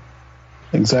 Yeah,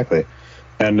 exactly.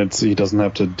 And he doesn't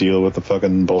have to deal with the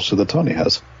fucking bullshit that Tony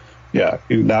has. Yeah,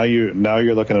 now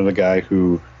you're looking at a guy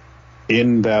who,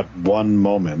 in that one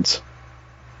moment,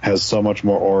 has so much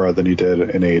more aura than he did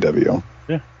in AEW.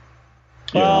 Yeah.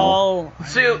 Well,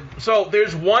 so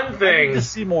there's one thing. I need to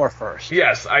see more first.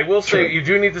 Yes, I will say you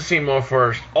do need to see more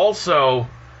first. Also,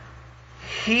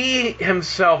 he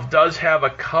himself does have a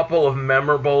couple of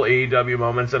memorable AEW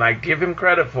moments, and I give him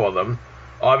credit for them.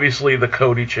 Obviously, the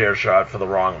Cody chair shot for the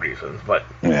wrong reasons, but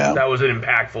that was an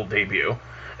impactful debut.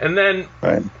 And then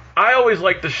I always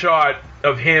like the shot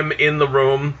of him in the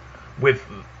room with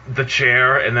the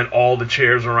chair and then all the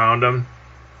chairs around him.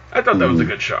 I thought that was a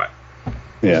good shot.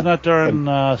 Yeah. Wasn't that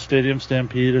during Stadium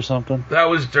Stampede or something? That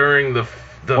was during the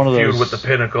feud with the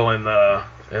Pinnacle and the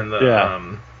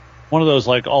one of those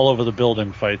like all over the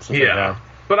building fights.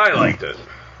 But I liked it.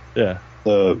 Yeah.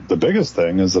 The biggest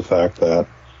thing is the fact that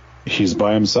he's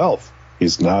by himself.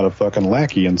 He's not a fucking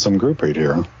lackey in some group right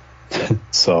here.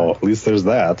 So at least there's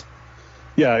that.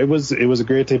 Yeah, it was a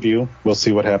great debut. We'll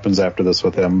see what happens after this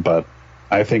with him, but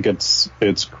I think it's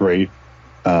great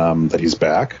that he's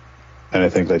back, and I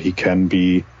think that he can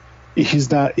be.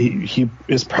 He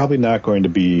is probably not going to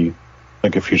be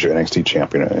like a future NXT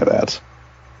champion or any of that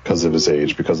because of his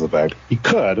age, because of the fact he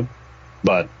could,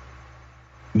 but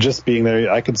just being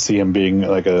there, I could see him being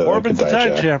like a Corbin's a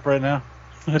tag champ right now.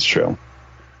 That's true.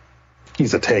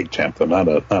 He's a tag champ, though, not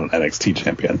an NXT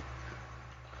champion.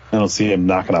 I don't see him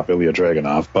knocking off Ilya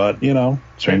Dragunov, but,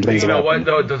 strange things. You know what,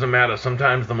 though? It doesn't matter.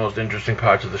 Sometimes the most interesting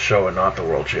parts of the show are not the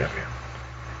world champion.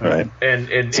 Right.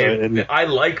 And I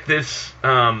like this.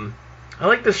 I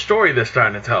like this story they're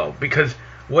starting to tell, because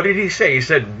what did he say? He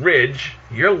said, "Ridge,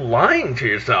 you're lying to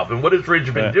yourself." And what has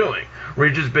Ridge been doing?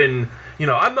 Ridge has been,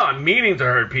 I'm not meaning to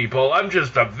hurt people. I'm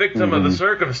just a victim of the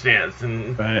circumstance.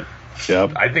 And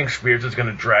I think Spears is going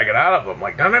to drag it out of him.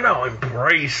 Like, no,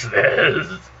 embrace this.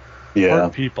 Yeah.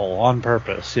 Hurt people on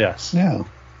purpose, yes. Yeah,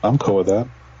 I'm cool with that.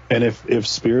 And if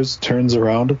Spears turns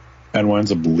around and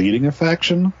winds up leading a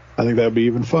faction, I think that would be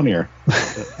even funnier.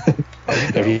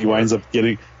 if he winds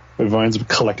up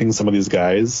collecting some of these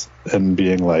guys and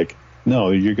being like,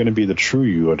 no, you're going to be the true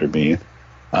you under me.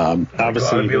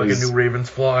 Obviously, it'd be like a new Ravens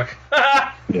flock.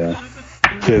 Yeah,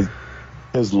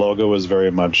 his logo was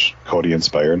very much Cody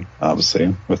inspired,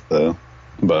 obviously,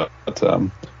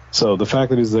 so the fact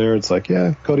that he's there, it's like,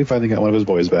 yeah, Cody finally got one of his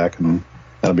boys back, and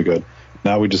that'll be good.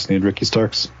 Now we just need Ricky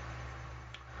Starks.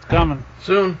 Coming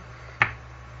soon.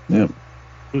 Yeah.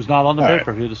 Who's not on the All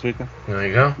pay-per-view this weekend? There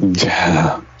you go.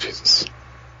 Yeah, Jesus.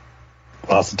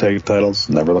 Lost the tag titles,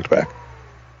 never looked back.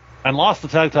 And lost the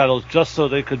tag titles just so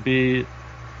they could be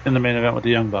in the main event with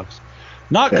the Young Bucks.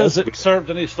 Not because it served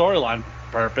any storyline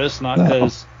purpose, not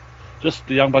because just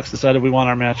the Young Bucks decided we want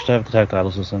our match to have the tag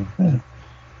titles this time. Yeah.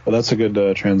 Well, that's a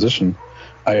good transition.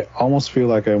 I almost feel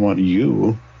like I want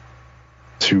you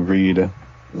to read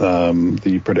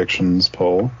the predictions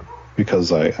poll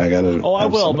because I got to. Oh, I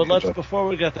will, but before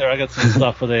we get there, I got some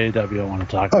stuff with AEW I want to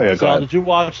talk about. Yeah, Sal, did you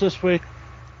watch this week?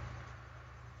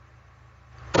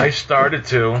 I started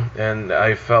to, and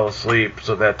I fell asleep,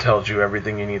 so that tells you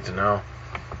everything you need to know.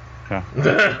 Okay.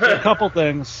 So a couple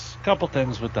things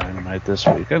with Dynamite this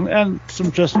week, and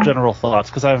some just general thoughts,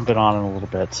 because I haven't been on in a little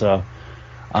bit, so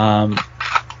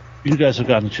you guys have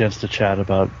gotten a chance to chat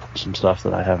about some stuff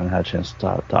that I haven't had a chance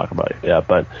to talk about yet.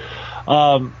 But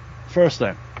first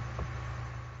thing,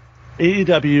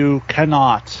 AEW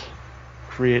cannot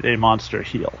create a monster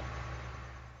heel.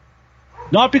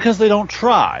 Not because they don't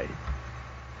try,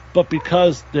 but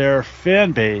because their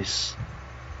fan base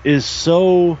is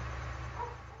so...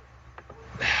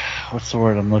 what's the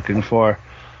word I'm looking for?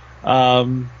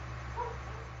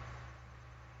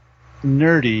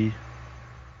 Nerdy,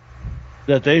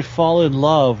 that they fall in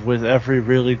love with every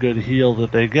really good heel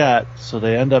that they get, so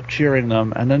they end up cheering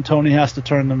them, and then Tony has to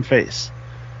turn them face.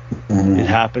 Mm-hmm. It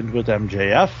happened with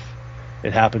MJF.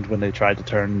 It happened when they tried to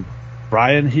turn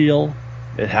Bryan heel.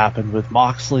 It happened with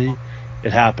Moxley.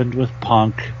 It happened with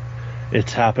Punk.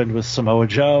 It's happened with Samoa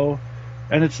Joe.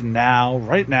 And it's now,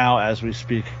 right now, as we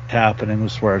speak, happening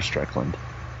with Swerve Strickland.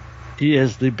 He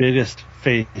is the biggest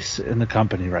face in the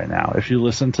company right now. If you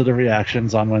listen to the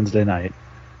reactions on Wednesday night,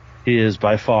 he is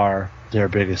by far their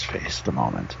biggest face at the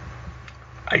moment.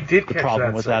 I did catch that. The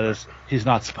problem with that is he's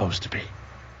not supposed to be.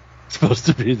 He's supposed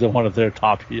to be one of their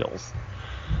top heels.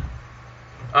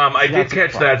 I did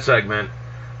catch that segment.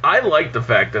 I like the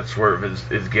fact that Swerve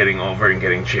is getting over and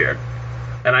getting cheered.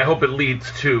 And I hope it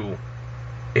leads to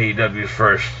AEW's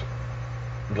first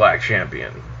black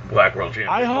world champion.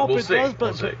 I hope it does,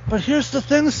 but here's the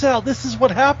thing, Sal. This is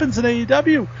what happens in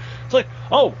AEW. It's like,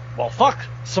 oh, well, fuck.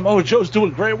 Samoa Joe's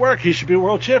doing great work. He should be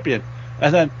world champion.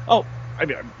 And then,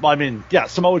 yeah,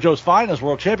 Samoa Joe's fine as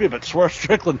world champion, but Swerve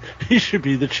Strickland, he should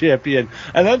be the champion.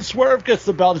 And then Swerve gets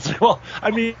the belt. It's like, well,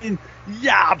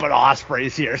 yeah, but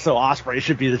Ospreay's here, so Ospreay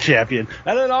should be the champion.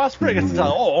 And then Ospreay gets to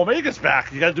tell, Omega's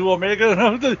back. You got to do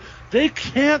Omega. They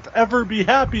can't ever be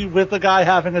happy with a guy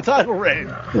having a title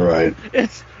reign. Right.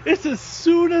 It's as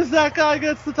soon as that guy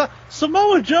gets the title.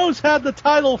 Samoa Joe's had the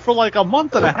title for like a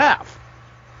month and a half.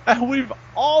 And we've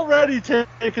already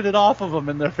taken it off of them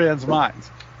in their fans' minds.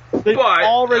 They've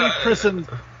already christened.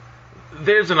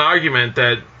 There's an argument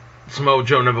that Samoa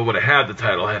Joe never would have had the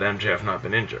title had MJF not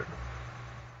been injured.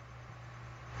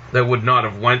 They would not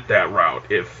have went that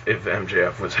route if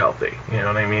MJF was healthy. You know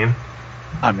what I mean?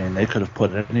 I mean, they could have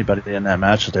put anybody in that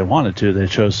match that they wanted to. They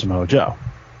chose Samoa Joe.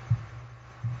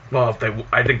 Well,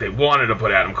 I think they wanted to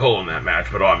put Adam Cole in that match,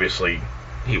 but obviously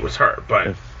he was hurt.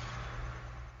 But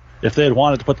if they had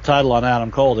wanted to put the title on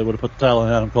Adam Cole, they would have put the title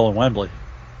on Adam Cole in Wembley.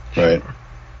 Right.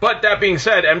 But that being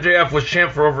said, MJF was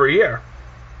champ for over a year.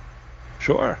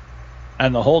 Sure.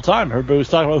 And the whole time, everybody was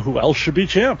talking about who else should be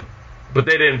champ. But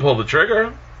they didn't pull the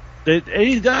trigger.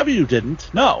 AEW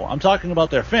didn't. No, I'm talking about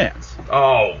their fans.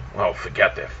 Oh,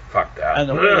 forget that. Fuck that. And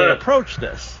the way they approach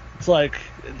this, it's like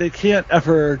they can't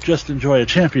ever just enjoy a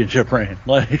championship reign.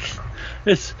 Like,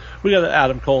 we got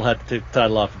Adam Cole had to take the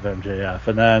title off of MJF,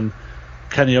 and then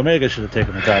Kenny Omega should have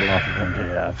taken the title off of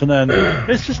MJF, and then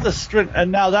it's just a string.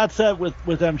 And now that said, with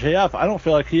MJF, I don't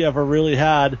feel like he ever really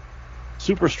had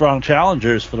super strong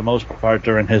challengers for the most part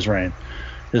during his reign.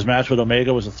 His match with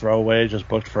Omega was a throwaway, just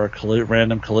booked for a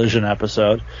random Collision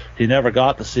episode. He never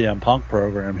got the CM Punk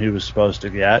program he was supposed to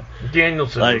get.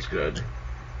 Danielson was good.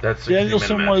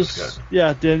 Danielson was good.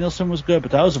 Yeah, Danielson was good,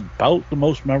 but that was about the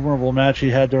most memorable match he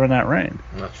had during that reign.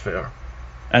 That's fair.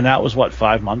 And that was,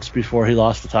 5 months before he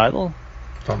lost the title?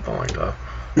 Something like that.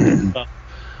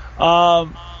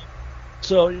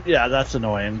 So, yeah, that's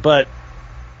annoying. But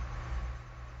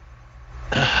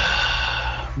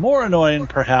more annoying,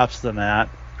 perhaps, than that.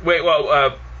 Wait,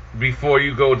 before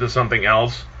you go to something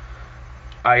else,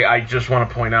 I just want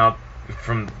to point out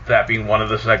from that being one of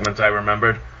the segments I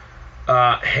remembered.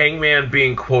 Hangman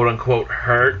being quote-unquote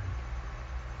hurt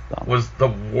was the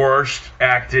worst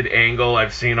acted angle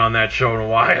I've seen on that show in a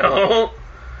while.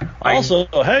 Also,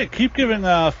 hey, keep giving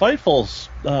Fightfuls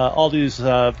all these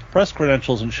press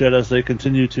credentials and shit as they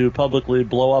continue to publicly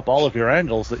blow up all of your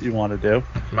angles that you want to do.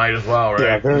 Might as well,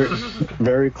 right? Yeah,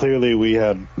 very clearly we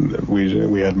had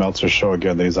Meltzer show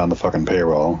again that he's on the fucking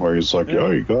payroll, where he's like,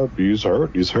 he's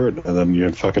hurt, and then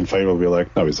your fucking fight will be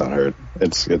like, no, he's not hurt.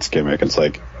 It's gimmick. It's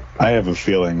like, I have a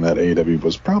feeling that AEW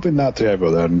was probably not too happy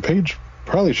with that, and Paige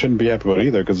probably shouldn't be happy with it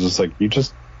either, because it's like, you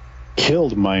just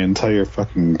killed my entire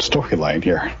fucking storyline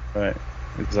here. Right,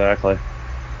 exactly.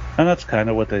 And that's kind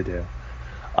of what they do.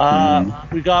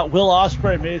 We got Will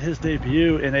Ospreay made his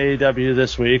debut in AEW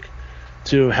this week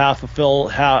to a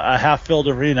half-filled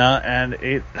arena and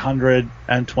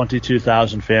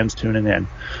 822,000 fans tuning in.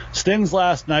 Sting's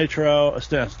last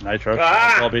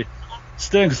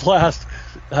Sting's last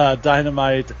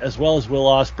Dynamite, as well as Will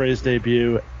Ospreay's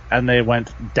debut, and they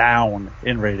went down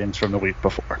in ratings from the week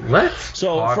before.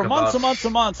 So for months and months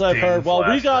and months, I've heard, well,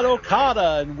 we got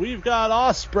Okada, and we've got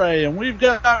Ospreay, and we've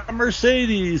got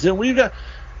Mercedes, and we've got...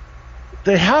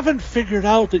 They haven't figured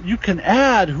out that you can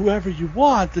add whoever you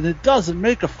want, and it doesn't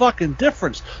make a fucking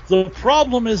difference. The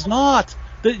problem is not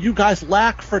that you guys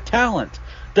lack for talent,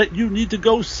 that you need to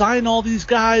go sign all these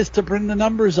guys to bring the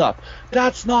numbers up.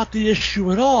 That's not the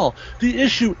issue at all. The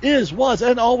issue was,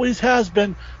 and always has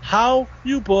been, how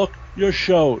you book your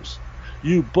shows.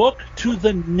 You book to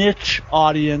the niche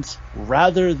audience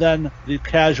rather than the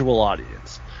casual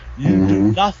audience. You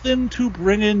do nothing to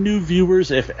bring in new viewers.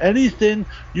 If anything,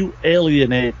 you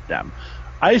alienate them.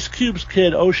 Ice Cube's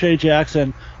kid, O'Shea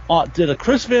Jackson, did a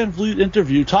Chris Van Vliet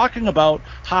interview talking about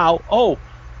how,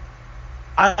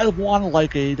 I want to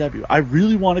like AEW. I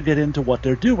really want to get into what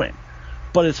they're doing.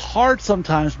 But it's hard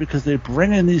sometimes because they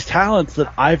bring in these talents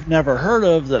that I've never heard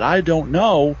of, that I don't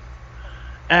know.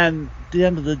 And at the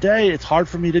end of the day, it's hard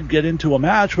for me to get into a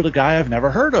match with a guy I've never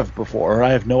heard of before, or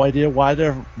I have no idea why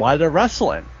they're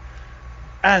wrestling.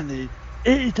 And the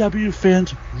AEW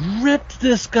fans ripped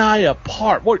this guy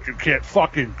apart. What, you can't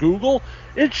fucking Google?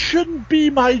 It shouldn't be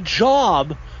my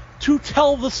job to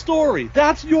tell the story.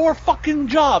 That's your fucking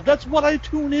job. That's what I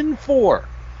tune in for.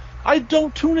 I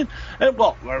don't tune in. And,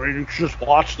 you just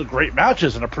watch the great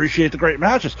matches and appreciate the great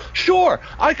matches. Sure,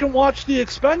 I can watch the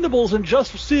Expendables and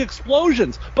just see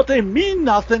explosions, but they mean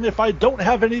nothing if I don't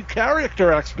have any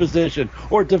character exposition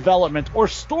or development or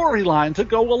storyline to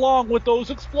go along with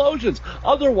those explosions.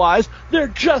 Otherwise, they're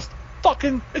just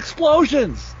fucking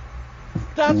explosions.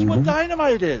 That's what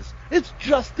Dynamite is. It's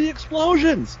just the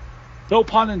explosions. No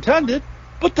pun intended,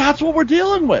 but that's what we're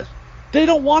dealing with. They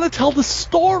don't want to tell the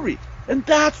story. And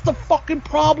that's the fucking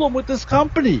problem with this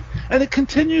company. And it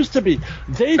continues to be.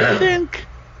 They think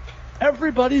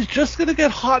everybody's just going to get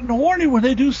hot and horny when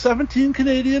they do 17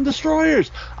 Canadian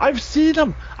destroyers. I've seen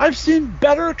them. I've seen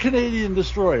better Canadian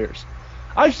destroyers.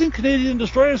 I've seen Canadian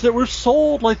destroyers that were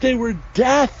sold like they were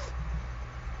death.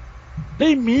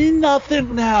 They mean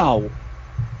nothing now.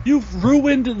 You've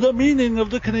ruined the meaning of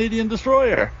the Canadian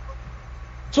destroyer.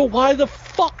 So why the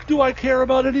fuck do I care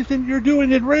about anything you're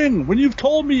doing in ring when you've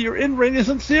told me your in-ring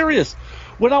isn't serious?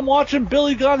 When I'm watching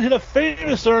Billy Gunn hit a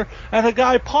Famouser and a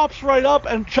guy pops right up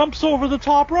and jumps over the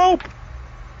top rope.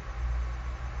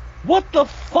 What the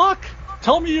fuck?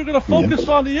 Tell me you're going to focus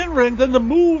on the in-ring, then the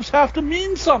moves have to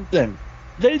mean something.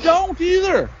 They don't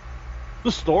either.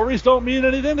 The stories don't mean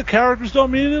anything, the characters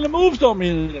don't mean anything, the moves don't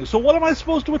mean anything. So what am I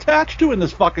supposed to attach to in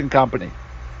this fucking company?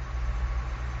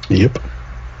 Yep.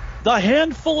 The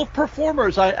handful of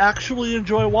performers I actually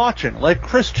enjoy watching, like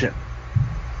Christian.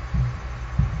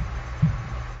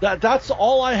 That's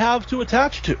all I have to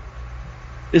attach to,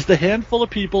 is the handful of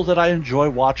people that I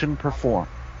enjoy watching perform.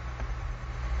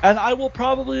 And I will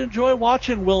probably enjoy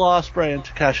watching Will Ospreay and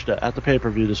Takeshita at the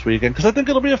pay-per-view this weekend, because I think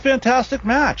it'll be a fantastic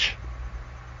match.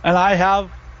 And I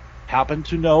happen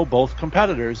to know both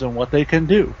competitors and what they can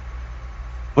do.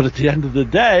 But at the end of the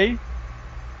day,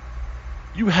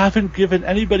 you haven't given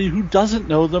anybody who doesn't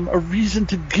know them a reason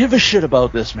to give a shit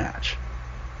about this match.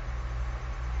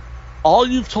 All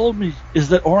you've told me is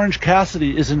that Orange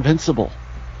Cassidy is invincible.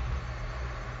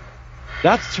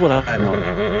 That's what I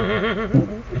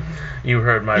know. You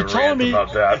heard my rant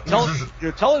about that.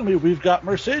 You're telling me we've got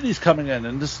Mercedes coming in,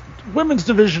 and this women's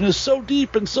division is so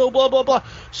deep and so blah, blah, blah.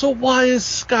 So why is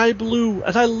Sky Blue,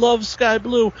 and I love Sky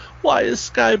Blue, why is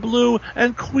Sky Blue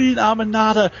and Queen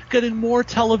Aminata getting more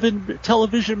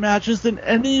television matches than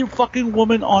any fucking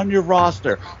woman on your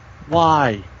roster?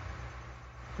 Why?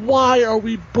 Why are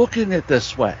we booking it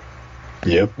this way?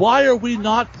 Yep. Why are we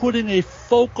not putting a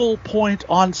focal point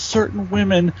on certain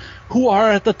women who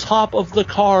are at the top of the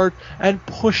card and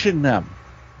pushing them?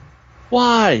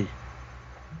 Why?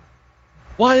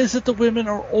 Why is it the women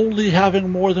are only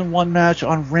having more than one match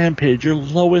on Rampage, your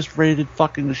lowest rated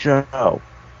fucking show?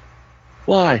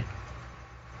 Why?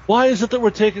 Why is it that we're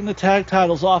taking the tag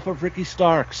titles off of Ricky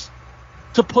Starks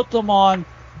to put them on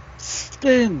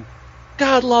Sting?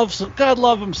 God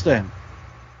love him, Sting.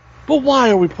 But why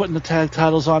are we putting the tag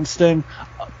titles on Sting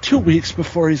 2 weeks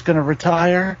before he's going to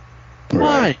retire?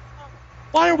 Why?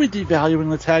 Why are we devaluing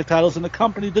the tag titles in a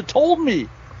company that told me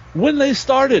when they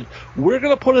started, we're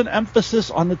going to put an emphasis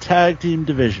on the tag team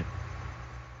division?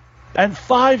 And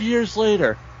 5 years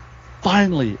later,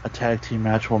 finally a tag team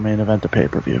match will main event the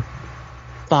pay-per-view.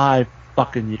 5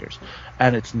 fucking years.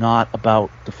 And it's not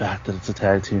about the fact that it's a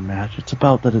tag team match. It's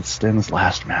about that it's Sting's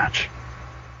last match.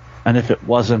 And if it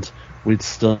wasn't, we'd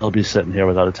still be sitting here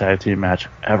without a tag team match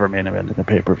ever main eventing a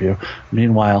pay-per-view.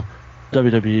 Meanwhile,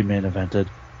 WWE main evented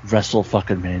Wrestle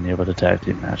fucking Mania with a tag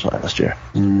team match last year.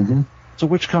 Mm-hmm. So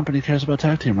which company cares about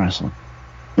tag team wrestling?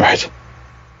 Right.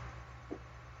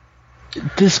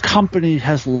 This company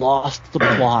has lost the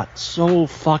plot so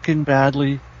fucking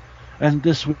badly, and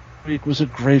this week was a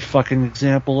great fucking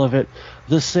example of it.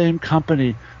 The same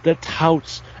company that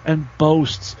touts and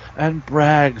boasts and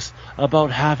brags about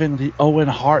having the Owen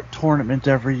Hart tournament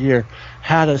every year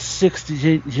had a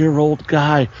 68-year-old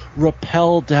guy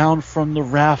rappel down from the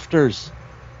rafters.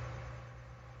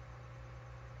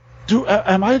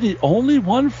 Am I the only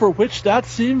one for which that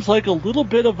seems like a little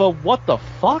bit of a what the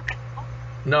fuck?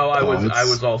 No, I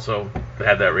was also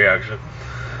had that reaction.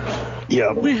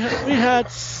 Yeah. We had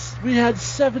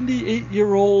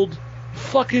 78-year-old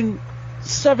fucking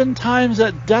 7 times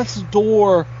at death's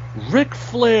door Ric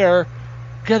Flair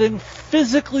getting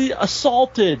physically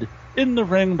assaulted in the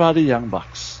ring by the Young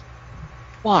Bucks.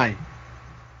 Why?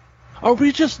 Are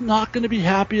we just not going to be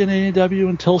happy in AEW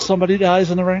until somebody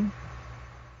dies in the ring?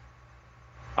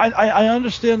 I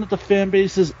understand that the fan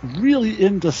base is really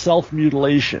into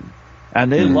self-mutilation,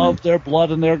 and they love their blood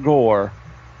and their gore.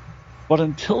 But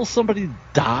until somebody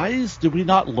dies, did we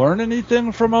not learn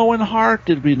anything from Owen Hart?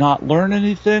 Did we not learn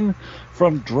anything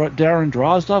from Darren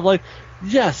Drozdov? Like,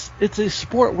 yes, it's a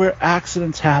sport where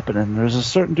accidents happen and there's a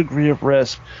certain degree of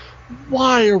risk.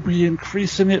 Why are we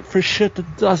increasing it for shit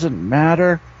that doesn't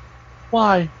matter?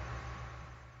 Why?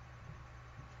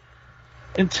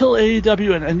 Until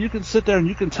AEW, and you can sit there and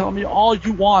you can tell me all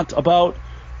you want about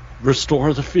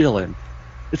restore the feeling.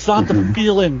 It's not the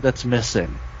feeling that's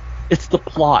missing. It's the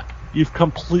plot. You've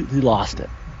completely lost it.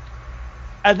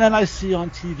 And then I see on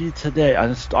TV today,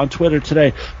 on Twitter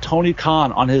today, Tony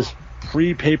Khan on his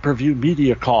pre-pay-per-view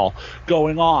media call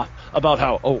going off about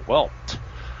how,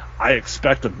 I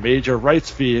expect a major rights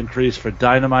fee increase for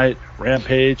Dynamite,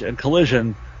 Rampage, and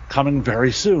Collision coming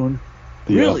very soon.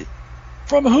 Yeah. Really?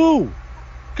 From who?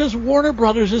 Because Warner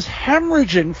Brothers is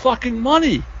hemorrhaging fucking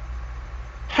money.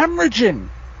 Hemorrhaging.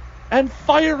 And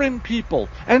firing people.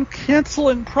 And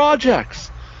canceling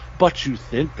projects. But you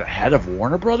think the head of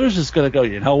Warner Brothers is going to go,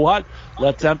 you know what?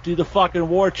 Let's empty the fucking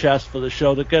war chest for the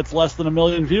show that gets less than 1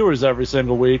 million viewers every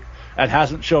single week and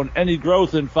hasn't shown any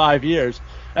growth in 5 years.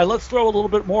 And let's throw a little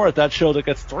bit more at that show that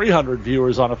gets 300,000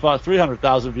 viewers on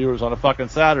a fucking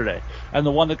Saturday, and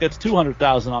the one that gets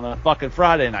 200,000 on a fucking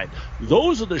Friday night.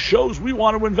 Those are the shows we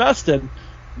want to invest in.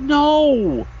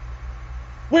 No.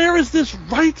 Where is this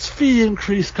rights fee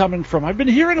increase coming from? I've been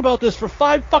hearing about this for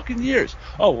 5 fucking years.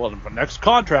 Oh, well, the next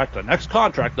contract.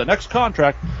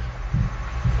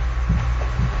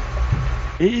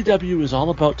 AEW is all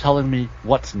about telling me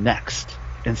what's next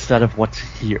instead of what's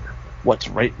here, what's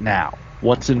right now,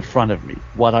 what's in front of me,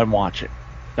 what I'm watching.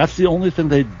 That's the only thing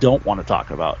they don't want to talk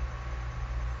about.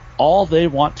 All they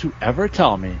want to ever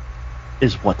tell me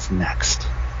is what's next.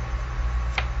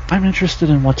 I'm interested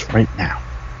in what's right now.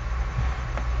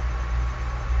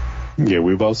 Yeah,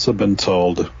 we've also been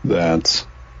told that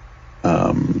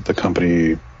the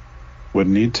company would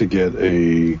need to get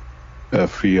a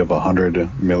fee of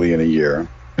 $100 million a year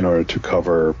in order to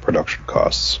cover production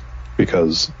costs,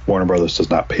 because Warner Brothers does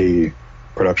not pay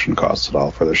production costs at all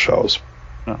for their shows.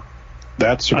 No.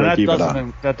 That's to break even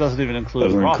on. That doesn't even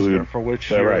include the roster, for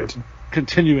which you're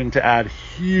continuing to add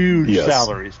huge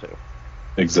salaries to.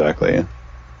 Exactly.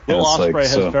 Will Ospreay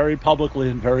has very publicly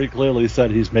and very clearly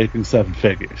said he's making 7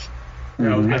 figures.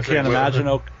 Mm-hmm. I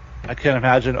can't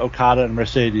imagine Okada and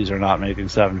Mercedes are not making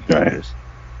 7 figures. Right.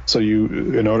 So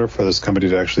in order for this company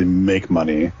to actually make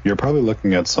money, you're probably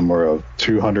looking at somewhere of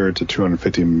 $200 to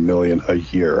 $250 million a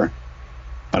year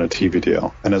on a TV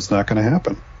deal, and it's not going to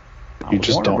happen. You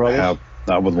just don't have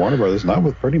not with Warner Brothers, not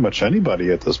with pretty much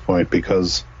anybody at this point,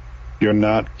 because you're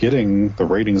not getting the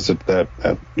ratings that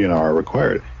are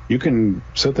required. You can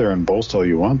sit there and boast all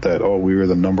you want that, oh, we were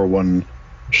the number one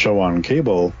show on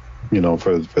cable,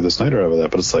 for this night or whatever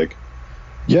that, but it's like,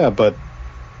 yeah, but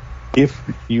if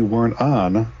you weren't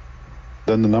on,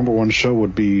 then the number one show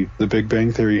would be The Big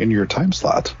Bang Theory in your time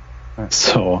slot. Right.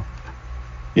 So,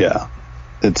 yeah,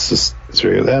 it's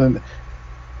very, and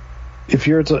if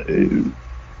you're Tony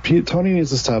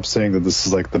needs to stop saying that this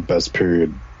is like the best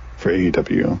period for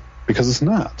AEW, because it's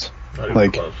not.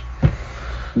 Like,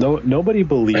 nobody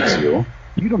believes you.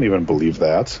 You don't even believe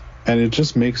that, and it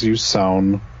just makes you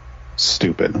sound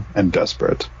stupid and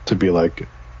desperate to be like,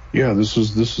 yeah, this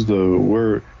is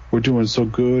we're doing so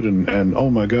good, and oh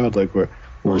my god, like we're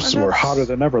hotter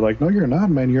than ever. Like, no, you're not,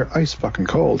 man. You're ice fucking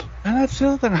cold. And that's the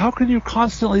other thing. How can you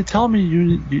constantly tell me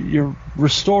you're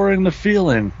restoring the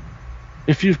feeling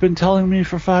if you've been telling me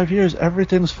for 5 years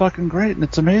everything's fucking great and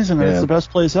it's amazing and it's the best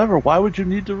place ever? Why would you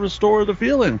need to restore the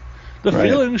feeling? The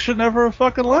feeling should never have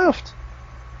fucking left.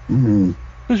 Mm-hmm.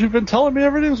 Because you've been telling me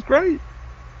everything's great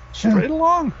straight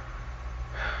along.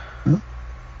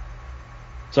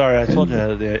 Sorry, I told you I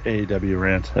had the AEW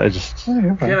rant. I just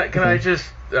can I just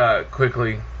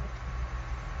quickly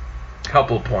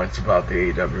couple of points about the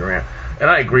AEW rant, and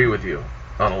I agree with you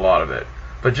on a lot of it,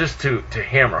 but just to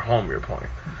hammer home your point.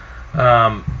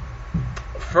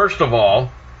 First of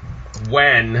all,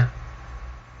 when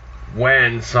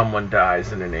someone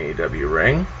dies in an AEW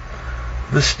ring,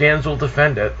 the stands will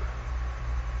defend it,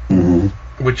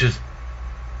 which is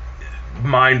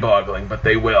mind-boggling, but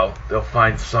they will. They'll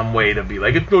find some way to be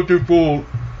like, it's not their fault.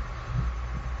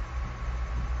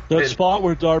 That spot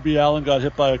where Darby Allin got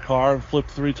hit by a car and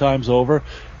flipped 3 times over,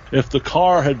 if the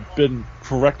car had been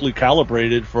correctly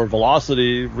calibrated for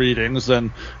velocity readings,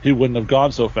 then he wouldn't have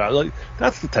gone so fast. Like,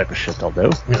 that's the type of shit they'll do.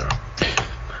 Yeah.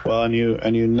 Well, and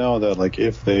you know that, like,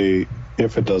 if it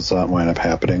does not wind up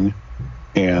happening,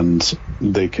 and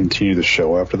they continue the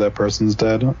show after that person's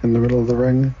dead in the middle of the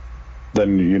ring,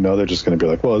 then they're just going to be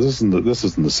like, well, this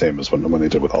isn't the same as when they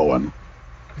did with Owen.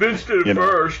 Vince did it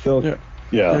first. They'll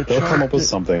come up with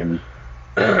something.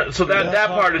 So that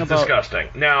part is disgusting.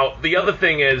 Now, the other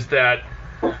thing is that,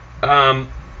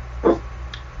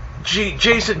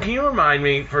 Jason, can you remind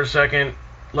me for a second,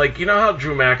 like, you know how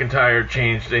Drew McIntyre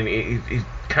changed and he's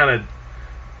kind of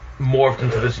morphed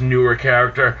into this newer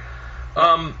character?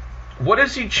 What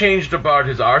has he changed about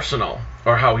his arsenal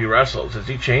or how he wrestles? Has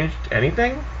he changed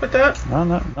anything with that? No,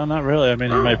 not really. I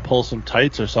mean, he might pull some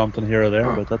tights or something here or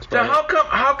there, but that's about it.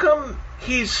 How come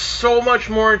he's so much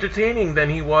more entertaining than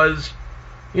he was,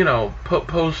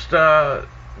 post during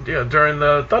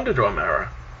the Thunderdome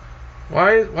era?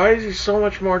 Why is he so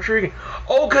much more intriguing?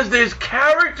 Oh, because there's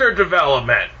character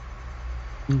development.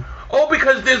 Oh,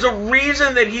 because there's a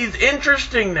reason that he's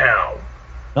interesting now.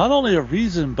 Not only a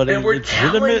reason, but and we're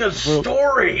telling a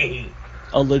story.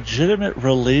 A legitimate,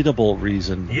 relatable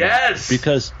reason. Yes.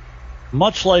 Because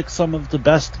much like some of the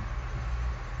best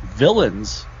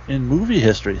villains in movie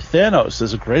history, Thanos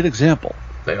is a great example.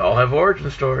 They all have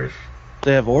origin stories.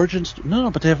 They have origins.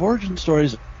 But they have origin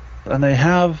stories, and they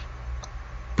have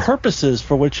purposes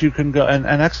for which you can go, and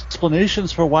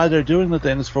explanations for why they're doing the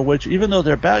things for which, even though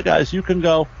they're bad guys, you can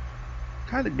go,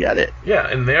 kind of get it. Yeah,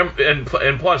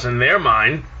 and plus in their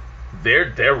mind,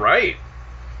 they're right,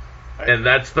 and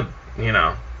that's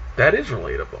that is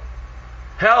relatable.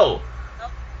 Hell,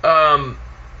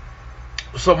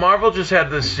 so Marvel just had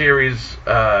this series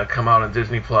come out on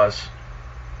Disney Plus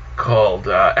called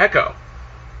Echo,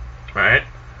 right?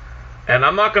 And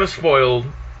I'm not going to spoil,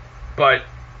 but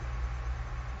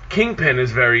Kingpin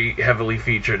is very heavily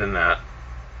featured in that,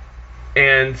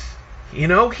 and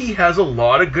he has a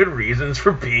lot of good reasons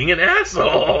for being an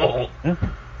asshole. Yeah.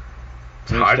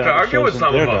 It's hard to argue with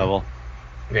some of them.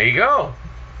 There you go.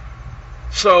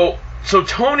 So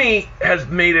Tony has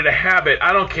made it a habit.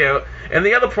 I don't care. And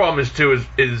the other problem is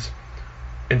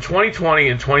in 2020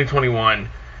 and 2021,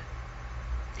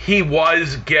 he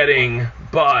was getting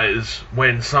buzz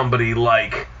when somebody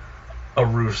like a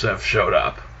Rusev showed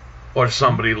up, or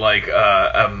somebody like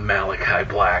a Malachi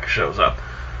Black shows up.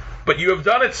 But you have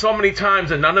done it so many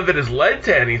times and none of it has led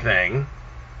to anything.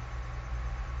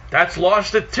 That's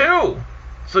lost it too.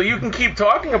 So you can keep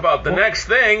talking about the next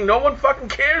thing. No one fucking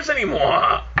cares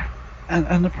anymore.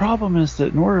 And the problem is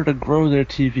that in order to grow their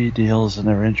TV deals and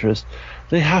their interest,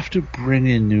 they have to bring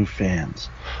in new fans.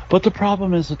 But the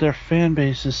problem is that their fan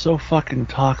base is so fucking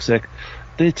toxic,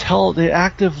 they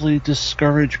actively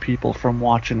discourage people from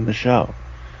watching the show.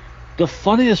 The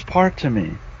funniest part to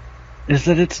me is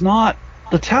that it's not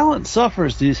the talent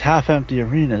suffers these half-empty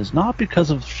arenas not because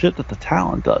of shit that the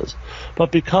talent does,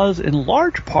 but because in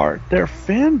large part their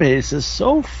fan base is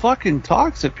so fucking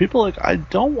toxic. People are like, I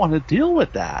don't want to deal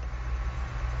with that.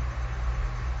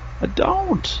 I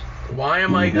don't. Why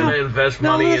am I going to invest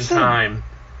money and time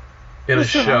in a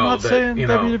show I'm not that, saying you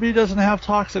know... WWE doesn't have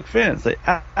toxic fans. They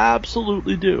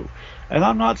absolutely do. And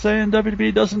I'm not saying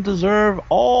WWE doesn't deserve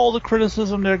all the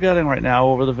criticism they're getting right now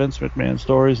over the Vince McMahon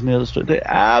stories and the other stories. They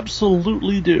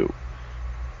absolutely do.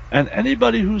 And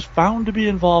anybody who's found to be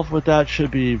involved with that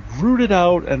should be rooted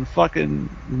out and fucking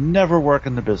never work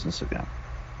in the business again.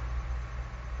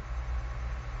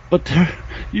 But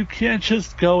you can't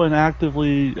just go and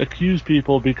actively accuse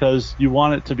people because you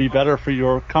want it to be better for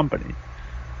your company.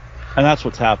 And that's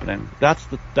what's happening. That's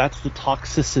the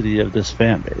toxicity of this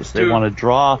fan base. They want to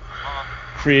draw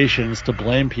creations to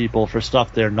blame people for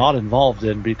stuff they're not involved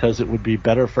in because it would be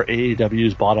better for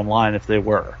AEW's bottom line if they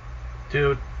were.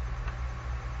 Dude,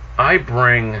 I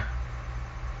bring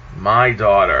my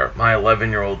daughter, my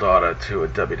 11-year-old daughter, to a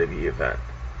WWE event.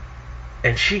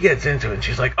 And she gets into it, and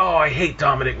she's like, oh, I hate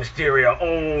Dominic Mysterio.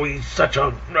 Oh, he's such a...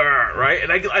 right?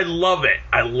 And I love it.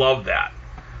 I love that.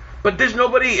 But there's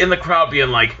nobody in the crowd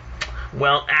being like,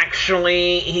 well,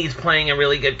 actually, he's playing a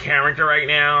really good character right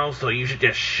now, so you should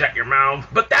just shut your mouth.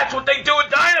 But that's what they do at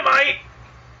Dynamite!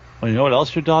 Well, you know what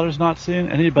else your daughter's not seeing?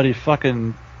 Anybody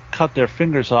fucking cut their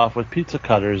fingers off with pizza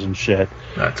cutters and shit.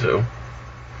 That too.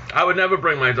 I would never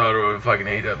bring my daughter to a fucking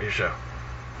AEW show.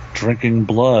 Drinking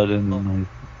blood and...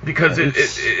 Because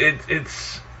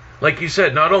it's like you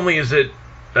said, not only is it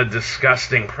a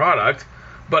disgusting product,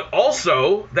 but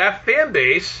also that fan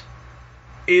base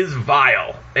is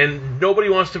vile, and nobody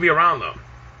wants to be around them.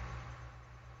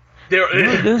 You know what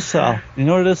it is, Sal? You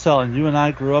know what it is, Sal? And you and I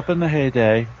grew up in the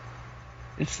heyday.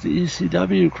 It's the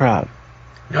ECW crowd.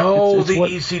 No, it's the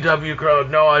ECW crowd.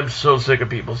 No, I'm so sick of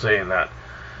people saying that.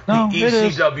 No, the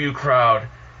ECW crowd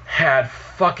had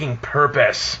fucking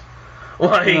purpose.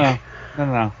 Like...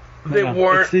 No. They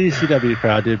weren't. It's the ECW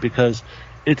crowd, dude, because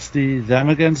it's them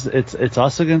against it's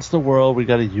us against the world. We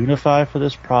got to unify for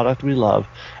this product we love,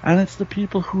 and it's the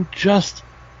people who just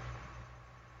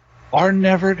are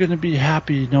never going to be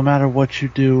happy no matter what you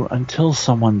do until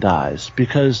someone dies,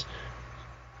 because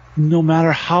no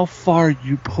matter how far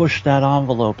you push that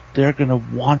envelope, they're going to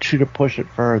want you to push it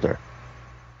further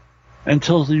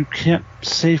until you can't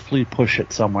safely push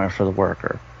it somewhere for the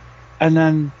worker. And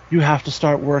then you have to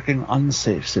start working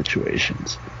unsafe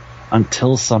situations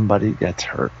until somebody gets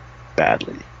hurt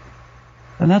badly.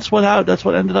 And that's what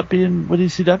ended up being with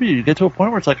ECW. You get to a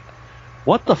point where it's like,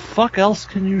 what the fuck else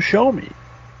can you show me?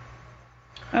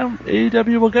 And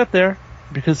AEW will get there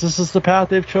because this is the path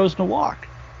they've chosen to walk.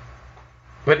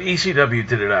 But ECW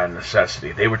did it out of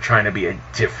necessity. They were trying to be a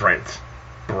different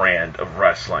brand of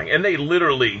wrestling. And they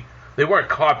weren't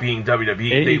copying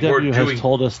WWE. AEW has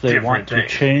told us they want to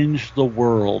change the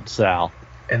world, Sal.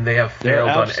 And they have failed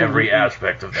on every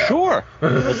aspect of that. Sure.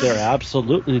 But they're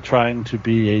absolutely trying to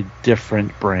be a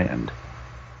different brand.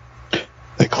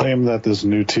 They claim that this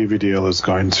new TV deal is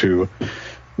going to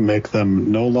make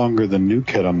them no longer the new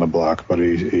kid on the block, but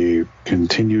a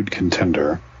continued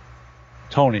contender.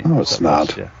 Tony. No, it's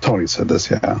not. Yeah. Tony said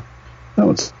this, yeah.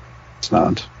 No, it's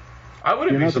not. I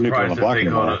wouldn't be surprised if they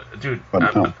go to... Dude,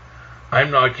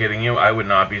 I'm not kidding you. I would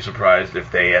not be surprised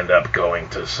if they end up going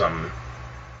to some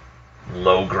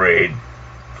low-grade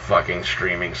fucking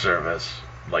streaming service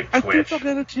like Twitch. I think they'll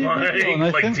get a TV deal, and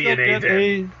I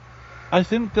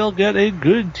think they'll get a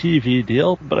good TV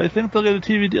deal, but I think they'll get a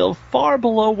TV deal far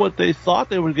below what they thought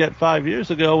they would get 5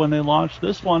 years ago when they launched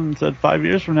this one and said 5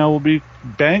 years from now we'll be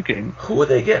banking. Who are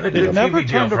they getting a good TV deal from? They never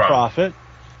turned a profit.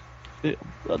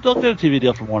 They'll get a TV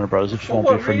deal from Warner Bros. It just won't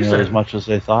be for nearly as much as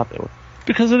they thought they would.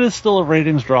 Because it is still a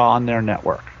ratings draw on their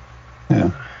network.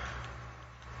 Yeah.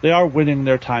 They are winning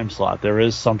their time slot. There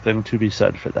is something to be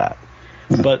said for that.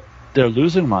 But they're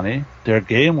losing money. Their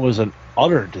game was an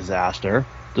utter disaster,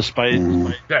 despite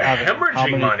they're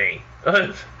hemorrhaging money.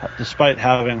 Despite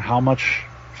having how much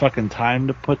fucking time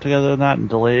to put together that and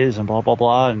delays and blah, blah,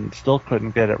 blah, and still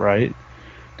couldn't get it right.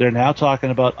 They're now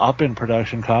talking about upping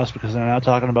production costs because they're now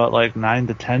talking about like 9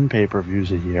 to 10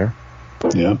 pay-per-views a year.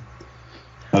 Yeah.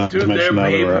 Dude,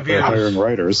 they're hiring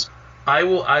writers. I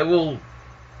will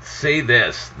say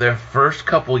this: their first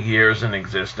couple years in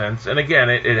existence, and again,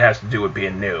 it has to do with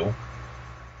being new,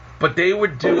 but they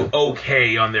would do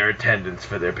okay on their attendance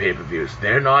for their pay-per-views.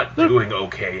 They're not doing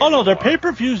okay. Oh no, their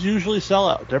pay-per-views usually sell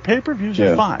out. Their pay-per-views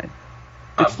are fine.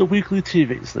 It's the weekly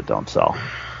TVs that don't sell.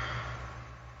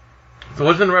 So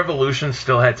wasn't Revolution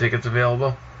still had tickets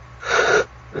available?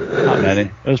 Not many.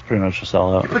 It was pretty much a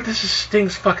sellout. But this is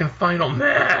Sting's fucking final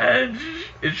match.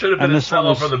 It should have been a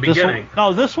sellout from the beginning.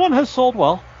 This one has sold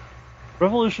well.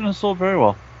 Revolution has sold very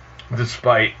well.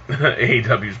 Despite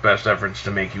AEW's best efforts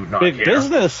to make you not Big care.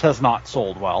 Business has not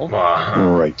sold well.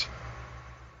 Right.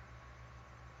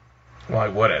 Why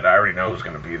would it? I already know who's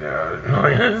going to be there.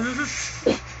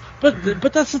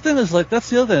 But that's the thing is, like, that's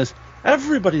the other thing is,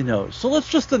 everybody knows. So let's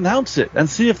just announce it and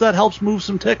see if that helps move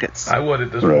some tickets. I would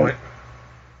at this point.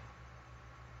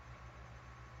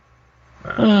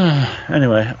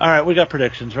 Anyway, all right, we got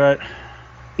predictions, right?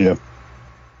 Yep.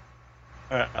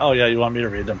 All right. Oh, yeah, you want me to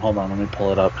read them? Hold on, let me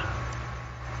pull it up.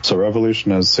 So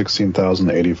Revolution has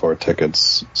 16,084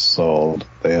 tickets sold.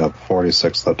 They have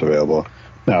 46 left available.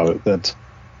 Now, that's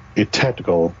a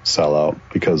technical sellout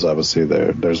because obviously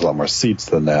there's a lot more seats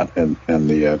than that in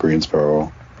the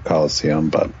Greensboro Coliseum.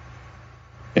 But,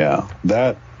 yeah,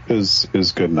 that is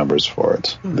good numbers for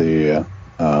it. The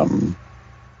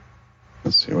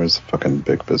let's see, where's the fucking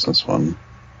Big Business one?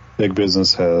 Big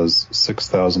Business has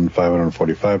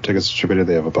 6,545 tickets distributed.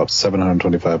 They have about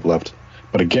 725 left.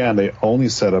 But again, they only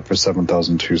set up for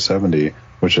 7,270,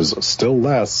 which is still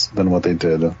less than what they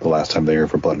did the last time they were here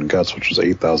for Blood and Guts, which was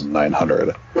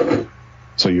 8,900.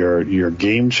 So your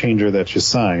game changer that you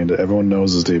signed, everyone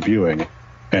knows is debuting,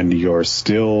 and you're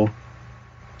still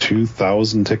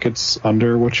 2,000 tickets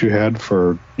under what you had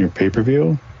for your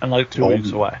pay-per-view? And like 2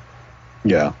 weeks away.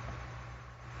 Yeah.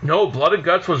 No, Blood and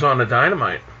Guts was on the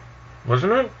Dynamite,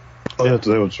 wasn't it? Oh,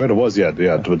 that's right. It was, yeah,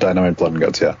 with Dynamite, Blood and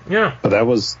Guts, yeah. Yeah. But that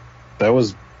was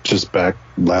just back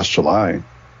last July.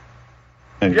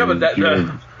 And yeah, but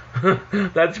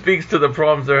that speaks to the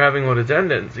problems they're having with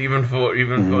attendance, even for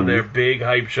their big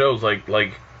hype shows like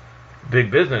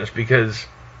Big Business, because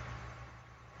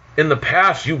in the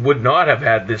past you would not have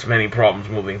had this many problems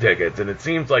moving tickets, and it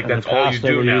seems like that's all you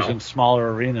do now. Using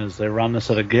smaller arenas, they run this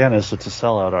at a Guinness, it's a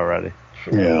sellout already.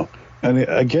 Yeah, and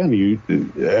again,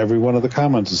 every one of the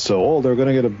comments is still, they're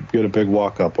going to get a big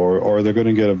walk up, or they're going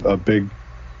to get a big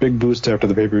boost after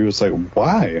the pay-per-view. It's like,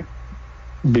 why?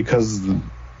 Because the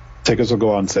tickets will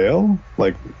go on sale?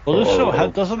 Like, well, this show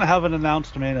doesn't have an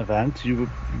announced main event. You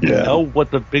know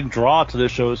what the big draw to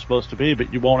this show is supposed to be,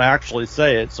 but you won't actually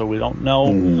say it, so we don't know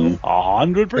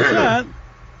 100%.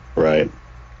 Right.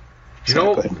 You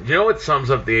know what sums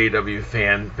up the AEW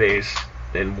fan base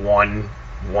in one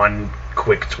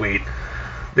quick tweet?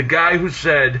 The guy who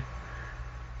said,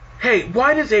 "Hey,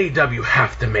 why does AEW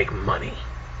have to make money?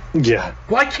 Yeah.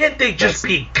 Why can't they just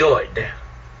be good?"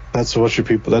 That's what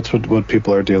what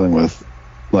people are dealing with.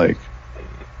 Like,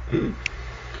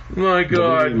 my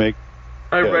God,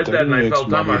 I read that and I felt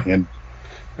dumber.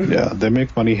 They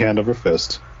make money hand over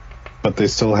fist, but they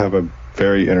still have a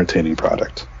very entertaining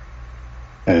product.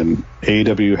 And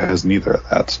AEW has neither of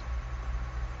that.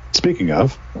 Speaking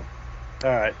of. All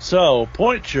right, so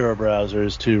point your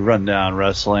browsers to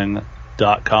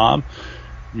rundownwrestling.com.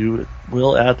 You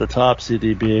will at the top see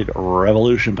the big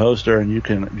Revolution poster, and you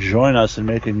can join us in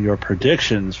making your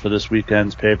predictions for this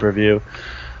weekend's pay-per-view.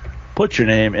 Put your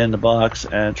name in the box,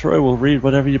 and Troy will read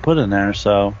whatever you put in there.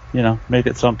 So, make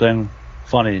it something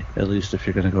funny, at least if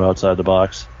you're going to go outside the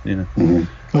box.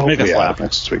 Make us laugh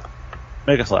next week.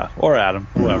 Make us laugh, or Adam,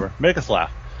 whoever. Make us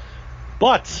laugh.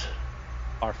 But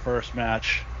our first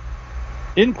match,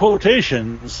 in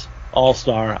quotations,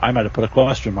 All-Star, I might have put a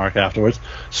question mark afterwards,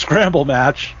 scramble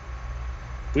match.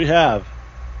 We have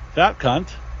Fat Cunt,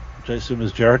 which I assume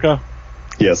is Jericho.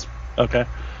 Yes. Okay.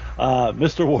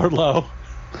 Mr. Wardlow.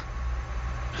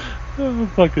 Oh,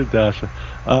 fucking Dasha.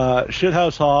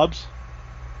 Shithouse Hobbs.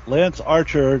 Lance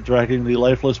Archer dragging the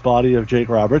lifeless body of Jake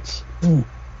Roberts.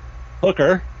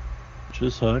 Hooker, which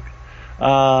is Hook.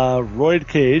 Royd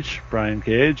Cage, Brian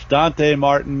Cage. Dante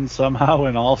Martin somehow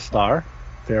an All-Star.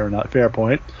 Fair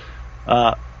point.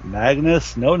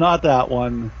 Magnus, no, not that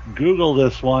one. Google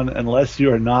this one unless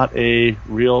you are not a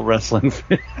real wrestling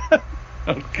fan.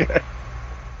 Okay.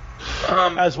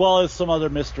 As well as some other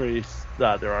mysteries.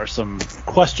 There are some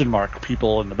question mark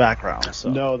people in the background.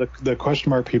 So. No, the question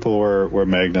mark people were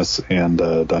Magnus and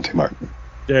Dante Martin.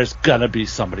 There's gonna be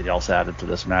somebody else added to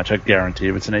this match, I guarantee.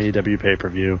 If it's an AEW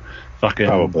pay-per-view, fucking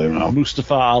probably not.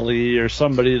 Mustafa Ali or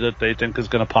somebody that they think is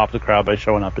gonna pop the crowd by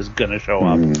showing up is gonna show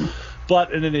up.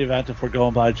 But in any event, if we're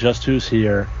going by just who's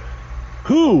here,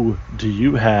 who do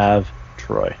you have,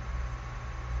 Troy?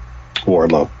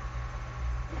 Wardlow.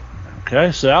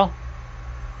 Okay, Sal?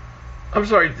 I'm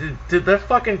sorry, did that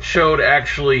fucking show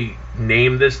actually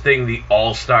name this thing the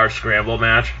All-Star Scramble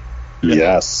match?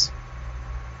 Yes.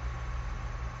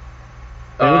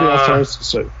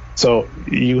 So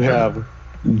you have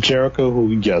Jericho, who,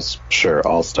 yes, sure,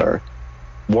 All-Star.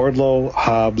 Wardlow,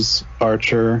 Hobbs,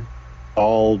 Archer,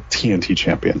 all TNT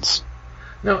champions.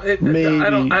 No, I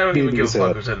don't even give a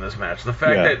fuck who's in this match. The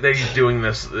fact that he's doing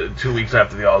this 2 weeks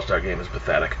after the All-Star game is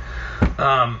pathetic.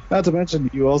 Not to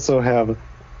mention, you also have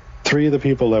 3 of the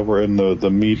people that were in the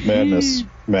Meat Madness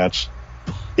match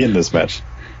in this match.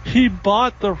 He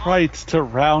bought the rights to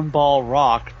Roundball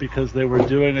Rock because they were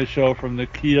doing a show from the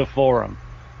Kia Forum.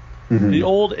 Mm-hmm. The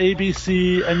old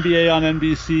ABC, NBA on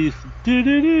NBC.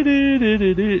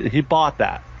 He bought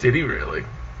that. Did he really?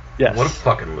 Yes. What a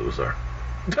fucking loser.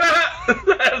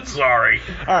 Sorry.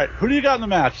 All right, who do you got in the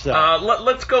match, Sal?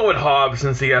 Let's go with Hobbs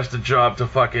since he has the job to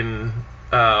fucking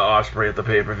Ospreay at the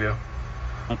pay-per-view.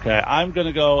 Okay, I'm going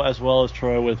to go as well as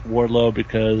Troy with Wardlow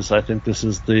because I think this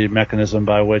is the mechanism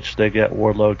by which they get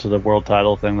Wardlow to the world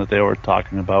title thing that they were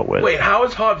talking about with. Wait, how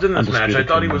is Hobbs in this match? I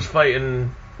thought he Kingdom. was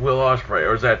fighting Will Ospreay,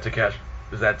 or is that Takeshita?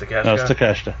 Is that Takeshita? No, it's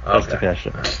Takeshita. That's Okay.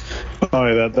 Takeshita. Oh,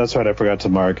 yeah, that's right. I forgot to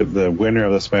mark it. The winner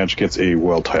of this match gets a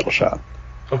world title shot.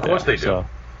 Of course they do.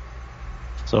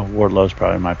 So Wardlow's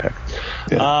probably my pick.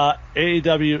 Yeah.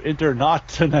 AEW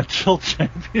Intercontinental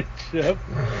Championship.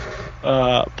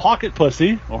 Pocket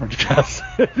Pussy, Orange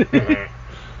Cassidy,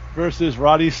 versus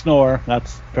Roddy Snore.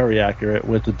 That's very accurate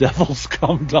with the Devil's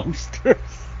Cum Dumpsters.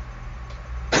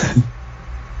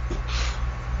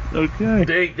 Okay.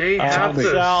 They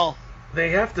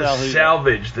have to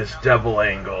salvage this double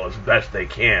angle as best they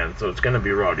can, so it's going to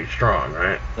be Roddy Strong,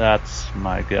 right? That's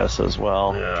my guess as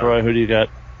well. Yeah. Troy, who do you got?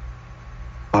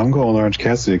 I'm going Orange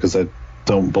Cassidy because I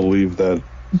don't believe that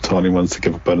Tony wants to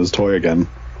give up on his toy again.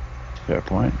 Fair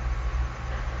point.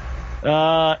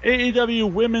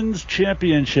 AEW Women's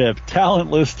Championship.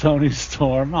 Talentless Tony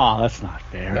Storm. Aw, that's not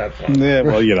fair. Yeah,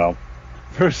 well, you know.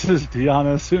 Versus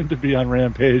Deanna, soon to be on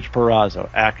Rampage, Purrazzo.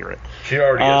 Accurate. She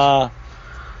already is.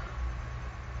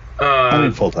 I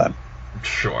mean, full time.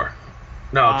 Sure.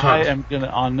 No, I am gonna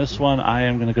on this one. I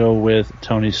am gonna go with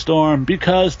Tony Storm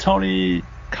because Tony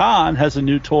Khan has a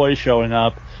new toy showing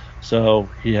up, so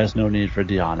he has no need for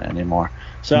Deanna anymore.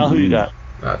 Sal, who you got?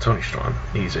 Tony Storm,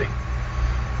 easy.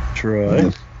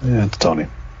 Troy. Yeah, it's Tony.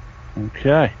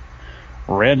 Okay.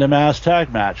 Random ass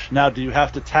tag match. Now, do you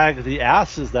have to tag the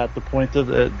ass? Is that the point of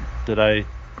it? Did I?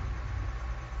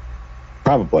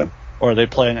 Probably. Or are they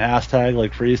playing ass tag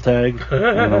like freeze tag?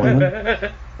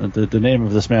 The name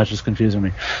of this match is confusing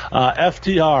me.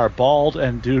 FTR, bald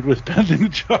and dude with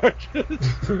pending charges.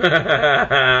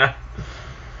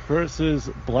 Versus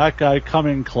Black Guy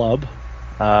Coming Club.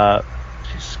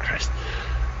 Jesus Christ.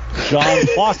 John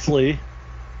Foxley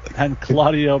and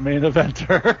Claudio main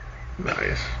eventer.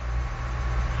 Nice.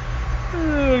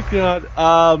 Oh, God.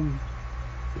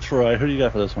 Troy, who do you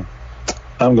got for this one?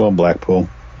 I'm going Blackpool.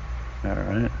 All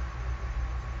right.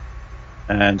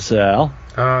 And Sal?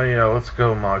 Oh, yeah, let's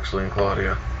go Moxley and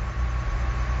Claudio.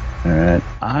 All right.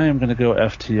 I am going to go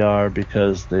FTR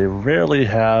because they rarely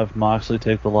have Moxley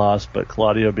take the loss, but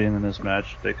Claudio being in this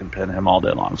match, they can pin him all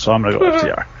day long. So I'm going to go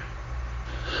FTR.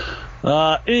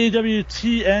 AEW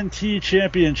TNT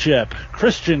Championship.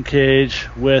 Christian Cage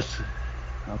with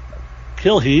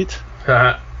Kill Heat.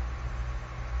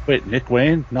 Wait, Nick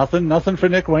Wayne? Nothing for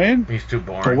Nick Wayne? He's too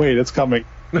boring. Oh, wait, it's coming.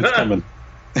 It's coming.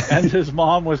 And his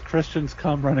mom with Christian's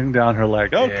cum running down her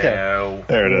leg. Okay. Yeah.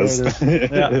 There it is.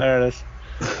 Yeah, there it is.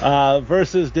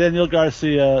 Versus Daniel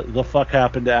Garcia. The fuck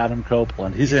happened to Adam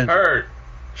Copeland? He's in. Hurt.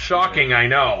 Shocking, I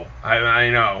know. I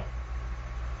know.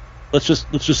 Let's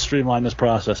just streamline this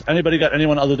process. Anybody got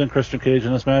anyone other than Christian Cage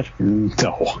in this match?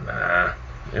 No. Nah.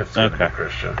 It's going to be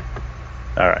Christian.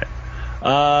 All right.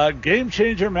 Game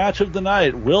changer match of the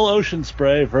night. Will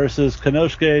Oceanspray versus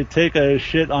Konosuke take a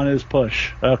shit on his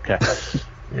push. Okay.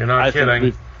 You're not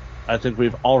kidding. I think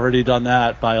we've already done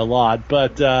that by a lot.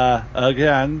 But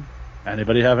again,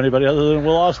 anybody have anybody other than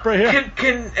Will Ospreay here?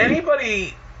 Can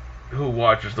anybody who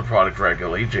watches the product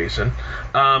regularly, Jason,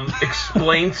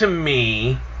 explain to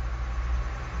me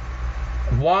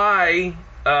why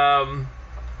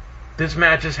this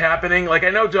match is happening? Like,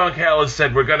 I know Don Callis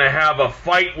said we're going to have a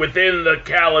fight within the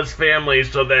Callis family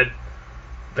so that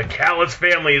the Callis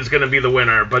family is going to be the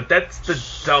winner, but that's the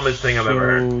dumbest thing I've ever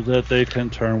heard. So that they can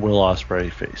turn Will Ospreay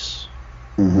face.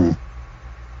 Mm-hmm.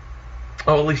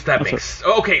 Oh, at least that makes...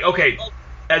 Okay.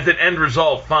 As an end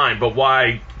result, fine, but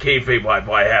why kayfabe,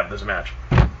 why have this match?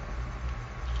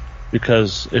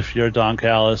 Because if you're Don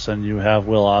Callis and you have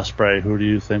Will Ospreay, who do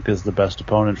you think is the best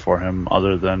opponent for him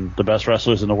other than the best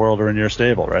wrestlers in the world are in your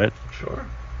stable, right? Sure.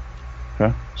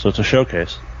 Okay. So it's a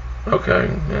showcase. Okay.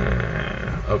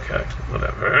 Okay.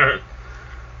 Whatever.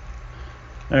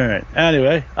 All right.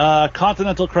 Anyway,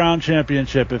 Continental Crown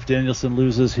Championship. If Danielson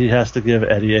loses, he has to give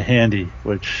Eddie a handy,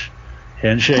 which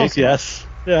handshake, Awesome. yes.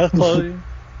 Yeah, Chloe.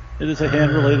 It is a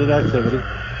hand-related activity.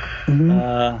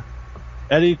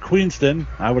 Eddie Queenston,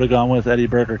 I would have gone with Eddie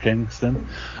Burger Kingston,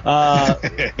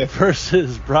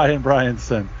 versus Brian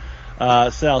Bryanston.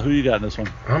 Sal, who you got in this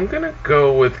one? I'm going to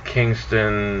go with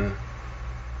Kingston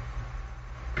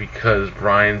because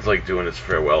Brian's like doing his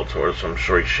farewell tour, so I'm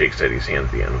sure he shakes Eddie's hand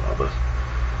at the end of all this.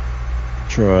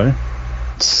 Troy?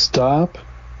 Stop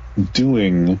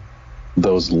doing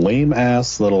those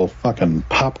lame-ass little fucking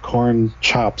popcorn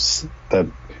chops that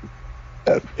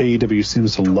AEW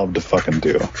seems to love to fucking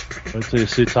do. Wait till you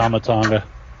see Tama Tonga.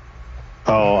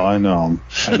 Oh, I know.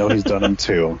 I know he's done them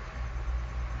too.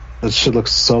 That shit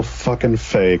looks so fucking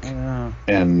fake. Yeah.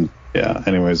 And, yeah,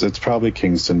 anyways, it's probably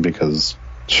Kingston because,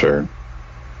 sure.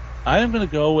 I am going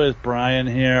to go with Brian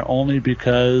here only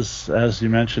because, as you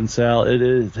mentioned, Sal,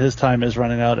 his time is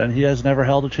running out, and he has never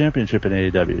held a championship in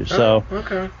AEW. So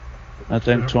okay. I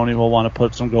think Tony will want to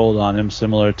put some gold on him,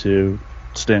 similar to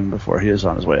Sting before he is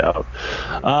on his way out.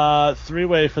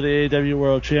 3-way for the AEW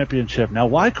World Championship. Now,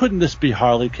 why couldn't this be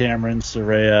Harley Cameron,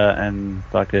 Saraya, and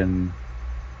fucking...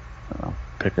 I don't know,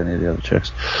 pick any of the other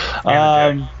chicks.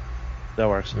 That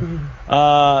works.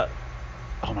 Oh,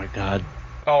 my God.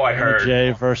 Oh, I heard.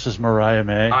 Jay versus Mariah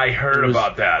May. I heard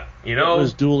about that. You know,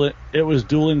 it was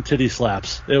dueling titty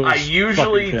slaps. It was I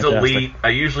usually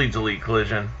delete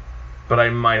Collision, but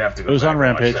I might have to go. It was back on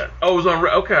Rampage. Oh, it was on.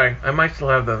 Okay, I might still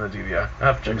have that on the DVR.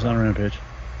 It was on Rampage.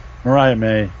 Mariah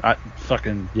May,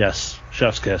 fucking yes,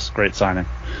 chef's kiss, great signing.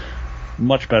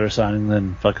 Much better signing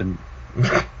than fucking.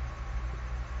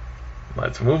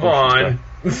 Let's move on.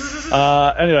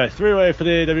 Anyway, 3-way for the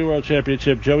AEW World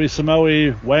Championship. Joey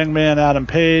Samoa, Wangman Adam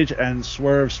Page, and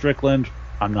Swerve Strickland.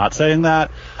 I'm not saying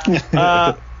that.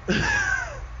 I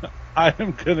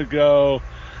am going to go...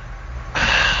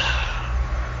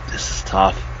 This is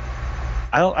tough.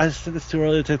 I just think it's too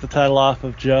early to take the title off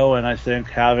of Joe, and I think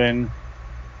having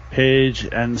Page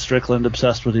and Strickland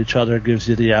obsessed with each other gives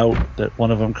you the out that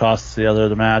one of them costs the other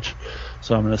the match.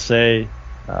 So I'm going to say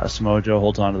Samoa Joe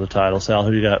holds on to the title. Sal,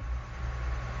 who you got?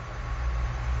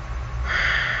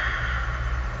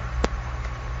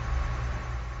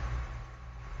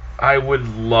 I would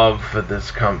love for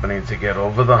this company to get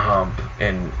over the hump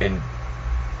and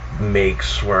make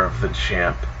Swerve the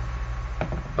champ,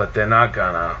 but they're not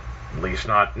gonna. At least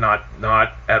not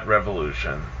at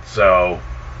Revolution. So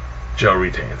Joe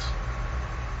retains.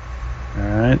 All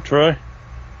right, Troy.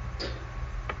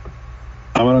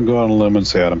 I'm gonna go on a limb and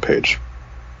say Adam Page.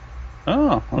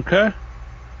 Oh, okay.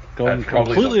 Going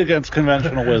completely against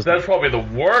conventional wisdom. That's probably the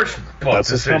worst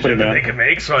decision that they can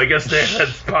make. So I guess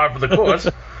that's par for the course.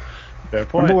 Fair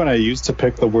point. Remember when I used to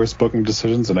pick the worst booking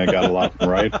decisions and I got a lot of them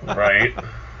right? Right.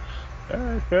 All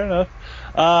right, fair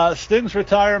enough. Sting's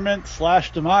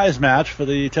retirement/demise match for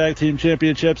the Tag Team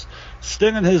Championships.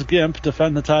 Sting and his Gimp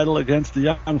defend the title against the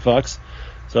Young Bucks.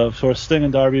 So, of course, Sting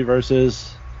and Darby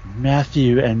versus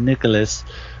Matthew and Nicholas.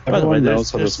 Everyone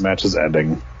knows how this match is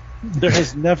ending. There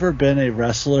has never been a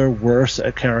wrestler worse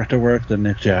at character work than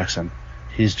Nick Jackson.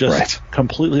 He's just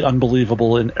completely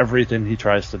unbelievable in everything he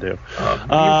tries to do. You're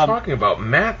talking about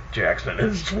Matt Jackson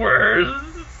is worse.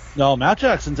 No, Matt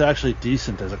Jackson's actually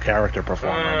decent as a character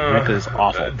performer. Nick is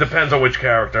awful. Depends on which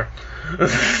character.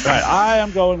 Right, I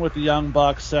am going with the Young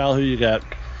Bucks. Sal, who you got?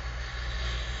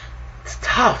 It's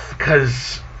tough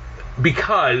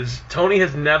because Tony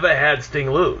has never had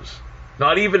Sting lose.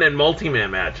 Not even in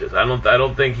multi-man matches. I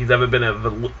don't think he's ever been a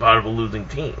part of a losing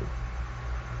team.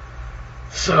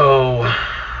 So,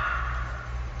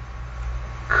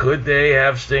 could they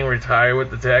have Sting retire with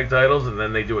the tag titles and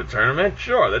then they do a tournament?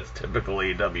 Sure, that's typical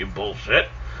AEW bullshit.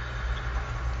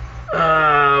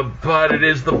 But it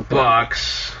is the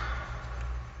Bucks.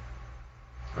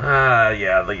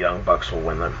 Yeah, the Young Bucks will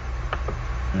win them.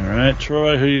 All right,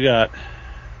 Troy, who you got?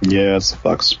 Yeah, it's the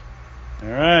Bucks. All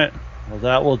right. Well,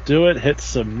 that will do it. Hit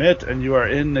submit, and you are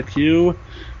in the queue.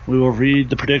 We will read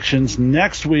the predictions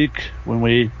next week when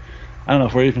we... I don't know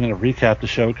if we're even going to recap the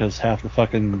show because half the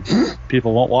fucking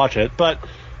people won't watch it, but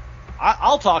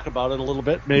I'll talk about it a little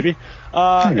bit, maybe. In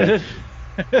the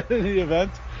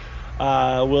event,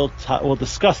 we'll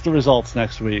discuss the results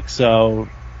next week. So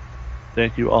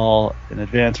thank you all in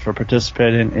advance for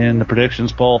participating in the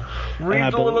predictions poll.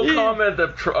 Read the little comment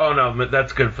that... oh, no,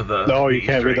 that's good for the... No, you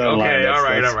can't read that online. Okay, all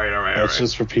right. That's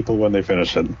just for people when they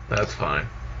finish it. That's fine.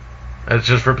 That's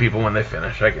just for people when they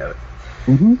finish. I get it.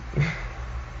 Mm-hmm.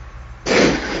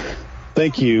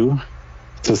 Thank you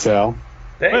to Sal.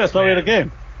 Thanks, I thought we had a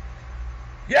game.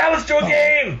 Yeah, let's do a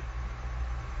game!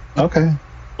 Okay.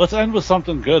 Let's end with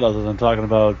something good other than talking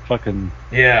about fucking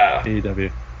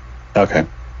AEW. Okay.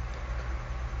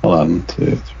 Hold on.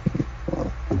 2, 3,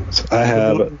 4. So I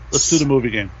have... Let's do the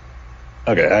movie game.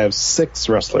 Okay, I have 6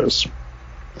 wrestlers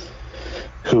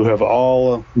who have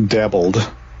all dabbled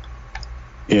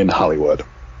in Hollywood.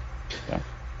 Yeah.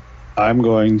 I'm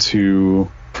going to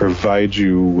provide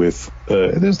you with...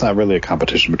 there's not really a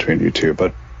competition between you two,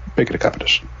 but make it a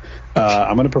competition.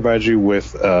 I'm going to provide you with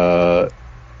some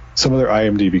of their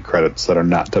IMDb credits that are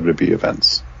not WWE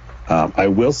events. I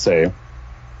will say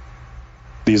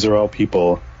these are all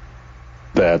people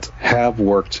that have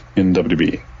worked in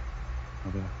WWE.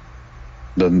 Okay.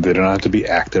 They don't have to be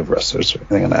active wrestlers or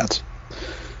anything like that.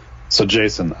 So,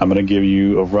 Jason, I'm going to give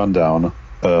you a rundown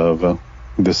of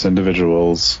this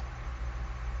individual's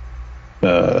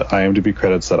IMDb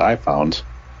credits that I found,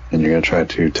 and you're going to try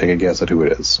to take a guess at who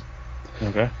it is.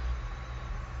 Okay.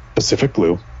 Pacific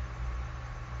Blue,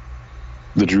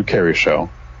 The Drew Carey Show,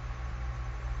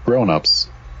 Grown Ups,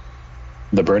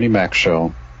 The Bernie Mac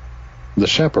Show, The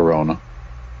Chaperone,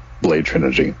 Blade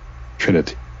Trinity.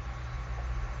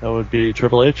 That would be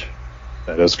Triple H?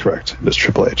 That is correct. It is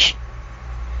Triple H.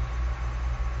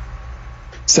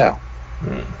 Sal.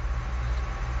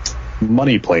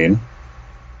 Money Plane,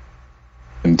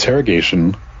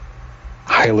 Interrogation,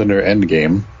 Highlander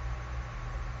Endgame,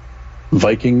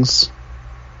 Vikings,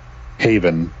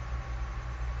 Haven,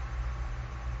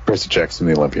 Percy Jackson,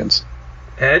 The Olympians.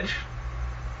 Edge?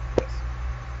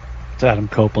 It's Adam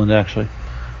Copeland, actually.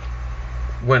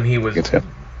 When he was It's him.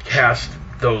 cast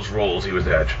those roles, he was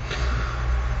Edge.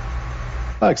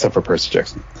 Except for Percy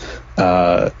Jackson.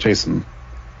 Jason.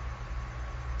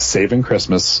 Saving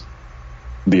Christmas,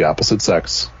 The Opposite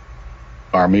Sex,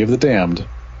 Army of the Damned,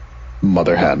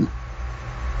 Mother Hen.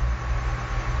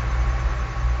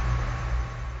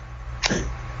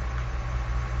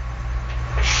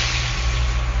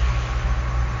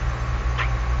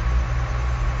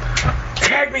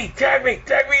 Tag me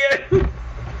in!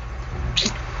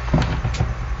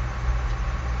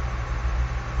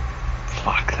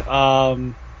 Fuck.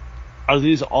 Are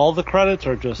these all the credits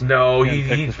or just... No, you know,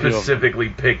 he picked a few of them? specifically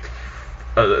picked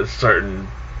certain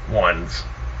ones.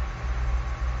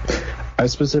 I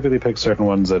specifically picked certain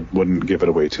ones that wouldn't give it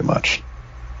away too much.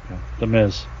 Okay. The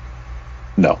Miz.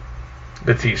 No.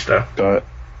 Batista.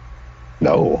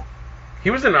 No. He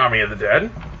was in Army of the Dead.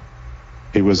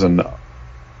 He was in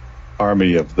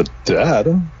Army of the Dead.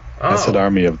 I said Oh.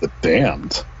 Army of the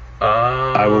Damned.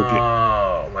 I will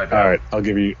my bad. All right, I'll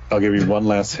give you one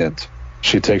last hint.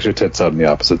 She takes her tits out in the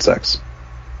opposite sex.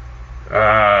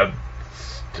 Lana.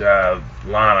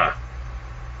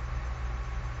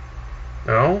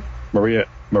 No? Maria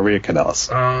Kanellis.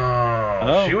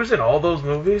 Oh, she was in all those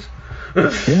movies?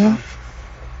 Yeah.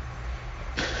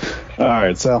 All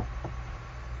right, Sal.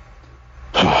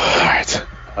 All right.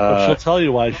 But she'll tell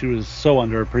you why she was so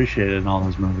underappreciated in all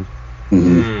those movies.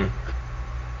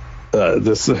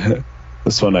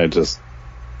 This one I just...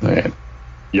 Man.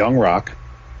 Young Rock.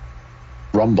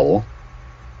 Rumble.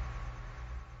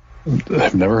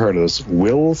 I've never heard of this.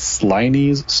 Will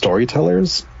Sliney's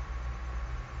Storytellers.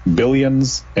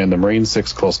 Billions and the Marine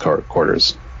 6 Close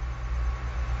Quarters.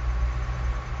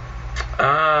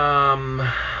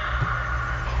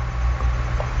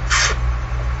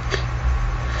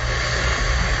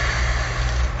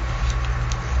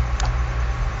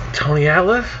 Tony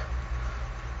Atlas?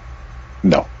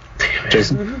 No. Damn it.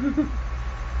 Jason?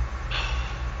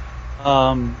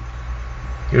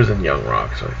 He was in Young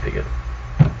Rock, so I figured.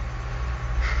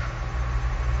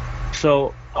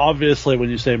 So, obviously, when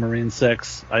you say Marine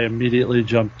 6, I immediately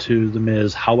jump to The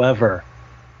Miz. However,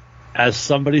 as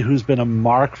somebody who's been a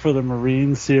mark for the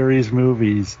Marine series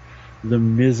movies, The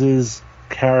Miz's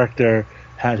character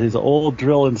had his old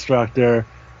drill instructor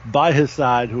by his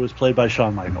side, who was played by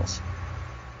Shawn Michaels.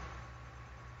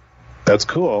 That's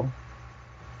cool.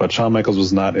 But Shawn Michaels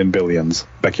was not in Billions.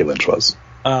 Becky Lynch was.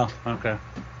 Oh, okay.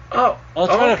 Oh, that's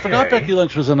right. I forgot Becky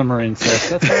Lynch was in the Marine 6.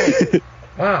 That's right.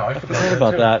 Wow, I forgot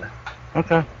about that.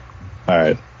 Okay. All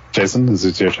right. Jason, is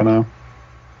it your turn now?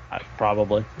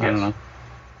 Probably. I don't know.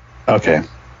 Okay.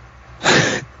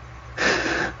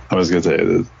 I was going to say,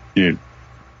 you're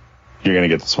going to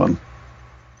get this one.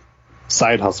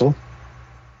 Side Hustle.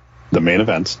 The Main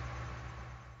Event.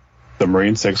 The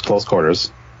Marine 6 Close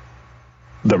Quarters.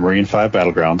 The Marine 5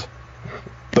 Battleground.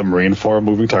 The Marine 4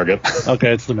 Moving Target.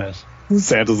 Okay, it's The Miz.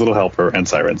 Santa's Little Helper and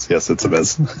Sirens. Yes, it's The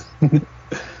Miz.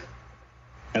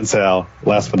 And Sal,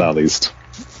 last but not least,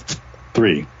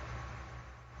 3.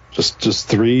 Just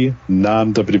 3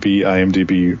 non-WWE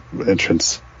IMDb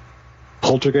entrants.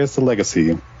 Poltergeist the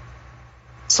Legacy,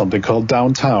 Something Called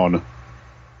Downtown,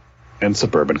 and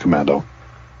Suburban Commando.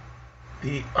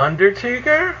 The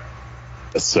Undertaker?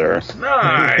 Yes, sir.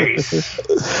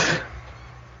 Nice.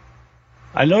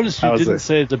 I noticed you didn't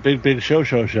say it's a big show.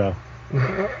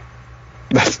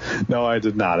 No, I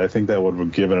did not. I think that would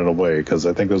have given it away because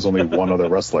I think there's only one other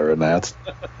wrestler in that.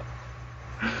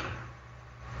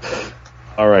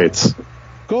 All right.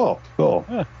 Cool.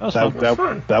 Yeah,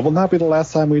 that will not be the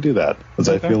last time we do that because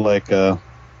I feel like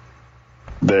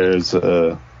there's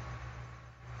a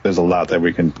lot that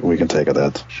we can take of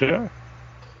that. Sure.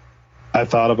 I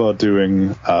thought about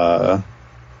doing LA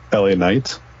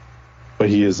Knight, but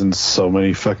he is in so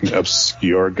many fucking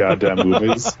obscure goddamn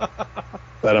movies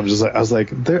that I was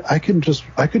like, I could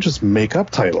just make up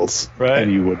titles, right,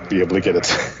 and you wouldn't be able to get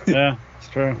it. Yeah, it's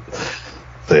true.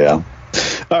 So yeah.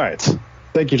 All right.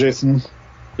 Thank you, Jason.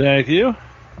 Thank you.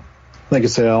 Thank you,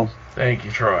 Sal. Thank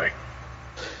you, Troy.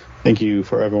 Thank you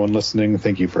for everyone listening.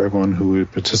 Thank you for everyone who is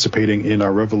participating in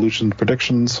our Revolution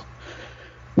predictions.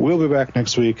 We'll be back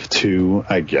next week to,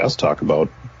 I guess, talk about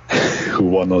who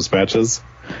won those matches.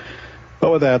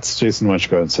 But with that, Jason, why don't you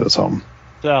go ahead and send us home?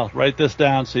 Sal, write this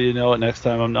down so you know it next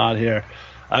time I'm not here.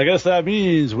 I guess that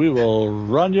means we will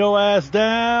run your ass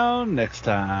down next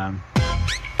time.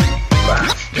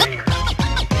 Bye.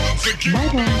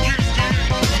 Bye-bye.